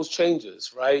of proposed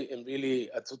changes, right? And really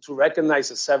to recognize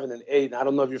the 7 and 8. I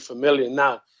don't know if you're familiar.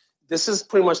 Now, this is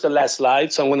pretty much the last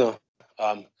slide. So I'm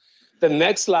gonna, the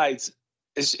next slides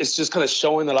is just kind of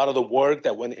showing a lot of the work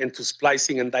that went into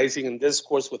splicing and dicing in this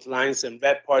course with lines and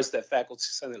red parts that faculty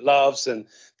senate loves and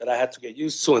that I had to get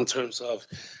used to in terms of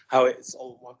how it's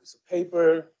all one piece of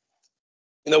paper.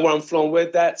 You know where I'm flowing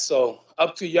with that. So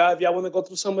up to y'all if y'all want to go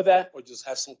through some of that or just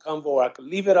have some convo, or I could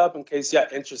leave it up in case y'all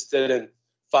interested in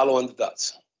following the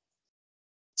dots.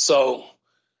 So,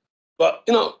 but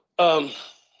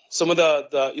some of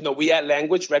the we add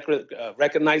language,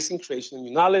 recognizing creation of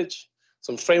new knowledge,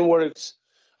 some frameworks,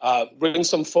 bring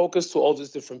some focus to all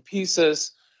these different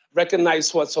pieces,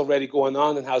 recognize what's already going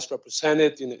on and how it's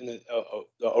represented in an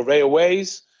array of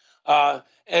ways.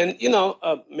 And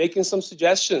making some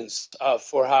suggestions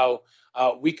for how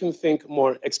we can think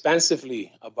more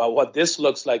expansively about what this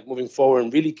looks like moving forward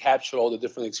and really capture all the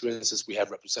different experiences we have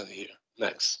represented here.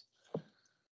 Next.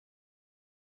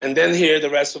 And then here, the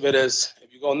rest of it is,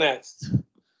 if you go next,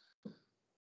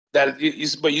 but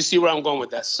you see where I'm going with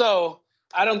that. So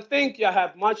I don't think you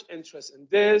have much interest in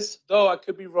this, though I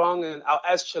could be wrong, and I'll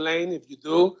ask Shalane if you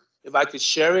do, if I could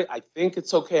share it. I think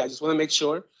it's okay. I just want to make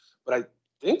sure, but I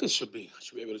think it should be. I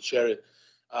should be able to share it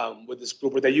with this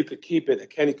group, or that you could keep it, and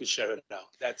Kenny could share it out.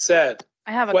 That said,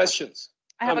 I have questions.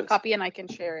 I have a comments? copy and I can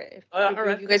share it. If, All if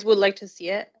right. you guys would like to see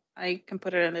it, I can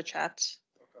put it in the chat.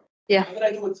 Yeah. How did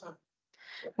I do with time?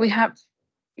 We have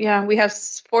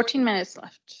 14 minutes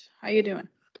left. How you doing?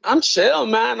 I'm chill,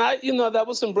 man. That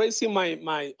was embracing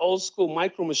my old school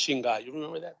micro machine guy. You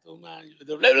remember that too, man?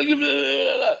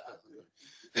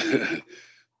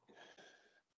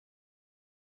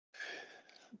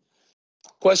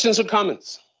 Questions or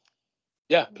comments?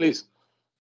 Yeah, please.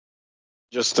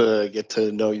 Just to get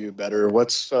to know you better,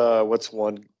 what's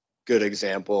one good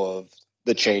example of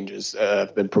the changes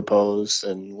have been proposed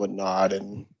and whatnot,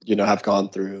 and have gone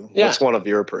through. Yeah. What's one of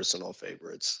your personal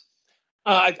favorites?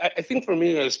 I think for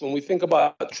me is when we think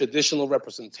about traditional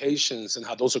representations and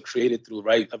how those are created through,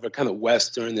 right, of a kind of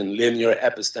Western and linear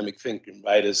epistemic thinking,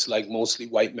 right? It's like mostly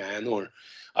white man or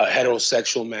a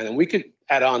heterosexual man. And we could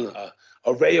add on an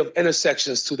array of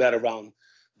intersections to that around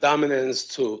dominance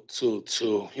to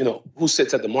who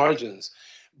sits at the margins.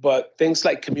 But things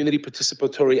like community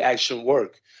participatory action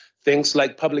work, things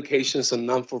like publications and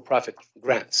non-for-profit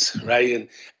grants, right? And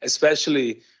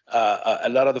especially a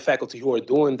lot of the faculty who are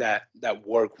doing that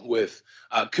work with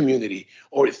community,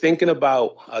 or thinking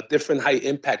about different high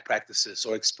impact practices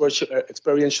or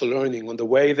experiential learning on the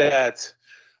way that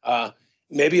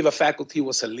maybe if a faculty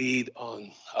was a lead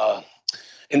on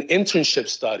an internship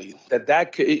study,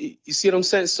 that could, you see what I'm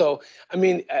saying? So, I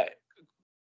mean,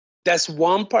 that's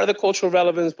one part of the cultural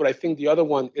relevance, but I think the other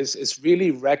one is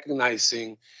really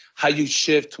recognizing how you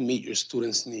shift to meet your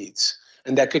students' needs.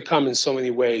 And that could come in so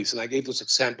many ways. And I gave those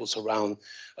examples around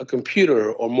a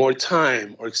computer or more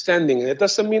time or extending. And it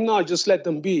doesn't mean, no, just let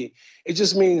them be. It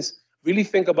just means really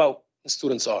think about who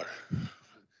students are.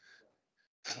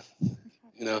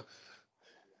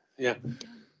 Yeah.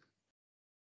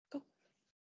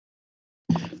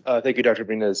 Thank you, Dr.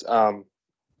 Brines.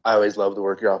 I always love the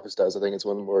work your office does. I think it's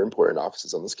one of the more important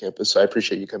offices on this campus. So I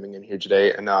appreciate you coming in here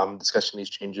today and discussing these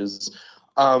changes.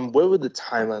 What would the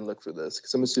timeline look for this?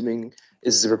 Because I'm assuming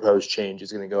this is a proposed change.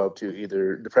 It's going to go up to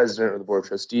either the president or the board of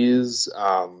trustees.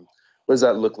 What does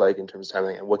that look like in terms of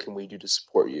timeline, and what can we do to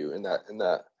support you in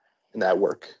that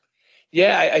work?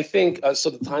 Yeah, I think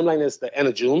so. The timeline is the end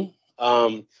of June,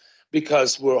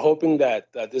 because we're hoping that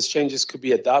these changes could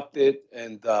be adopted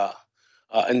and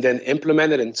then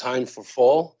implemented in time for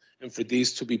fall, and for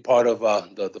these to be part of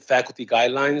the faculty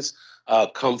guidelines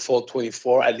come fall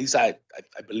 24. At least I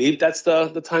believe that's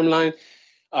the timeline.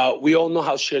 We all know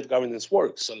how shared governance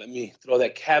works. So let me throw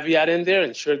that caveat in there.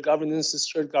 And shared governance is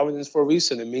shared governance for a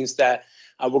reason. It means that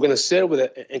we're going to sit with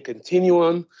a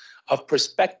continuum of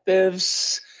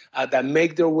perspectives that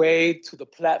make their way to the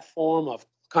platform of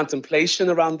contemplation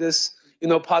around this,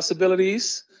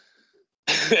 possibilities.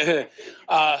 Man,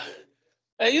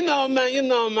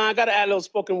 I gotta add a little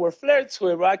spoken word flair to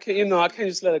it, right? I can't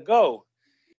just let it go.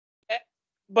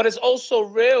 But it's also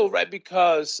real, right?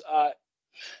 Because,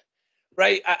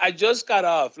 right, I just got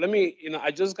off.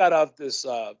 I just got off this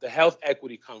the Health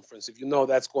Equity Conference. If you know,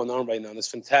 that's going on right now, and it's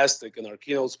fantastic. And our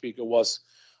keynote speaker was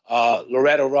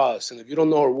Loretta Ross. And if you don't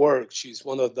know her work, she's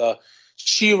one of the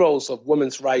heroes of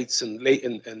women's rights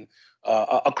and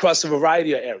across a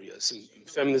variety of areas, and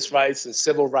feminist rights and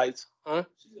civil rights, huh?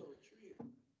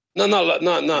 No.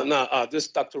 This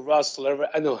Dr. Ross,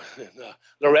 I know. No.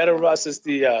 Loretta Ross is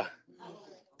the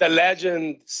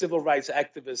legend civil rights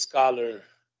activist scholar,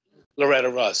 Loretta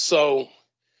Ross. So,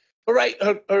 all right,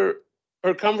 her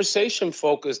conversation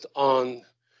focused on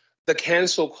the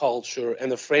cancel culture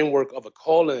and the framework of a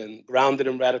colon grounded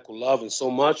in radical love. And so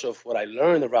much of what I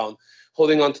learned around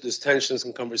holding on to these tensions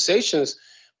and conversations,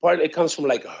 partly it comes from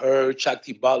like her,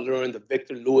 Chakti Butler, and the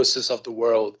Victor Lewises of the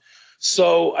world.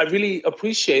 So I really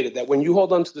appreciated that when you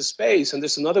hold on to the space, and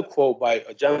there's another quote by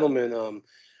a gentleman,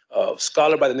 a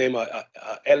scholar by the name of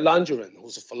Ed Langerin,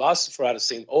 who's a philosopher out of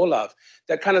St. Olaf,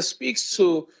 that kind of speaks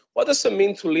to what does it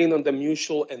mean to lean on the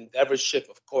mutual endeavorship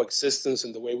of coexistence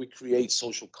in the way we create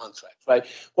social contracts, right?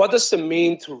 What does it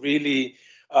mean to really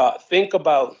think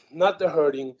about not the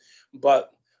hurting,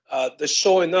 but the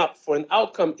showing up for an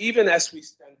outcome, even as we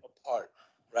stand apart,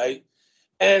 right?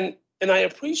 And I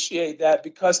appreciate that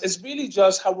because it's really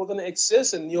just how we're going to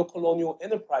exist in neocolonial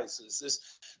enterprises. There's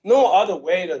no other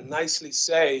way to nicely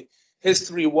say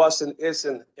history was and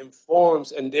isn't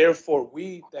informs, and therefore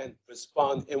we then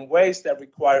respond in ways that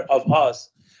require of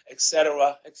us, et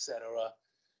cetera, et cetera,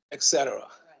 et cetera.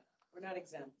 Right. We're not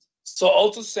exempt. So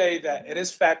also say that it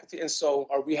is faculty, and so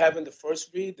are we having the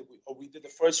first read? We did the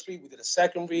first read, we did a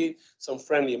second read, some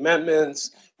friendly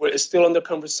amendments. It's still under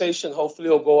conversation. Hopefully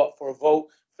it'll go up for a vote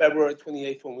February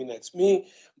 28th when we next meet.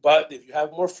 But if you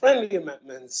have more friendly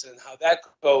amendments and how that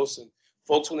goes, and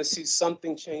folks want to see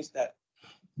something change, that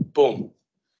boom.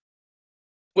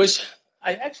 Which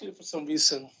I actually, for some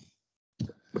reason,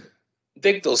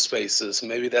 dig those spaces.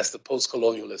 Maybe that's the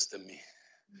post-colonialist in me.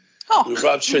 Oh. We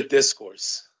ruptured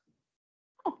discourse.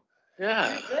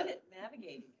 Yeah. You're good at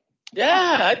navigating.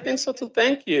 Yeah, I think so too.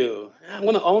 Thank you. I'm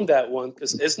gonna own that one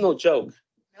because it's no joke.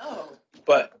 No.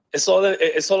 But it's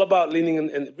all about leaning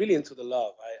and really into the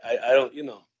love. I don't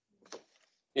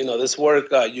this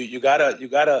work. You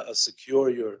gotta secure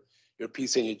your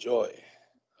peace and your joy,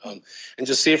 and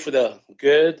just see it for the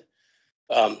good.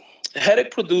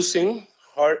 Headache producing,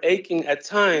 heart aching at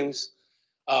times,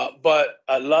 but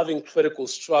a loving, critical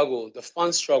struggle, the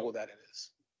fun struggle that it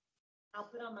is. I'll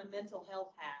put on my mental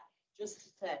health hat just to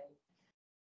say,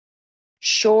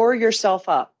 shore yourself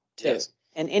up too. Yes.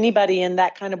 And anybody in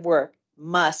that kind of work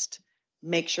must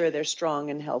make sure they're strong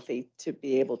and healthy to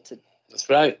be able to That's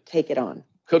right. take it on.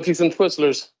 Cookies and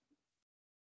Twizzlers.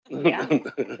 Yeah.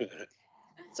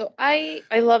 So I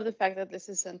love the fact that this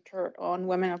is centered on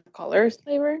women of color's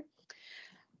labor.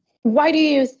 Why do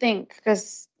you think?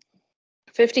 Because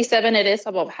 57, it is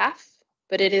above half,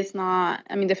 but it is not.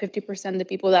 I mean, the 50%, the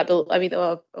people that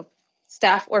of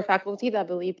staff or faculty that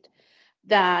believed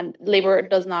that labor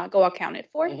does not go accounted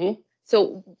for. Mm-hmm.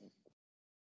 So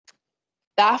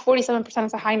that 47%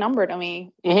 is a high number to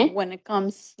me Mm-hmm. when it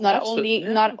comes not Absolutely,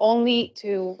 yeah. only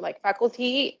to like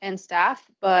faculty and staff,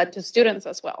 but to students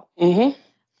as well. Mm-hmm.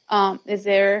 Is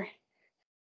there,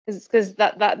 because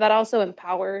that also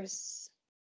empowers,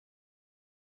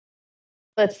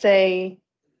 let's say,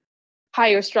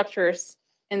 higher structures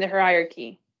in the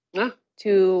hierarchy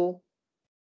to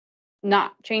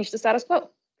not change the status quo.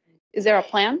 Is there a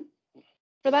plan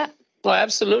for that? Well,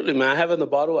 absolutely, man. I have in the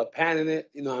bottle a pan in it.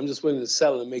 You know, I'm just willing to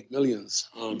sell it and make millions.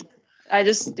 I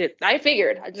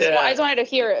figured. I just wanted to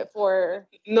hear it for.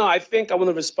 No, I think I want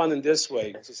to respond in this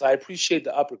way because I appreciate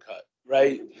the uppercut,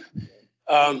 right?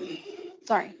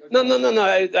 Sorry. No.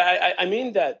 I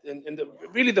mean that in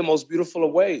really the most beautiful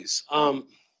of ways.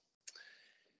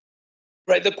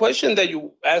 Right. The question that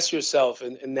you ask yourself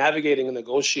in navigating and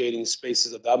negotiating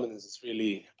spaces of dominance is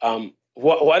really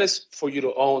what is for you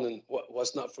to own and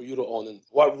what's not for you to own, and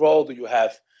what role do you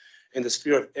have in the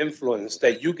sphere of influence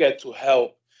that you get to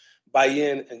help buy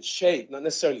in and shape, not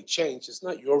necessarily change. It's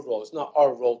not your role. It's not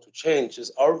our role to change.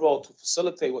 It's our role to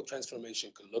facilitate what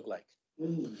transformation could look like.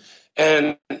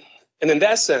 And in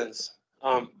that sense,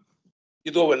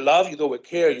 you do it with love, you do it with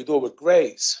care, you do it with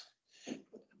grace.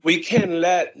 We can't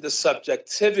let the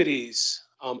subjectivities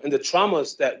and the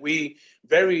traumas that we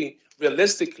very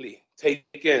realistically take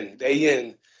in,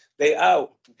 day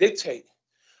out, dictate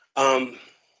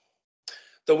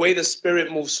the way the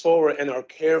spirit moves forward and our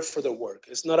care for the work.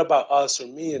 It's not about us or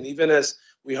me. And even as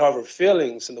we harbor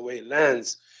feelings and the way it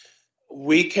lands,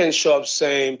 we can show up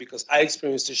saying, because I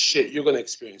experienced this shit, you're going to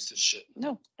experience this shit.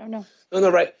 No,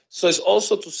 Right. So it's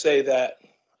also to say that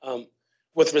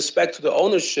with respect to the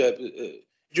ownership,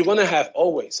 you're going to have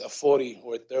always a 40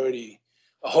 or a 30,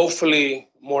 hopefully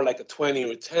more like a 20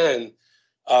 or 10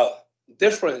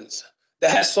 difference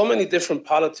that has so many different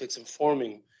politics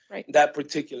informing that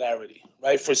particularity,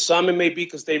 right? For some, it may be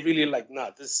because they really like, nah,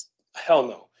 this, hell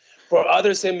no. For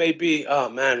others, it may be, oh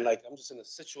man, like I'm just in a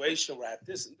situation where I have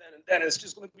this and that, and it's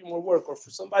just going to be more work. Or for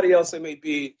somebody else, it may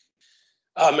be,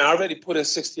 man, I already put in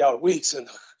 60-hour weeks, and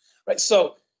right.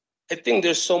 So I think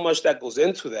there's so much that goes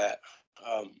into that.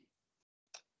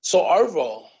 So our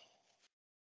role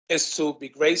is to be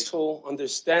graceful,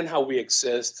 understand how we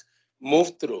exist,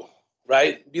 move through,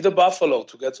 right? Be the buffalo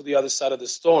to get to the other side of the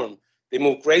storm. They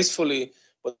move gracefully,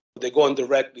 but they're going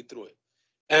directly through it.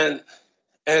 And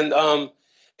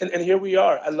here we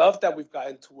are. I love that we've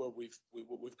gotten to where we've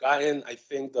gotten. I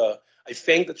think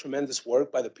the tremendous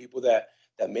work by the people that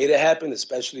made it happen,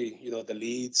 especially the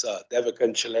leads, Devika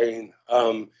and Chilean.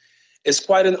 It's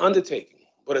quite an undertaking,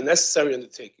 but a necessary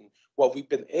undertaking. What we've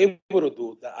been able to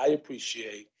do that I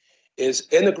appreciate is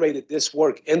integrated this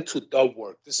work into the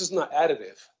work. This is not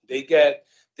additive.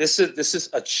 This is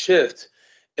a shift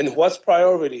in what's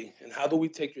priority and how do we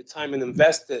take your time and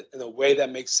invest it in a way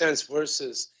that makes sense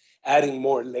versus adding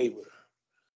more labor.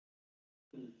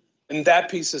 And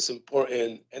that piece is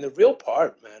important. And the real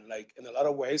part, man, like in a lot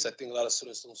of ways, I think a lot of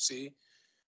students don't see.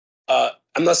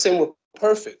 I'm not saying we're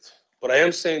perfect, but I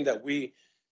am saying that we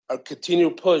are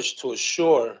continued push to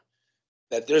assure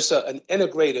that there's an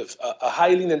integrative, a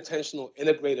highly intentional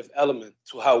integrative element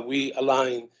to how we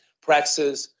align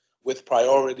praxis with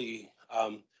priority,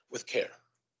 with care.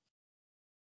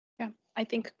 Yeah, I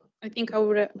think I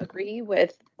would agree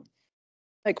with,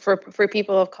 like, for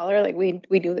people of color, like we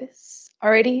do this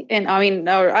already, and I mean,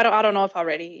 no, I don't know if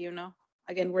already,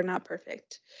 again, we're not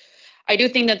perfect. I do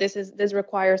think that this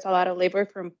requires a lot of labor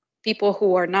from people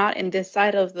who are not in this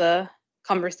side of the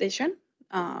conversation.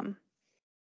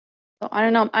 So I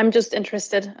don't know. I'm just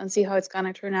interested and see how it's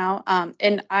gonna turn out.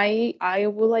 And I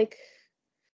will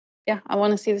I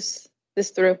want to see this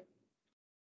through.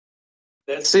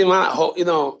 See, man,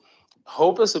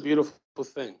 hope is a beautiful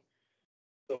thing.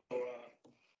 So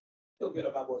feel good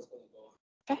about what's going to go.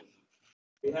 Okay.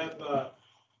 We have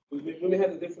we may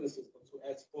have the differences, but to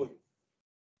Ed's point,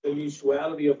 the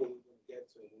mutuality of what we're going to get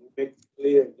to, and we make it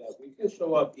clear that we can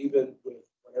show up even with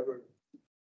whatever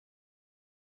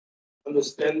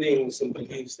understandings and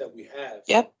beliefs that we have.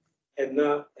 Yep. And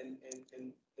not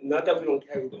that we don't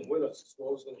carry them with us, we're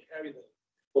always going to carry them,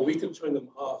 but we can turn them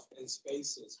off in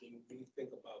spaces when we think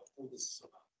about who this is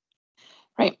about.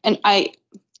 Right. And I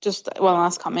just one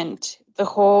last comment. The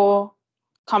whole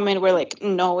comment where like,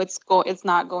 no, it's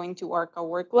not going to work a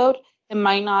workload. It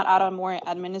might not add a more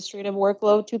administrative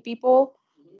workload to people,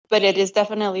 but it is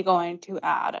definitely going to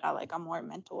add like a more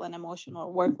mental and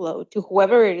emotional workload to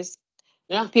whoever it is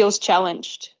feels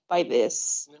challenged by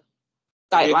this And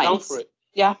they account guidelines. for it.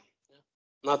 Yeah.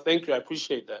 No, thank you. I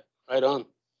appreciate that. Right on.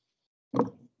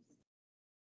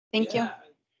 Thank you. My time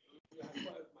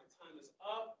is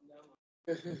up. Now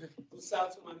I'm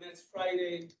out to my next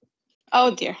Friday.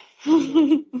 Oh dear.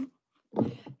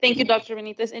 Thank you, Dr.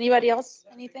 Benitez. Anybody else?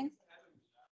 Anything?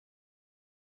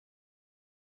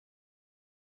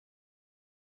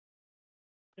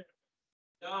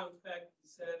 Now, in fact,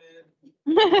 set in.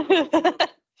 Uppercuts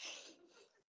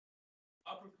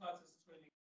is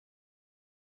 20.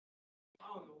 I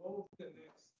don't know what will be the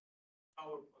next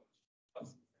power punch.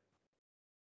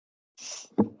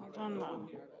 I don't know.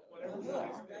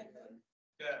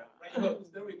 Yeah, right.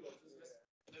 There we go.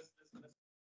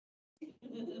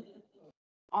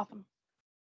 Awesome.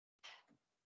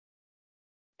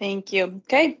 Thank you.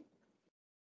 Okay.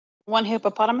 One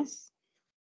hippopotamus?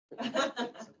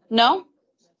 No?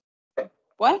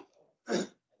 What?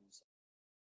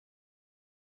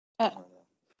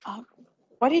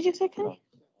 What did you say, Kenny?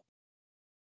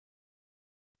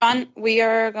 John, we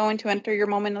are going to enter your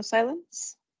moment of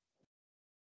silence.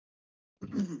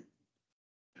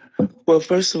 Well,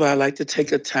 first of all, I'd like to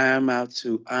take a time out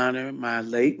to honor my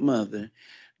late mother,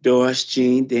 Doris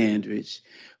Jean Dandridge,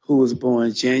 who was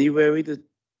born January the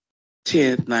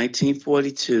 10th,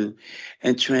 1942,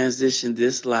 and transitioned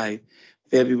this life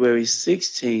February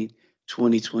 16th,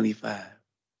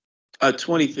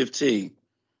 2015.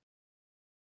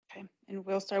 Okay, and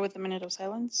we'll start with a minute of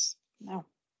silence. No.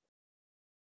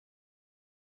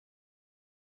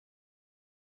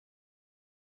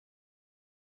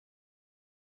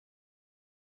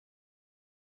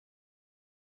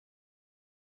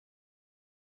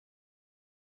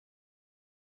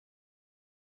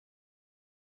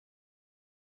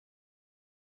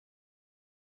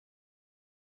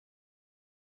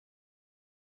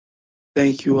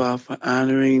 Thank you all for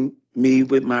honoring me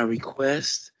with my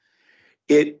request.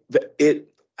 I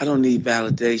don't need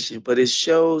validation, but it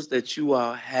shows that you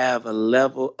all have a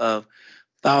level of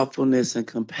thoughtfulness and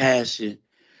compassion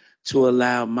to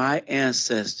allow my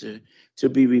ancestor to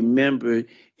be remembered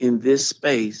in this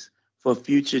space for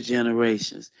future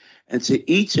generations. And to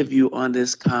each of you on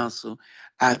this council,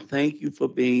 I thank you for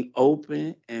being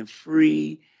open and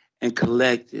free and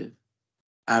collective.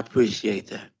 I appreciate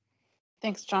that.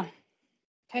 Thanks, John.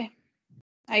 Okay.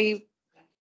 We're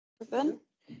good?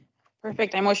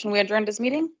 Perfect. I motion we adjourn this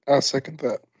meeting. I'll second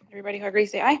that. Everybody who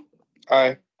agrees, say aye.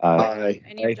 Aye. Aye.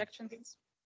 Any objections?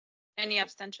 Any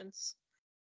abstentions?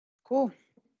 Cool.